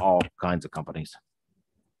all kinds of companies.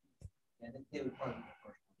 And they would probably be the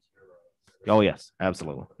first ones here. Oh, yes,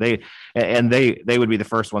 absolutely. They would be the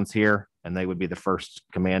first ones here, and they would be the first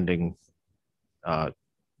commanding,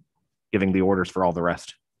 giving the orders for all the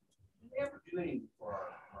rest. Did they ever do anything for our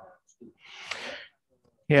students?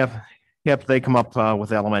 Yep, they come up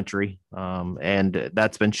with elementary, and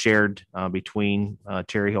that's been shared between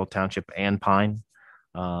Cherry Hill Township and Pine.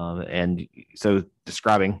 And so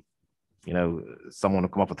describing, someone will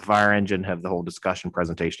come up with the fire engine, have the whole discussion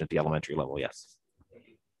presentation at the elementary level. Yes.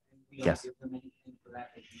 We don't Yes. give them anything for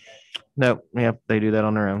that. They do that. No, yep, they do that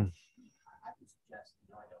on their own. I would suggest,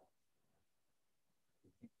 I don't. They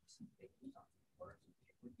do something for us. It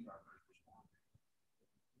would be our first responder.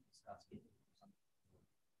 Discuss getting something.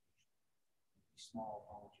 Small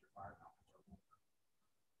volunteer fire companies.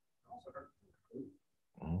 Also, hurt the food.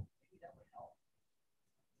 Mhm. Maybe that would help.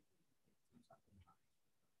 Do something.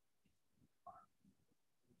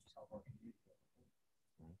 Just help our community.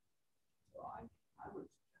 So I would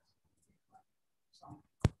suggest.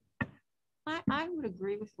 I would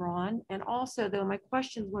agree with Ron. And also, though, my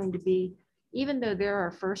question is going to be, even though there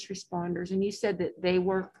are first responders, and you said that they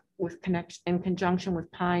work with in conjunction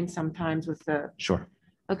with Pine sometimes with the, Sure.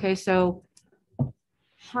 okay, so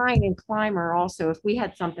Pine and Clymer also, if we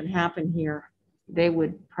had something happen here, they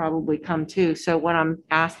would probably come too. So what I'm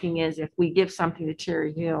asking is, if we give something to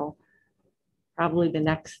Cherry Hill, probably the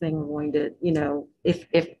next thing we're going to,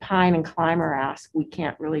 if Pine and Clymer ask, we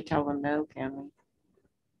can't really tell them no, can we?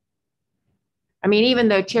 I mean, even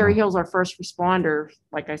though Cherry Hill's our first responder,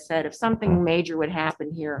 like I said, if something major would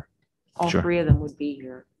happen here, all Sure. three of them would be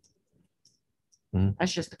here. Mhm.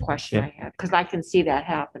 That's just a question Yeah. I had, because I can see that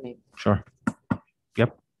happening. Sure.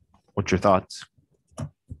 Yep. What's your thoughts? I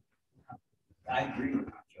agree with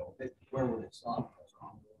you, Joe, but where would it stop?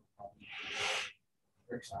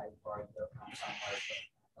 They're excited for it, they'll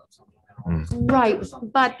come somewhere. Right,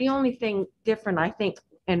 but the only thing different, I think,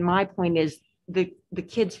 and my point is, the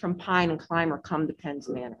kids from Pine and Clymer come to Penns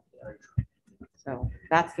Manor. So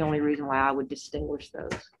that's the only reason why I would distinguish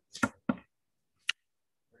those.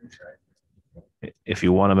 If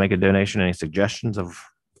you want to make a donation, any suggestions of?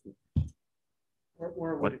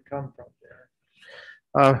 Where would it come from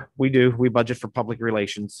there? We do. We budget for public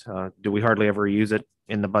relations. Do we hardly ever use it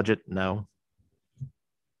in the budget? No.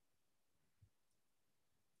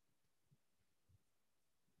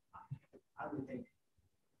 I would think.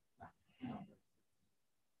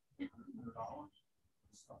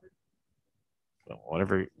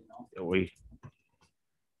 Whatever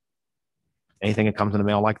anything that comes in the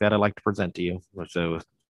mail like that, I'd like to present to you. So it's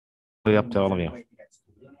really up to all of you. I think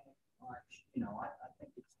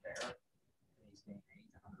it's fair.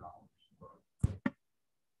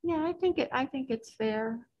 Yeah, I think it's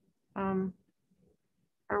fair. Are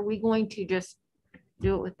we going to just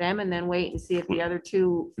do it with them and then wait and see if the other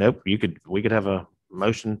two? Nope. We could have a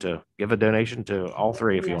motion to give a donation to all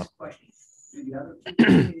three if you want.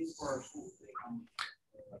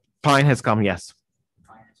 Pine has come, yes.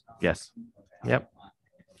 Yes. Yep.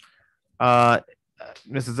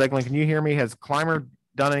 Mrs. Eglin, can you hear me? Has Clymer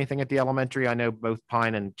done anything at the elementary? I know both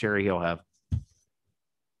Pine and Cherry Hill have.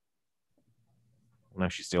 No,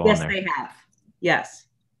 she's still Yes, on there. they have. Yes.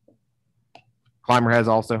 Clymer has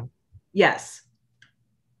also? Yes.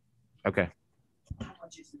 Okay.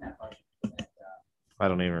 that budget? That, I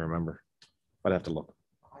don't even remember. I'd have to look.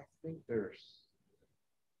 I think there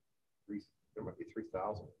might be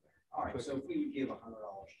 3,000. all right, so if we would give $100 to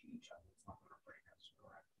each other, it's not going to break us,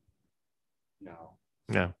 correct? No,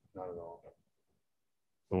 No, not at all.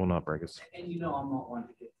 it will not break us. And you know, I'm not one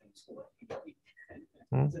to get things for you.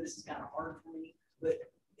 Hmm. So this is kind of hard for me, but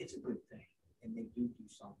it's a good thing, and they do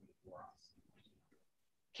something for us.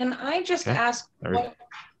 Can I just Okay. ask There we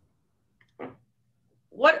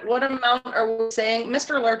what amount are we saying?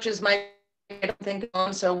 Mr. Lurch's mic, I don't think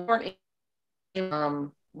on, so we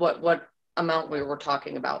weren't what amount we were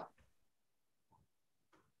talking about.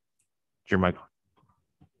 Your mic.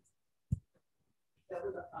 That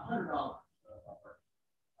was $100.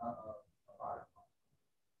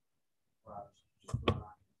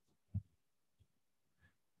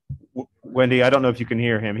 Wendy, I don't know if you can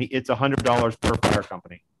hear him. It's $100 per fire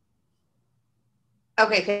company.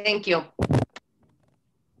 Okay, thank you.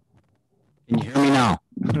 Can you hear me now?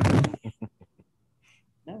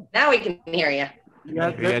 Now we can hear you.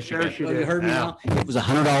 Yeah, Yes, you there can. she Oh, you did. heard me now? It was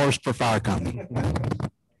 $100 per fire company.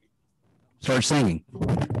 Start singing.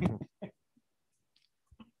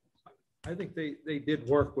 I think they did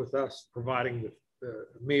work with us providing the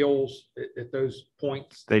meals at those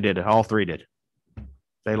points. They did. All three did.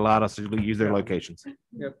 They allowed us to use their locations.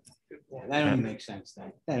 Yep. That only makes sense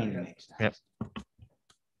then. That only makes sense. Yep.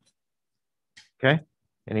 Okay.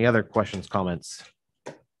 Any other questions, comments?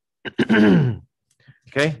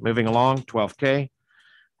 Okay, moving along, 12K.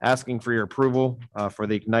 Asking for your approval for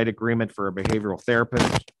the Ignite agreement for a behavioral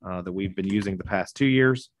therapist that we've been using the past 2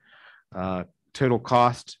 years. Total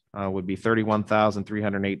cost would be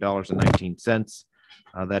 $31,308.19.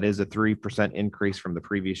 That is a 3% increase from the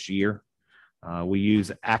previous year. We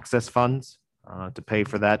use access funds to pay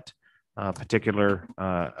for that particular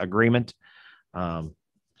agreement.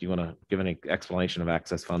 Do you want to give any explanation of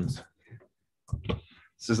access funds?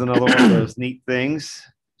 This is another one of those neat things.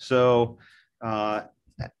 So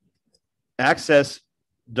access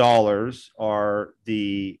dollars are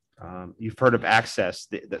you've heard of access,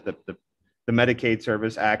 the Medicaid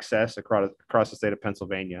service access across the state of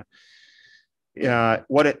Pennsylvania.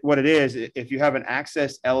 What it is, if you have an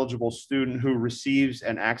access eligible student who receives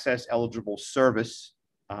an access eligible service,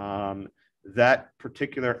 that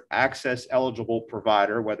particular access eligible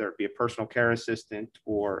provider, whether it be a personal care assistant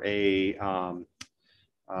or an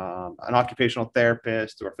occupational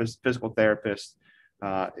therapist or physical therapist,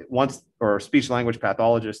 or a speech language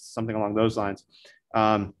pathologist, something along those lines.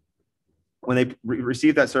 When they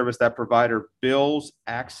receive that service, that provider bills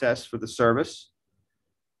access for the service,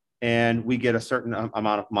 and we get a certain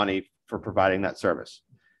amount of money for providing that service.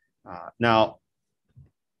 Now,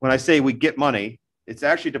 when I say we get money, it's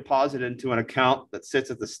actually deposited into an account that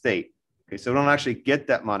sits at the state. Okay, so we don't actually get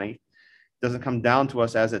that money. It doesn't come down to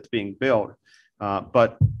us as it's being billed,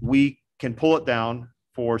 but we can pull it down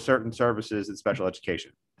for certain services in special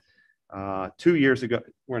education. 2 years ago,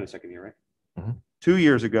 we're in the second year, right? Mm-hmm. 2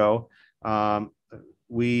 years ago,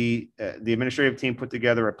 the administrative team put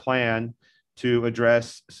together a plan to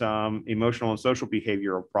address some emotional and social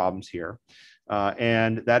behavioral problems here.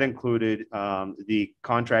 And that included the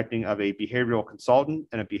contracting of a behavioral consultant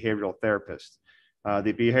and a behavioral therapist.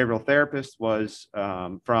 The behavioral therapist was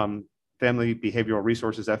from Family Behavioral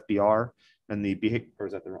Resources, FBR, and or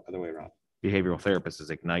is that the other way around? Behavioral therapist is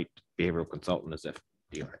Ignite, behavioral consultant is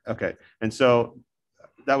FDR. Okay. And so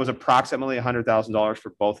that was approximately $100,000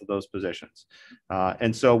 for both of those positions.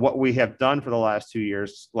 And so what we have done for the last 2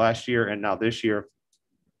 years, last year and now this year,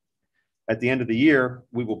 at the end of the year,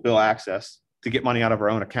 we will bill access to get money out of our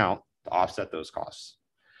own account to offset those costs.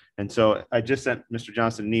 And so I just sent Mr.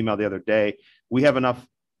 Johnson an email the other day. We have enough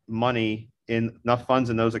money enough funds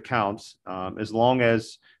in those accounts, as long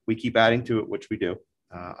as we keep adding to it, which we do,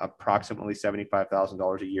 approximately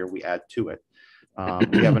 $75,000 a year we add to it.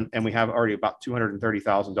 We have already about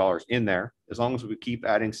 $230,000 in there. As long as we keep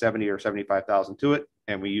adding 70 or 75,000 to it,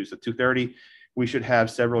 and we use the 230, we should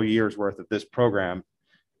have several years worth of this program,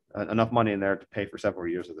 enough money in there to pay for several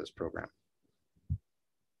years of this program.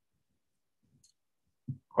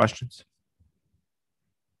 Questions?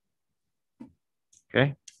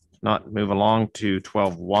 Okay, not move along to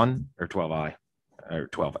 12.1 or 12I or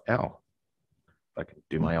 12L. If I can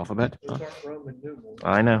do my alphabet. Those aren't Roman numerals.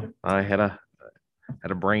 I know. I had a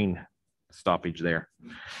brain stoppage there.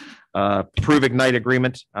 Approve Ignite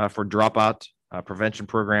agreement for dropout prevention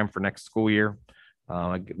program for next school year.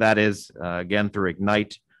 That is again through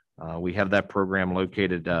Ignite. We have that program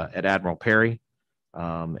located at Admiral Perry,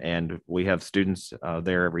 and we have students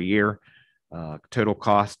there every year. Total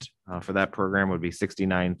cost for that program would be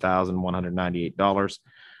 $69,198.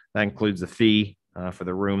 That includes the fee for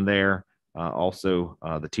the room there, also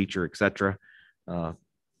the teacher, etc.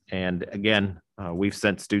 And again, we've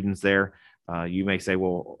sent students there. You may say,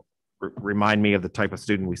 well, remind me of the type of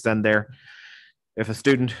student we send there. If a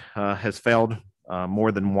student has failed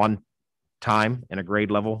more than one time in a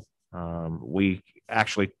grade level, we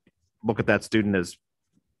actually look at that student as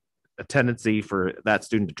a tendency for that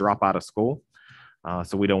student to drop out of school.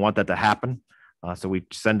 So we don't want that to happen. So we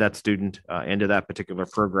send that student into that particular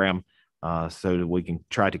program so that we can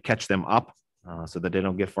try to catch them up so that they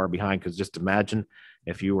don't get far behind. Because just imagine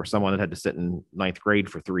if you were someone that had to sit in ninth grade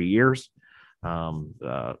for 3 years,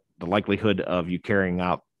 the likelihood of you carrying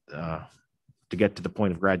out to get to the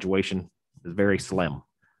point of graduation is very slim.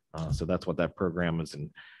 So that's what that program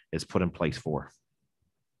is put in place for.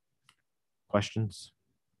 Questions?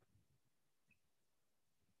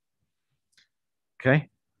 Okay,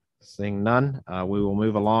 seeing none, we will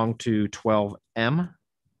move along to 12M,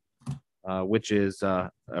 which is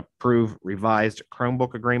approve revised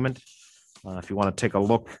Chromebook agreement. If you want to take a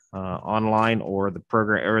look online or the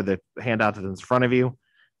program or the handout that's in front of you,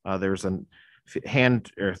 there's a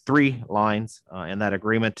three lines in that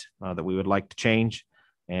agreement that we would like to change.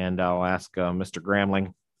 And I'll ask Mr.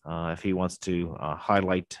 Gramling if he wants to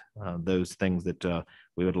highlight those things that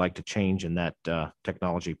we would like to change in that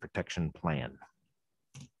technology protection plan.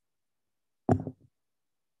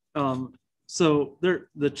 So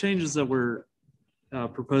the changes that we're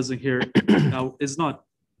proposing here is not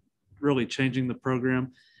really changing the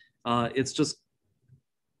program. It's just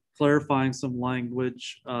clarifying some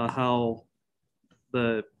language, how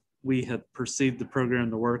we had perceived the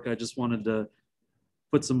program to work. I just wanted to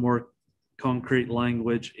put some more concrete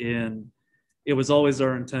language in. It was always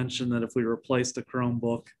our intention that if we replaced a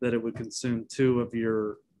Chromebook, that it would consume 2 of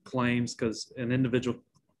your claims, because an individual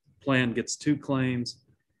plan gets 2 claims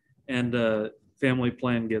and a family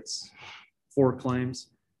plan gets 4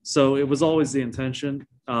 claims. So it was always the intention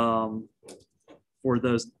for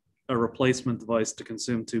a replacement device to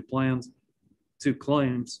consume 2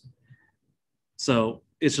 claims. So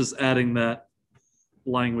it's just adding that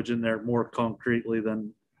language in there more concretely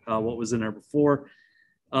than what was in there before.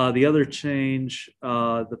 The other change,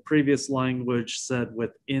 the previous language said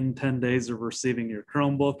within 10 days of receiving your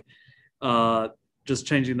Chromebook, just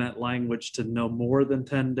changing that language to no more than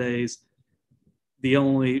 10 days. The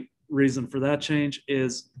only reason for that change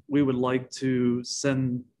is we would like to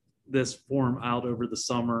send this form out over the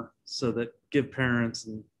summer so that give parents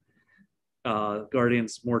and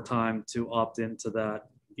guardians more time to opt into that.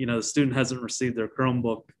 You know, the student hasn't received their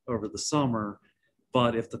Chromebook over the summer,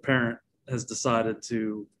 but if the parent has decided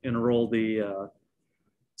to enroll the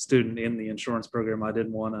student in the insurance program, I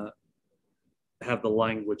didn't want to have the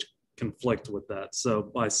language conflict with that. So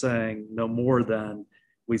by saying no more than,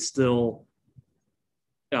 we still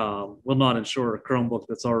will not insure a Chromebook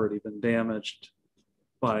that's already been damaged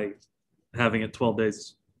by having it 12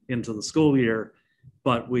 days into the school year,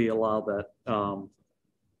 but we allow that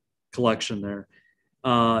collection there.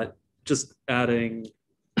 Just adding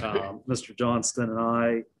Mr. Johnston and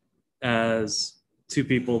I as 2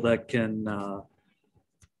 people that can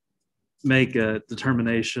make a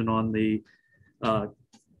determination on the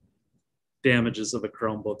damages of a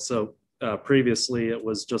Chromebook. So previously it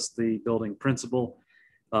was just the building principal.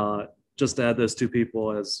 Just add those 2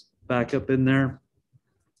 people as backup in there.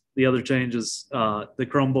 The other change is the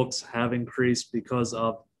Chromebooks have increased because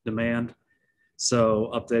of demand.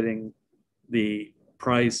 So updating the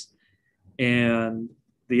price, and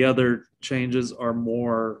the other changes are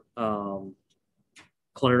more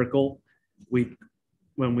clerical.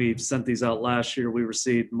 When we sent these out last year, we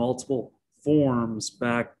received multiple forms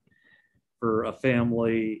back for a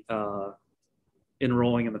family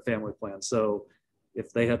enrolling in the family plan. So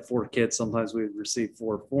if they had 4 kids, sometimes we'd receive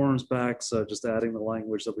 4 forms back. So just adding the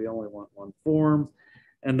language that we only want 1 form,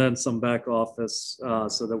 and then some back office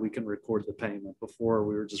so that we can record the payment. Before,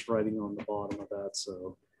 we were just writing on the bottom of that.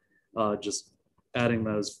 So just adding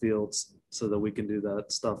those fields so that we can do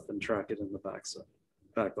that stuff and track it in the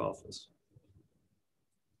back office.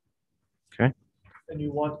 Okay. And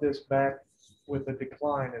you want this back with a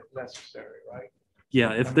decline if necessary, right?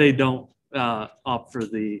 Yeah, if they don't opt for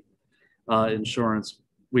the insurance,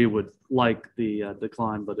 we would like the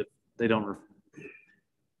decline, but if they don't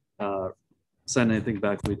send anything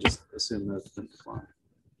back, we just assume that it's been declined.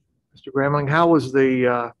 Mr. Gramling, how was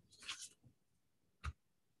the,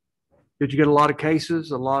 did you get a lot of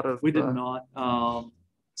cases, a lot of? We did not.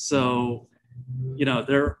 So, you know,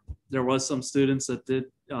 there was some students that did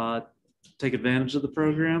take advantage of the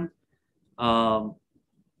program.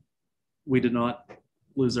 We did not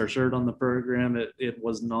lose our shirt on the program. It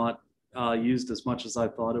was not used as much as I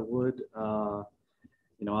thought it would.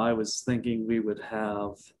 I was thinking we would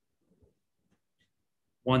have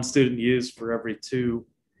one student used for every two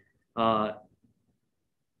that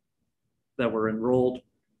were enrolled.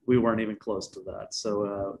 We weren't even close to that.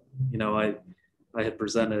 So, I had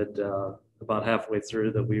presented about halfway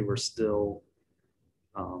through that we were still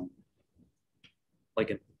like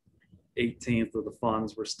an 18th of the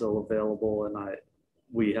funds were still available, and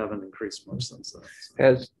we haven't increased much since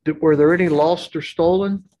then. Were there any lost or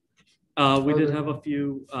stolen? We did have a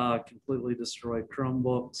few completely destroyed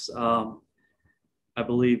Chromebooks. I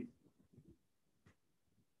believe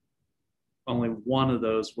only one of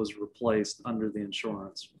those was replaced under the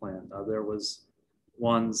insurance plan. There was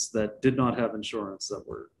ones that did not have insurance that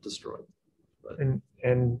were destroyed. But,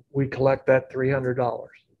 and we collect that $300.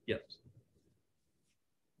 yes.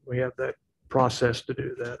 We have that process to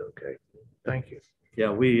do that. Okay, thank you.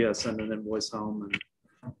 Yeah, we send an invoice home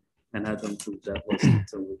and had them through debt list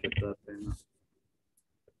until we get that payment.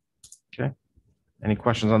 Okay. Any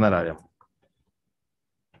questions on that item?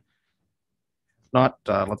 Not,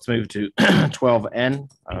 let's move to 12N,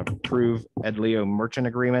 approve Ed Leo merchant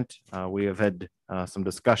agreement. We have had some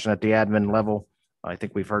discussion at the admin level. I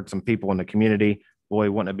think we've heard some people in the community,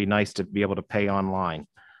 boy, wouldn't it be nice to be able to pay online?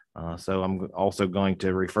 So I'm also going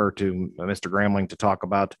to refer to Mr. Gramling to talk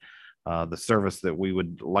about the service that we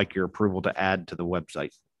would like your approval to add to the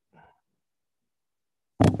website.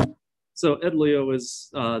 So Ed Leo is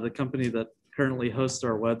the company that currently hosts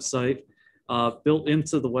our website. Built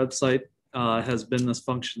into the website has been this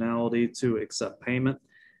functionality to accept payment.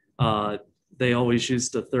 They always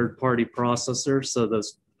used a third-party processor, so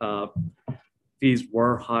those fees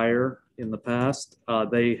were higher in the past.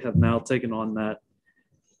 They have now taken on that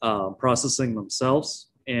processing themselves,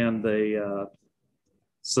 and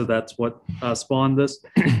so that's what spawned this.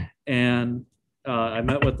 And I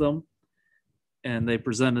met with them, and they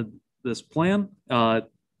presented this plan to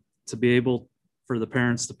be able for the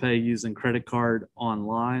parents to pay using credit card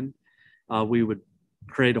online. We would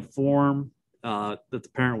create a form that the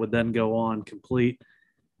parent would then go on, complete,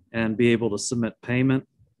 and be able to submit payment.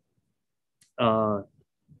 There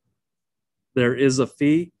is a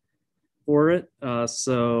fee for it.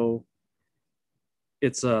 So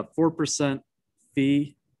it's a 4%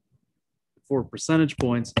 fee, 4 percentage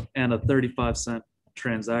points, and a 35-cent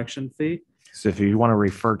transaction fee. So if you want to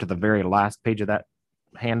refer to the very last page of that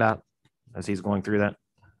handout as he's going through that.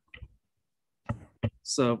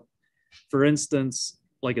 So for instance,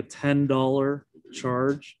 like a $10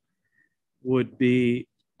 charge would be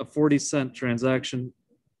a 40-cent transaction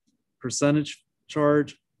percentage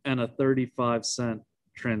charge and a 35-cent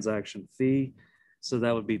transaction fee. So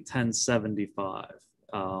that would be $10.75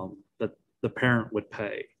 that the parent would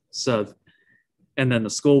pay. So, and then the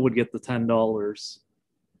school would get the $10,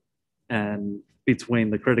 and between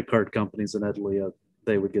the credit card companies and Ed Leo,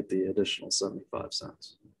 they would get the additional 75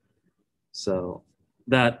 cents. So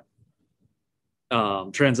that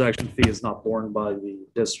transaction fee is not borne by the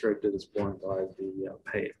district, it is borne by the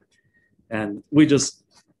payer. And we just,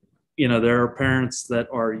 there are parents that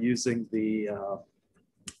are using the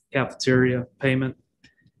cafeteria payment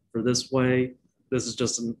for this way. This is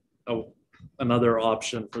just another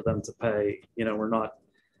option for them to pay. We're not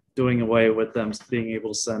doing away with them being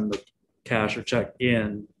able to send the cash or check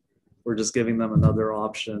in. We're just giving them another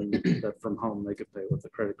option that from home they could pay with a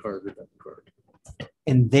credit card or debit card.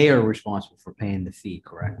 And they are responsible for paying the fee,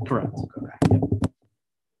 correct? Correct. Okay.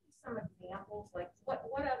 Some examples, like what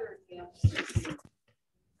other examples?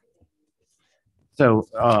 So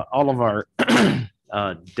all of our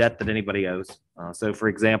debt that anybody owes. So for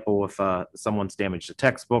example, if someone's damaged a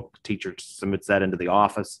textbook, teacher submits that into the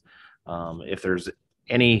office. If there's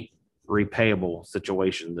any repayable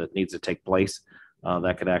situation that needs to take place,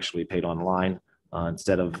 that could actually be paid online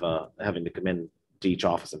instead of having to come in to each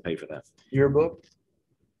office and pay for that. Yearbook?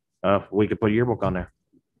 We could put a yearbook on there.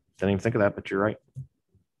 Didn't even think of that, but you're right.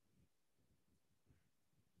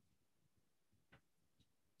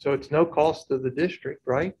 So it's no cost to the district,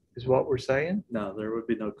 right? Is what we're saying? No, there would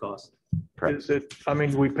be no cost. Correct. Is it,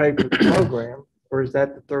 we pay for the program, or is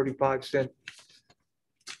that the 35-cent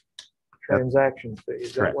transaction fee?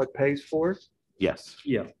 Is that Correct. what pays for it? Yes.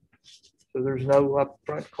 Yeah. So there's no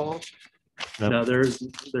upfront cost? Nope. No, there's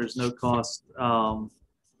no cost to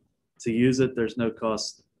use it. There's no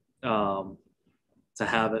cost to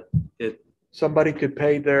have it. Somebody could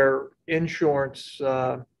pay their insurance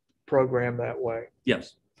program that way.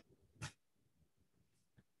 Yes.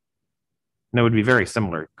 And it would be very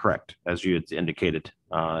similar, correct, as you had indicated,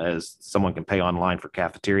 as someone can pay online for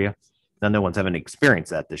cafeteria. Now, no one's having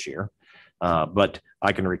experienced that this year, but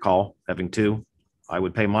I can recall having two. I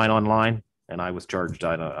would pay mine online, and I was charged,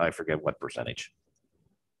 I forget what percentage.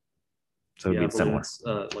 So it'd Yeah, I be believe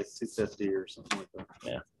similar. it's, like 250 or something like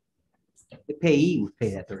that. The payee would pay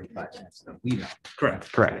that 35 cents, though. We don't.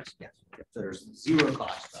 Correct. Correct. Yes. So there's zero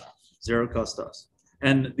cost to us. Zero cost to us.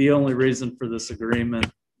 And the only reason for this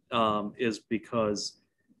agreement is because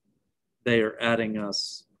they are adding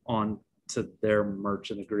us on to their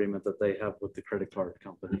merchant agreement that they have with the credit card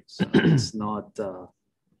company. So it's not,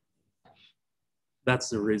 that's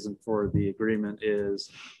the reason for the agreement,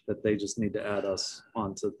 is that they just need to add us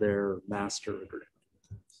onto their master agreement.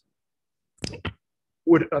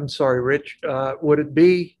 I'm sorry, Rich, would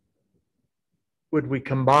we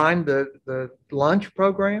combine the lunch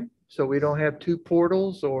program so we don't have two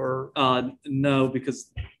portals, or? No,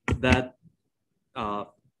 because that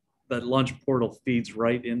that lunch portal feeds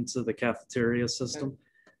right into the cafeteria system.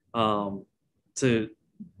 To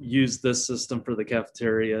use this system for the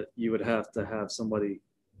cafeteria, you would have to have somebody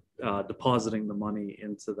depositing the money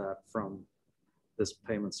into that from this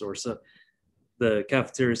payment source. So the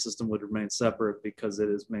cafeteria system would remain separate because it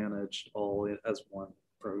is managed all as one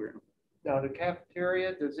program. Now, the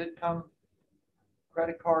cafeteria, does it come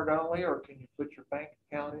credit card only, or can you put your bank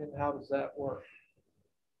account in? How does that work?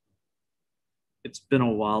 It's been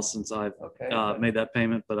a while since I've Okay. made that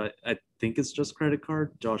payment, but I think it's just credit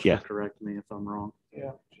card. Josh Yeah. will correct me if I'm wrong.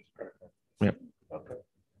 Yeah, just credit card. Yep. Okay.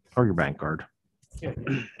 Or your bank card. Yeah.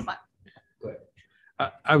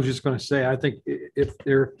 I was just going to say, I think if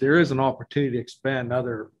there is an opportunity to expand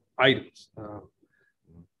other items,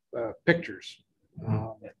 pictures,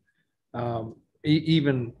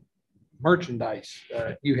 even merchandise,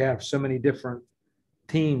 you have so many different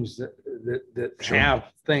teams that Sure.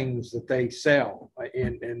 have things that they sell,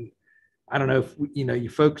 and I don't know if you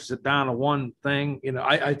focus it down to one thing.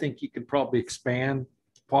 I think you could probably expand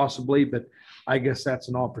possibly, but I guess that's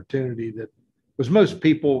an opportunity that, because most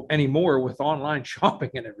people anymore with online shopping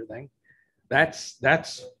and everything, that's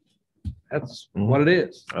what it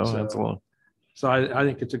is. Oh, So- absolutely. So I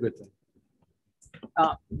think it's a good thing.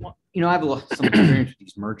 Well, I have some experience with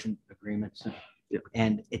these merchant agreements,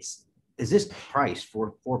 and is this price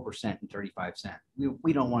for 4% and 35 cents?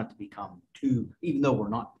 We don't want it to become too, even though we're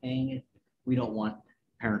not paying it, we don't want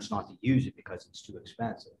parents not to use it because it's too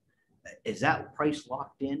expensive. Is that price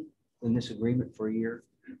locked in this agreement for a year?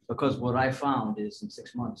 Because what I found is in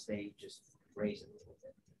 6 months, they just raise it a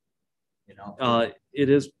little bit, It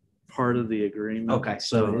is part of the agreement. Okay,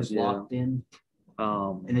 so it is yeah. locked in.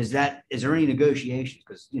 Um, And is there any negotiations?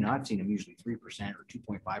 Because, I've seen them usually 3% or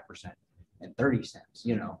 2.5% and 30 cents,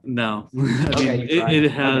 No, Okay, you tried it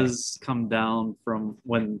it. has come down from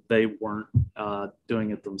when they weren't doing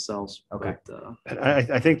it themselves. Okay. But, And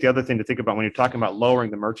I think the other thing to think about when you're talking about lowering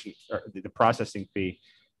the merchant or the processing fee,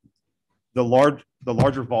 the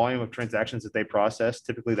larger volume of transactions that they process,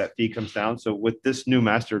 typically that fee comes down. So with this new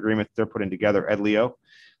master agreement they're putting together, Ed Leo,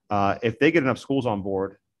 if they get enough schools on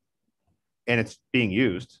board and it's being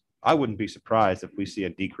used, I wouldn't be surprised if we see a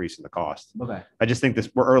decrease in the cost. Okay. I just think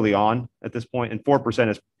we're early on at this point, and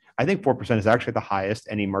 4% I think 4% is actually the highest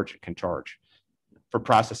any merchant can charge for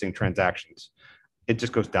processing transactions. It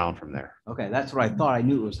just goes down from there. Okay, that's what I thought. I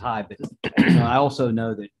knew it was high, but I also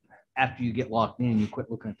know that after you get locked in, you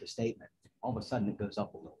quit looking at the statement. All of a sudden, it goes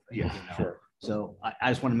up a little bit. Sure. So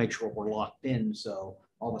I just want to make sure we're locked in. So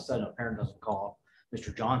all of a sudden, a parent doesn't call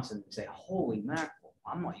Mr. Johnson and say, "Holy mackerel,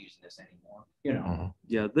 I'm not using this anymore."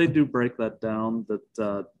 yeah, they do break that down.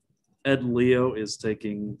 That Ed Leo is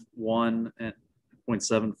taking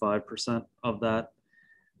 1.75% of that,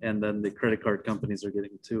 and then the credit card companies are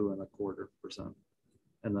getting 2.25%.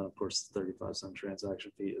 And then, of course, the 35-cent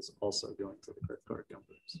transaction fee is also going to the credit card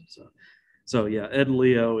companies. So yeah, Ed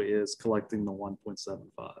Leo is collecting the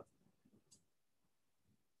 1.75.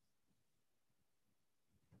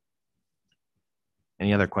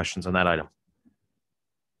 Any other questions on that item?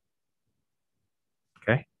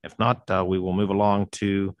 Okay, if not, we will move along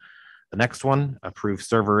to the next one, approve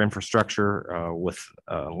server infrastructure with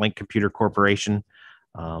Link Computer Corporation.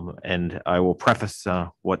 And I will preface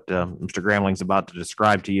what Mr. Gramling's about to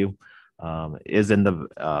describe to you is in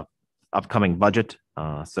the upcoming budget.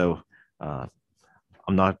 So I'm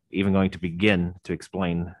not even going to begin to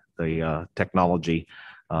explain the technology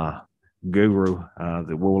guru.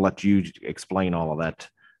 That we'll let you explain all of that.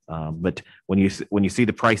 But when you see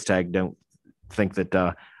the price tag, don't think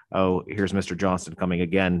that oh, here's Mr. Johnston coming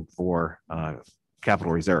again for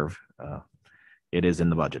capital reserve. It is in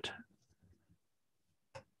the budget.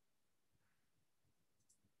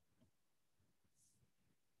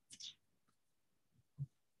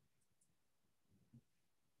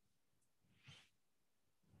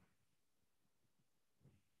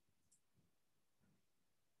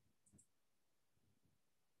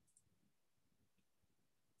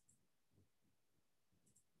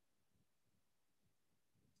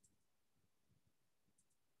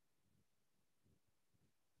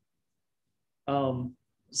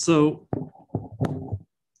 So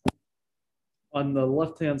on the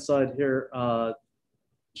left-hand side here,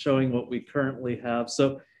 showing what we currently have.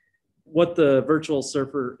 So what the virtual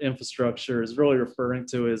server infrastructure is really referring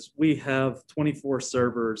to is we have 24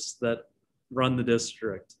 servers that run the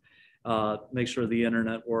district, make sure the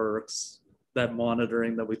internet works, that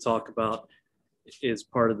monitoring that we talk about is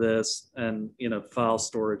part of this, and file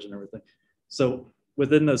storage and everything. So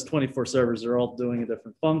within those 24 servers, they're all doing a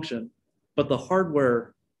different function, but the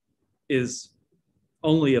hardware is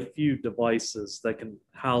only a few devices that can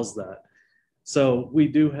house that. So we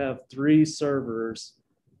do have 3 servers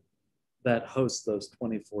that host those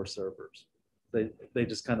 24 servers. They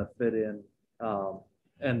just kind of fit in,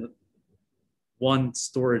 and one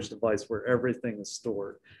storage device where everything is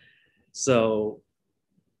stored. So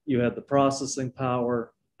you have the processing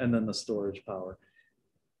power and then the storage power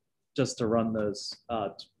just to run those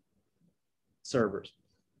servers.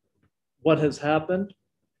 What has happened,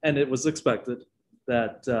 and it was expected,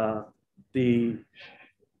 that the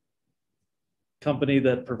company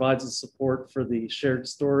that provides the support for the shared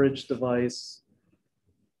storage device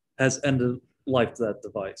has ended life to that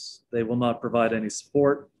device. They will not provide any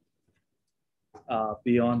support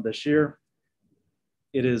beyond this year.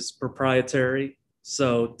 It is proprietary,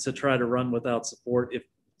 so to try to run without support, if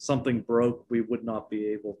something broke, we would not be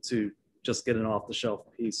able to just get an off-the-shelf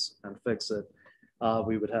piece and fix it.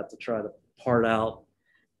 We would have to try to part out.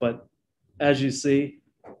 But as you see,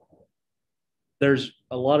 there's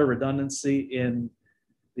a lot of redundancy in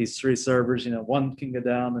these 3 servers. One can go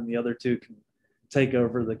down and the other 2 can take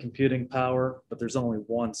over the computing power, but there's only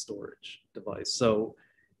one storage device. So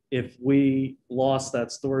if we lost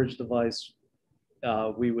that storage device,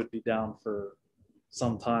 we would be down for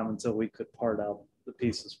some time until we could part out the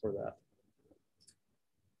pieces for that.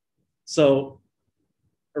 So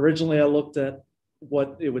originally I looked at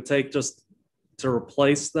what it would take just to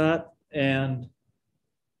replace that, and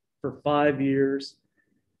for 5 years,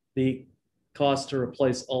 the cost to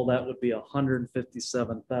replace all that would be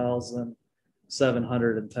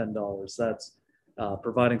 $157,710. That's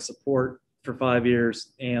providing support for 5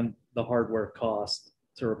 years and the hardware cost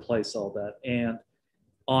to replace all that, and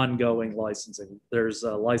ongoing licensing. There's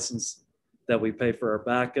a license that we pay for our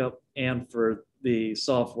backup and for the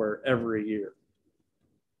software every year.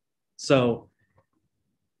 So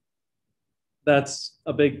that's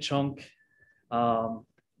a big chunk to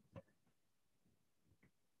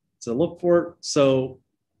look for. So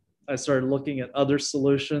I started looking at other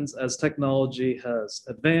solutions as technology has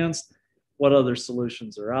advanced, what other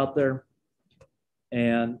solutions are out there.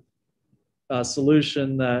 And a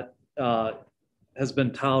solution that has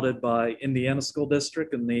been touted by Indiana School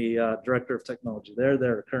District and the director of technology there.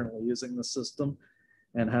 They're currently using the system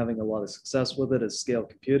and having a lot of success with it, is scale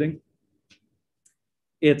computing.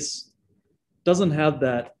 It doesn't have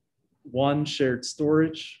that one shared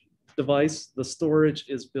storage device. The storage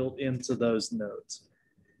is built into those nodes,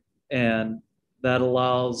 and that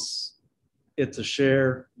allows it to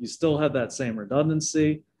share. You still have that same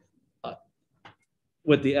redundancy,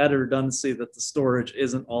 with the added redundancy that the storage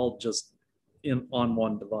isn't all just on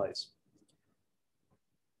one device.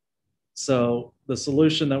 So the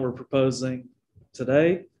solution that we're proposing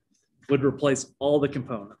today would replace all the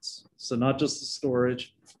components. So not just the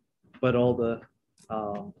storage, but all the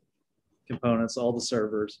components, all the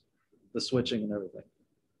servers, the switching and everything.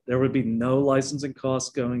 There would be no licensing costs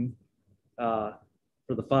going for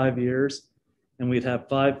the 5 years, and we'd have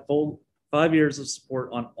 5 years of support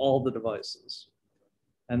on all the devices.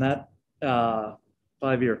 And that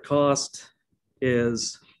 5-year cost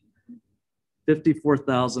is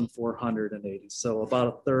 $54,480. So about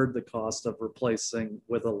a third the cost of replacing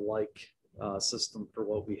with a like system for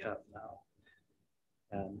what we have now.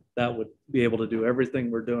 And that would be able to do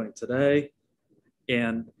everything we're doing today.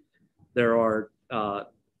 And there are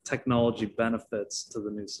technology benefits to the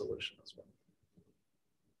new solution as well.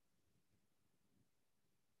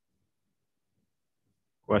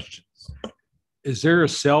 Questions? Is there a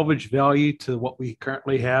salvage value to what we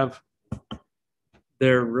currently have?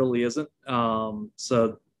 There really isn't.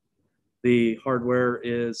 So the hardware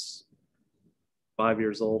is 5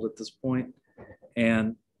 years old at this point.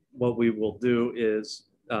 And what we will do is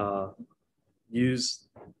use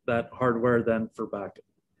that hardware then for backup,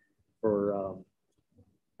 for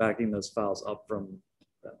backing those files up from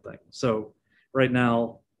that thing. So right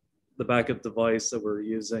now, the backup device that we're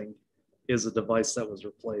using is a device that was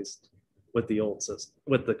replaced with the old system,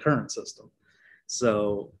 with the current system.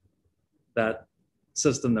 So that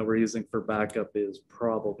system that we're using for backup is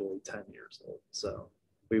probably 10 years old. So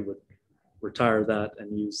we would retire that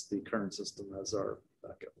and use the current system as our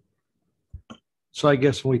backup. So I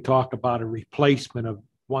guess when we talk about a replacement of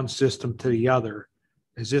one system to the other,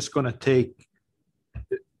 is it going to take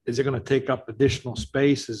up additional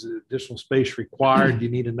space? Is additional space required? Do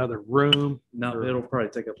you need another room? No, it'll probably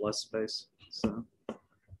take up less space. So,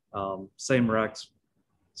 same racks,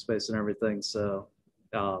 space and everything. So,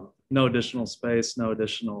 no additional space, no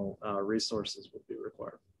additional resources would be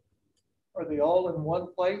required. Are they all in one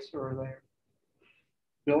place, or are they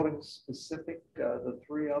building specific, the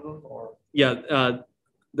three of them, or? Yeah,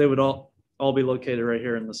 they would all be located right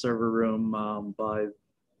here in the server room by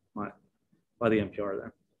the NPR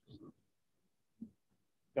there.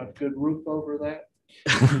 Got good roof over that?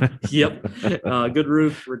 Yep, good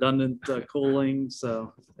roof, redundant cooling,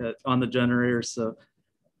 so on the generator, so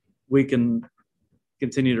we can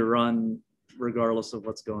continue to run regardless of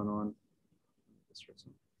what's going on.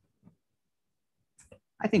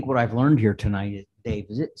 I think what I've learned here tonight is, Dave,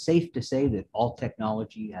 is it safe to say that all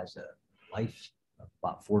technology has a life of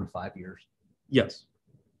about 4 to 5 years? Yes.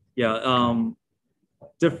 Yeah.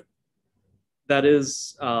 That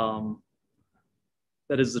is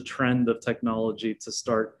the trend of technology to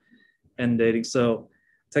start end dating. So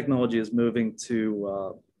technology is moving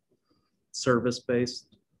to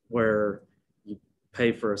service-based, where you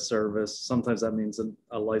pay for a service. Sometimes that means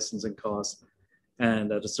a licensing cost.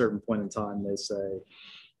 And at a certain point in time, they say,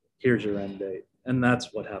 here's your end date. And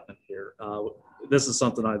that's what happened here. This is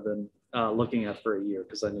something I've been looking at for a year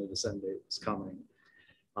because I knew this end date was coming.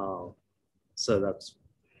 So that's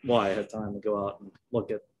why I had time to go out and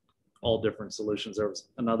look at all different solutions. There was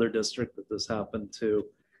another district that this happened to.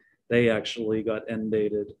 They actually got end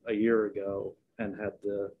dated a year ago and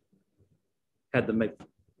had to make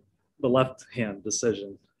the left-hand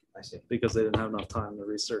decision. I see. Because they didn't have enough time to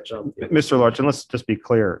research up. Mr. Larchen, let's just be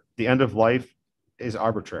clear. The end of life is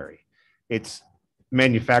arbitrary. It's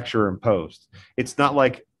manufacturer imposed. It's not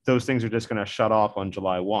like those things are just going to shut off on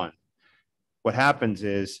July 1. What happens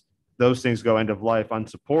is those things go end of life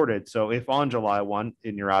unsupported. So if on July 1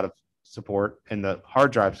 and you're out of support and the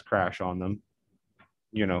hard drives crash on them,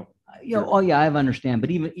 Oh yeah, I understand.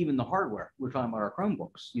 But even the hardware, we're talking about our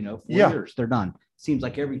Chromebooks, 4 years, they're done. Seems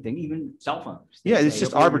like everything, even cell phones. Yeah, it's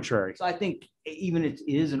just arbitrary. So I think even it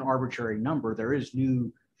is an arbitrary number. There is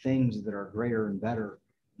new things that are greater and better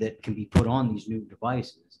that can be put on these new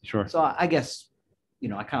devices. Sure. So I guess,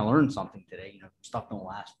 I kind of learned something today, stuff don't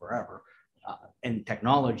last forever. And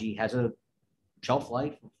technology has a shelf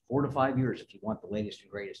life of 4 to 5 years if you want the latest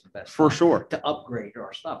and greatest and best. For sure. To upgrade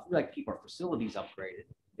our stuff. We like to keep our facilities upgraded.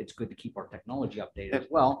 It's good to keep our technology updated as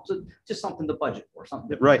well. So just something to budget for, something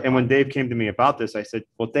different. Right. And when Dave came to me about this, I said,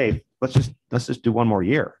 well, Dave, let's just do one more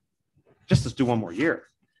year. Let's do one more year.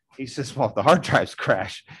 He says, well, if the hard drives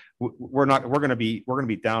crash, we're going to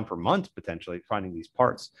be down for months potentially finding these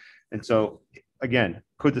parts. And so again,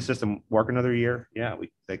 could the system work another year? Yeah,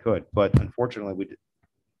 they could, but unfortunately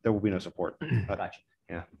there will be no support. Gotcha.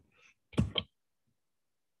 Yeah.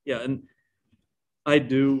 Yeah. And I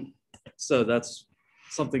do. So that's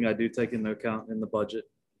something I do take into account in the budget,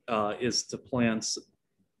 is to plan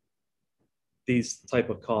these type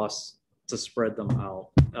of costs to spread them out.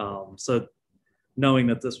 So knowing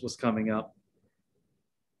that this was coming up,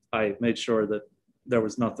 I made sure that there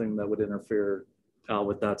was nothing that would interfere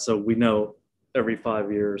with that. So we know every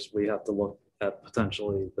 5 years we have to look at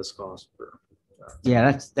potentially this cost for.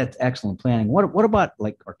 Yeah, that's excellent planning. What about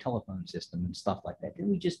like our telephone system and stuff like that?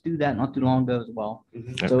 Didn't we just do that not too long ago as well?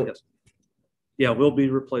 Mm-hmm. So Yes. Yeah, we'll be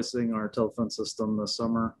replacing our telephone system this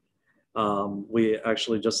summer. We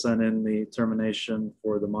actually just sent in the termination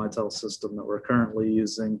for the MyTel system that we're currently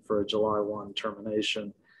using for a July 1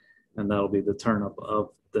 termination. And that'll be the turn up of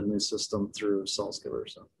the new system through Salzgitter.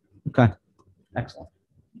 So. Okay, excellent.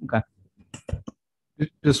 Okay.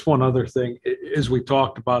 Just one other thing, as we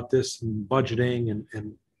talked about this and budgeting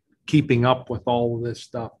and keeping up with all of this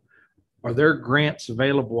stuff, are there grants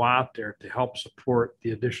available out there to help support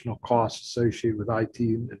the additional costs associated with IT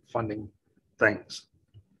and funding things?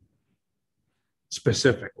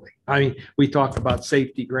 Specifically, I mean, we talk about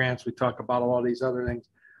safety grants, we talk about a lot of these other things.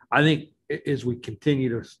 I think as we continue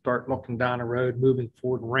to start looking down the road, moving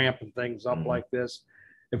forward and ramping things up like this,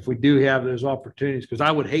 if we do have those opportunities, because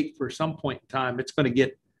I would hate for some point in time, it's going to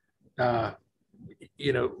get,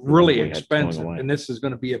 really expensive. And this is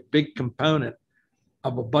going to be a big component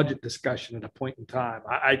of a budget discussion at a point in time.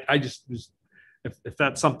 I just, if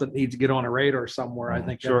that's something that needs to get on a radar somewhere, I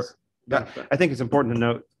think Sure. I think it's important to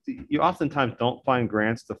note, you oftentimes don't find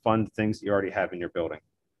grants to fund things that you already have in your building.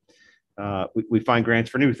 We find grants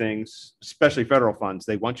for new things, especially federal funds.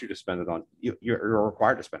 They want you to spend it on, you're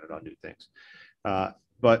required to spend it on new things.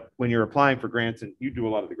 But when you're applying for grants, and you do a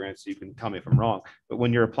lot of the grants, so you can tell me if I'm wrong, but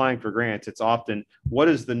when you're applying for grants, it's often, what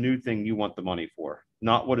is the new thing you want the money for?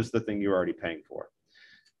 Not what is the thing you're already paying for.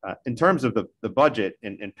 In terms of the budget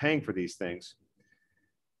and paying for these things,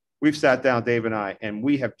 we've sat down, Dave and I, and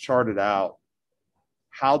we have charted out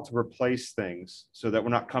how to replace things so that we're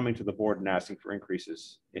not coming to the board and asking for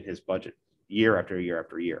increases in his budget year after year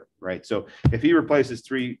after year, right? So if he replaces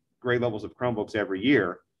 3 grade levels of Chromebooks every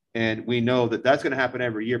year, and we know that that's going to happen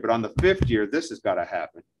every year, but on the 5th year, this has got to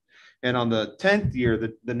happen. And on the 10th year,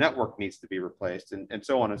 the network needs to be replaced, and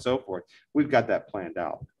so on and so forth. We've got that planned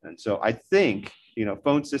out. And so I think, you know,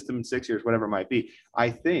 phone system in 6 years, whatever it might be, I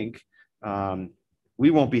think we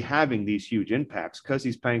won't be having these huge impacts because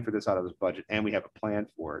he's paying for this out of his budget, and we have a plan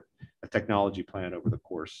for it, a technology plan over the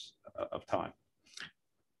course of time.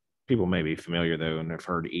 People may be familiar though, and have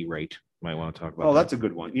heard E-rate. Might want to talk about. Oh, that's a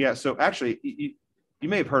good one. Yeah. So actually, you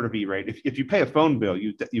may have heard of E-rate. If you pay a phone bill,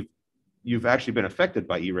 you've actually been affected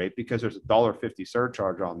by E-rate because there's a $1.50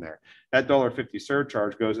 surcharge on there. That $1.50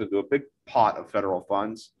 surcharge goes into a big pot of federal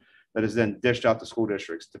funds that is then dished out to school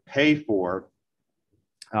districts to pay for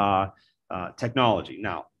technology.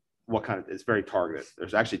 Now, what kind of, it's very targeted.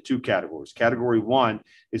 There's actually 2 categories. Category 1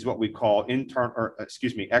 is what we call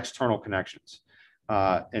external connections.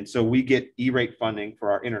 And so we get E-rate funding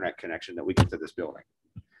for our internet connection that we get to this building.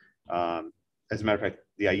 As a matter of fact,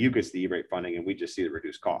 the IU gets the E-rate funding, and we just see the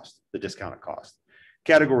reduced cost, the discounted cost.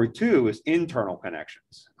 Category 2 is internal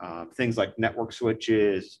connections, things like network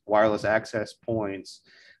switches, wireless access points,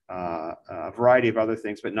 a variety of other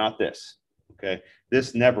things, but not this. Okay,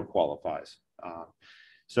 this never qualifies.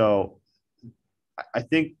 So I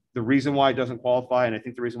think the reason why it doesn't qualify, and I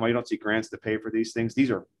think the reason why you don't see grants to pay for these things,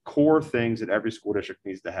 these are core things that every school district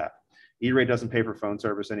needs to have. E-rate doesn't pay for phone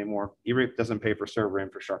service anymore. E-rate doesn't pay for server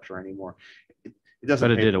infrastructure anymore. It doesn't.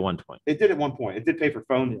 But it did at one point. It did at one point. It did pay for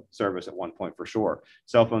phone service at one point for sure.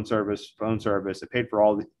 Cell phone service, phone service. It paid for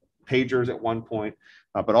all the pagers at one point.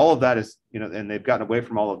 But all of that is, you know, and they've gotten away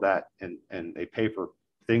from all of that, and they pay for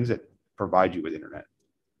things that provide you with internet.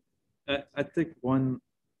 I think one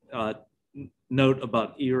note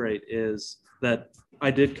about E-rate is that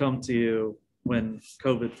I did come to you when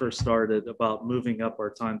COVID first started about moving up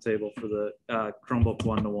our timetable for the Chromebook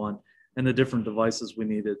 1-to-1 and the different devices we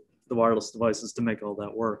needed, the wireless devices, to make all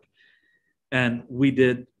that work. And we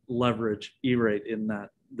did leverage E-rate in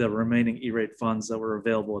that, the remaining E-rate funds that were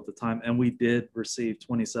available at the time. And we did receive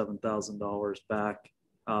 $27,000 back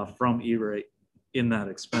from E-rate in that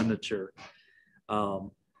expenditure.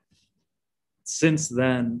 Since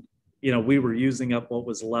then, you know, we were using up what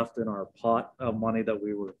was left in our pot of money that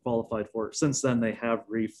we were qualified for. Since then, they have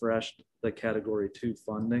refreshed the Category 2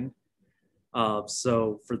 funding.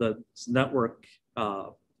 So for the network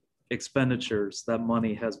expenditures, that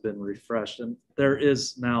money has been refreshed. And there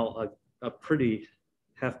is now a pretty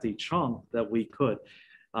hefty chunk that we could.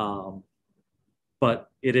 But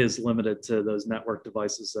it is limited to those network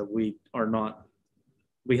devices that we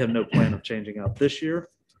have no plan of changing out this year.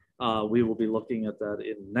 We will be looking at that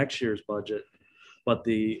in next year's budget, but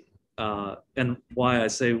and why I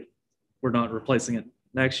say we're not replacing it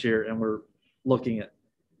next year and we're looking at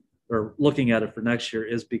it for next year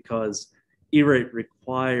is because E-rate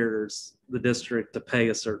requires the district to pay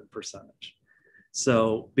a certain percentage.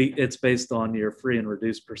 So it's based on your free and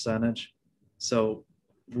reduced percentage. So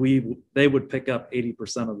they would pick up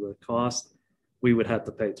 80% of the cost. We would have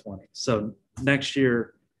to pay 20. So next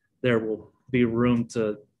year there will be room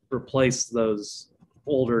to replace those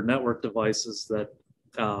older network devices that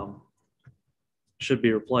should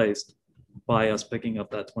be replaced by us picking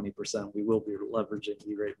up that 20%. We will be leveraging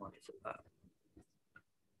E-rate money for that.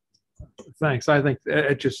 Thanks. I think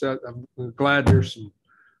it just, I'm glad there's some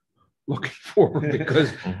looking forward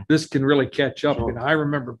because this can really catch up. And I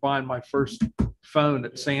remember buying my first phone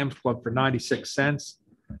at Sam's Club for 96 cents.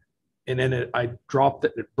 And then I dropped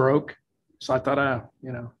it and it broke. So I thought,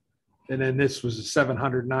 you know, and then this was a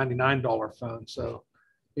 $799 phone. So,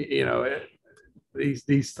 you know,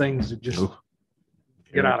 these things just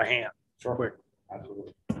get out of hand quick.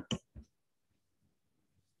 Absolutely.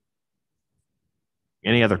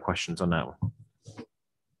 Any other questions on that one?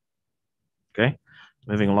 Okay,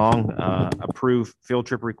 moving along, approve field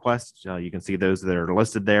trip requests. You can see those that are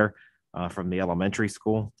listed there from the elementary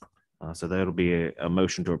school. So that'll be a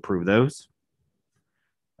motion to approve those.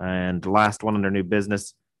 And the last one under new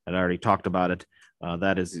business, and I already talked about it,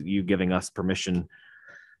 that is you giving us permission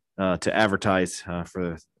to advertise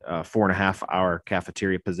for a 4.5-hour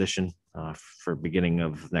cafeteria position for beginning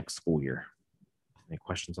of next school year. Any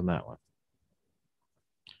questions on that one?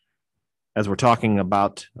 As we're talking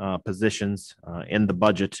about positions in the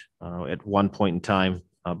budget, at one point in time,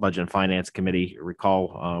 Budget and Finance Committee.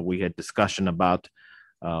 Recall we had discussion about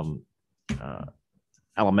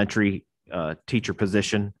elementary teacher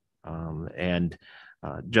position. And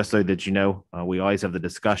just so that you know, we always have the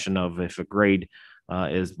discussion of if a grade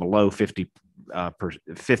is below 50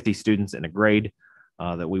 students in a grade,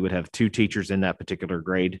 that we would have 2 teachers in that particular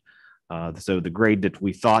grade. So the grade that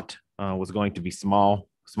we thought was going to be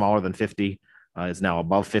smaller than 50 is now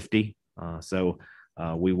above 50. So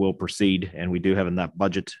we will proceed, and we do have in that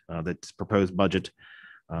budget, that's proposed budget,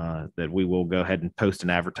 that we will go ahead and post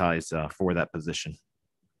and advertise for that position.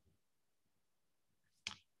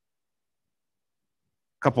 A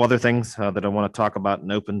couple other things that I want to talk about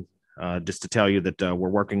in open, just to tell you that we're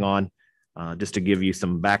working on, just to give you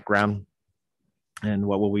some background and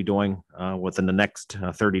what we'll be doing within the next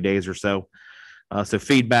 30 days or so. So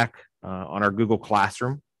feedback on our Google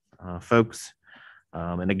Classroom, folks.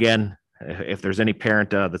 And again, if there's any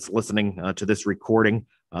parent that's listening to this recording,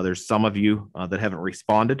 there's some of you that haven't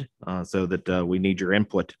responded, so that we need your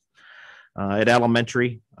input. At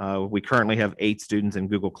elementary, we currently have 8 students in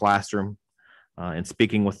Google Classroom. And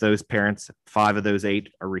speaking with those parents, 5 of those 8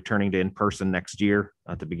 are returning to in-person next year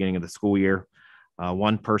at the beginning of the school year.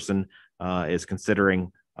 One person is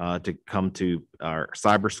considering to come to our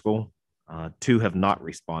cyber school. 2 have not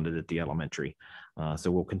responded at the elementary. So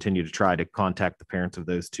we'll continue to try to contact the parents of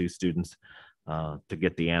those 2 students to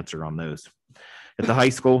get the answer on those. At the high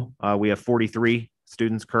school, we have 43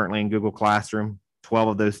 students currently in Google Classroom. 12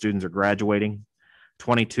 of those students are graduating.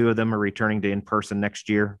 22 of them are returning to in-person next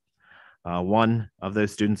year. 1 of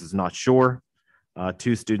those students is not sure.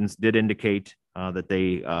 2 students did indicate that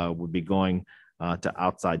they would be going to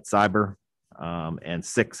outside cyber, and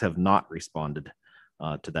 6 have not responded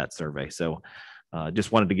to that survey. So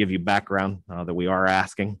just wanted to give you background that we are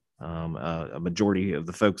asking. A majority of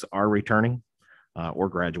the folks are returning or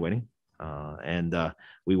graduating, and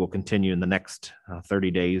we will continue in the next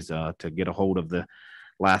 30 days to get a hold of the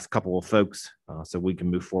last couple of folks so we can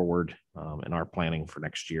move forward in our planning for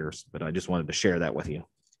next year. But I just wanted to share that with you.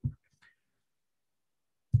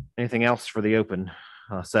 Anything else for the open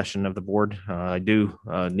session of the board? I do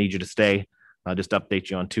need you to stay, just update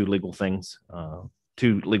you on 2 legal things,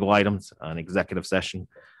 2 legal items, an executive session.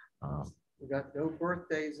 We got no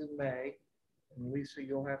birthdays in May, and Lisa,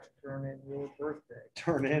 you'll have to turn in your birthday.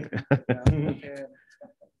 Turn in.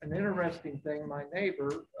 And an interesting thing, my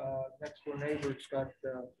neighbor, next door neighbor's got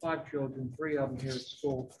 5 children, 3 of them here at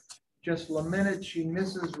school, just lamented she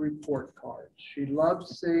misses report cards. She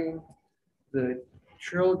loves seeing the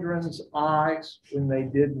children's eyes when they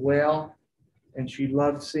did well, and she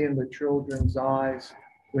loved seeing the children's eyes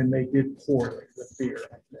when they did poorly, the fear,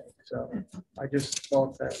 I think. So I just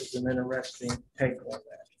thought that was an interesting take on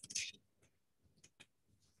that.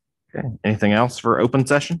 Okay. Anything else for open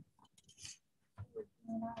session?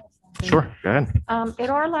 Sure, go ahead. At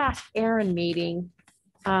our last Aaron meeting,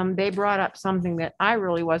 they brought up something that I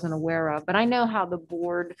really wasn't aware of, but I know how the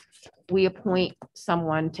board, we appoint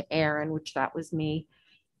someone to Aaron, which that was me.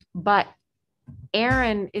 But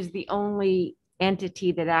Aaron is the only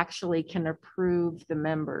entity that actually can approve the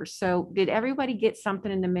members. So did everybody get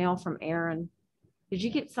something in the mail from Aaron? Did you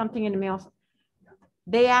get something in the mail?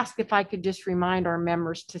 They asked if I could just remind our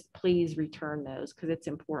members to please return those because it's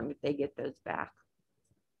important that they get those back.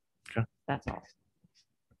 Okay. That's all.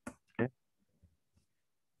 Okay.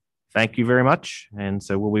 Thank you very much. And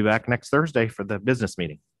so we'll be back next Thursday for the business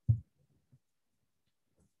meeting.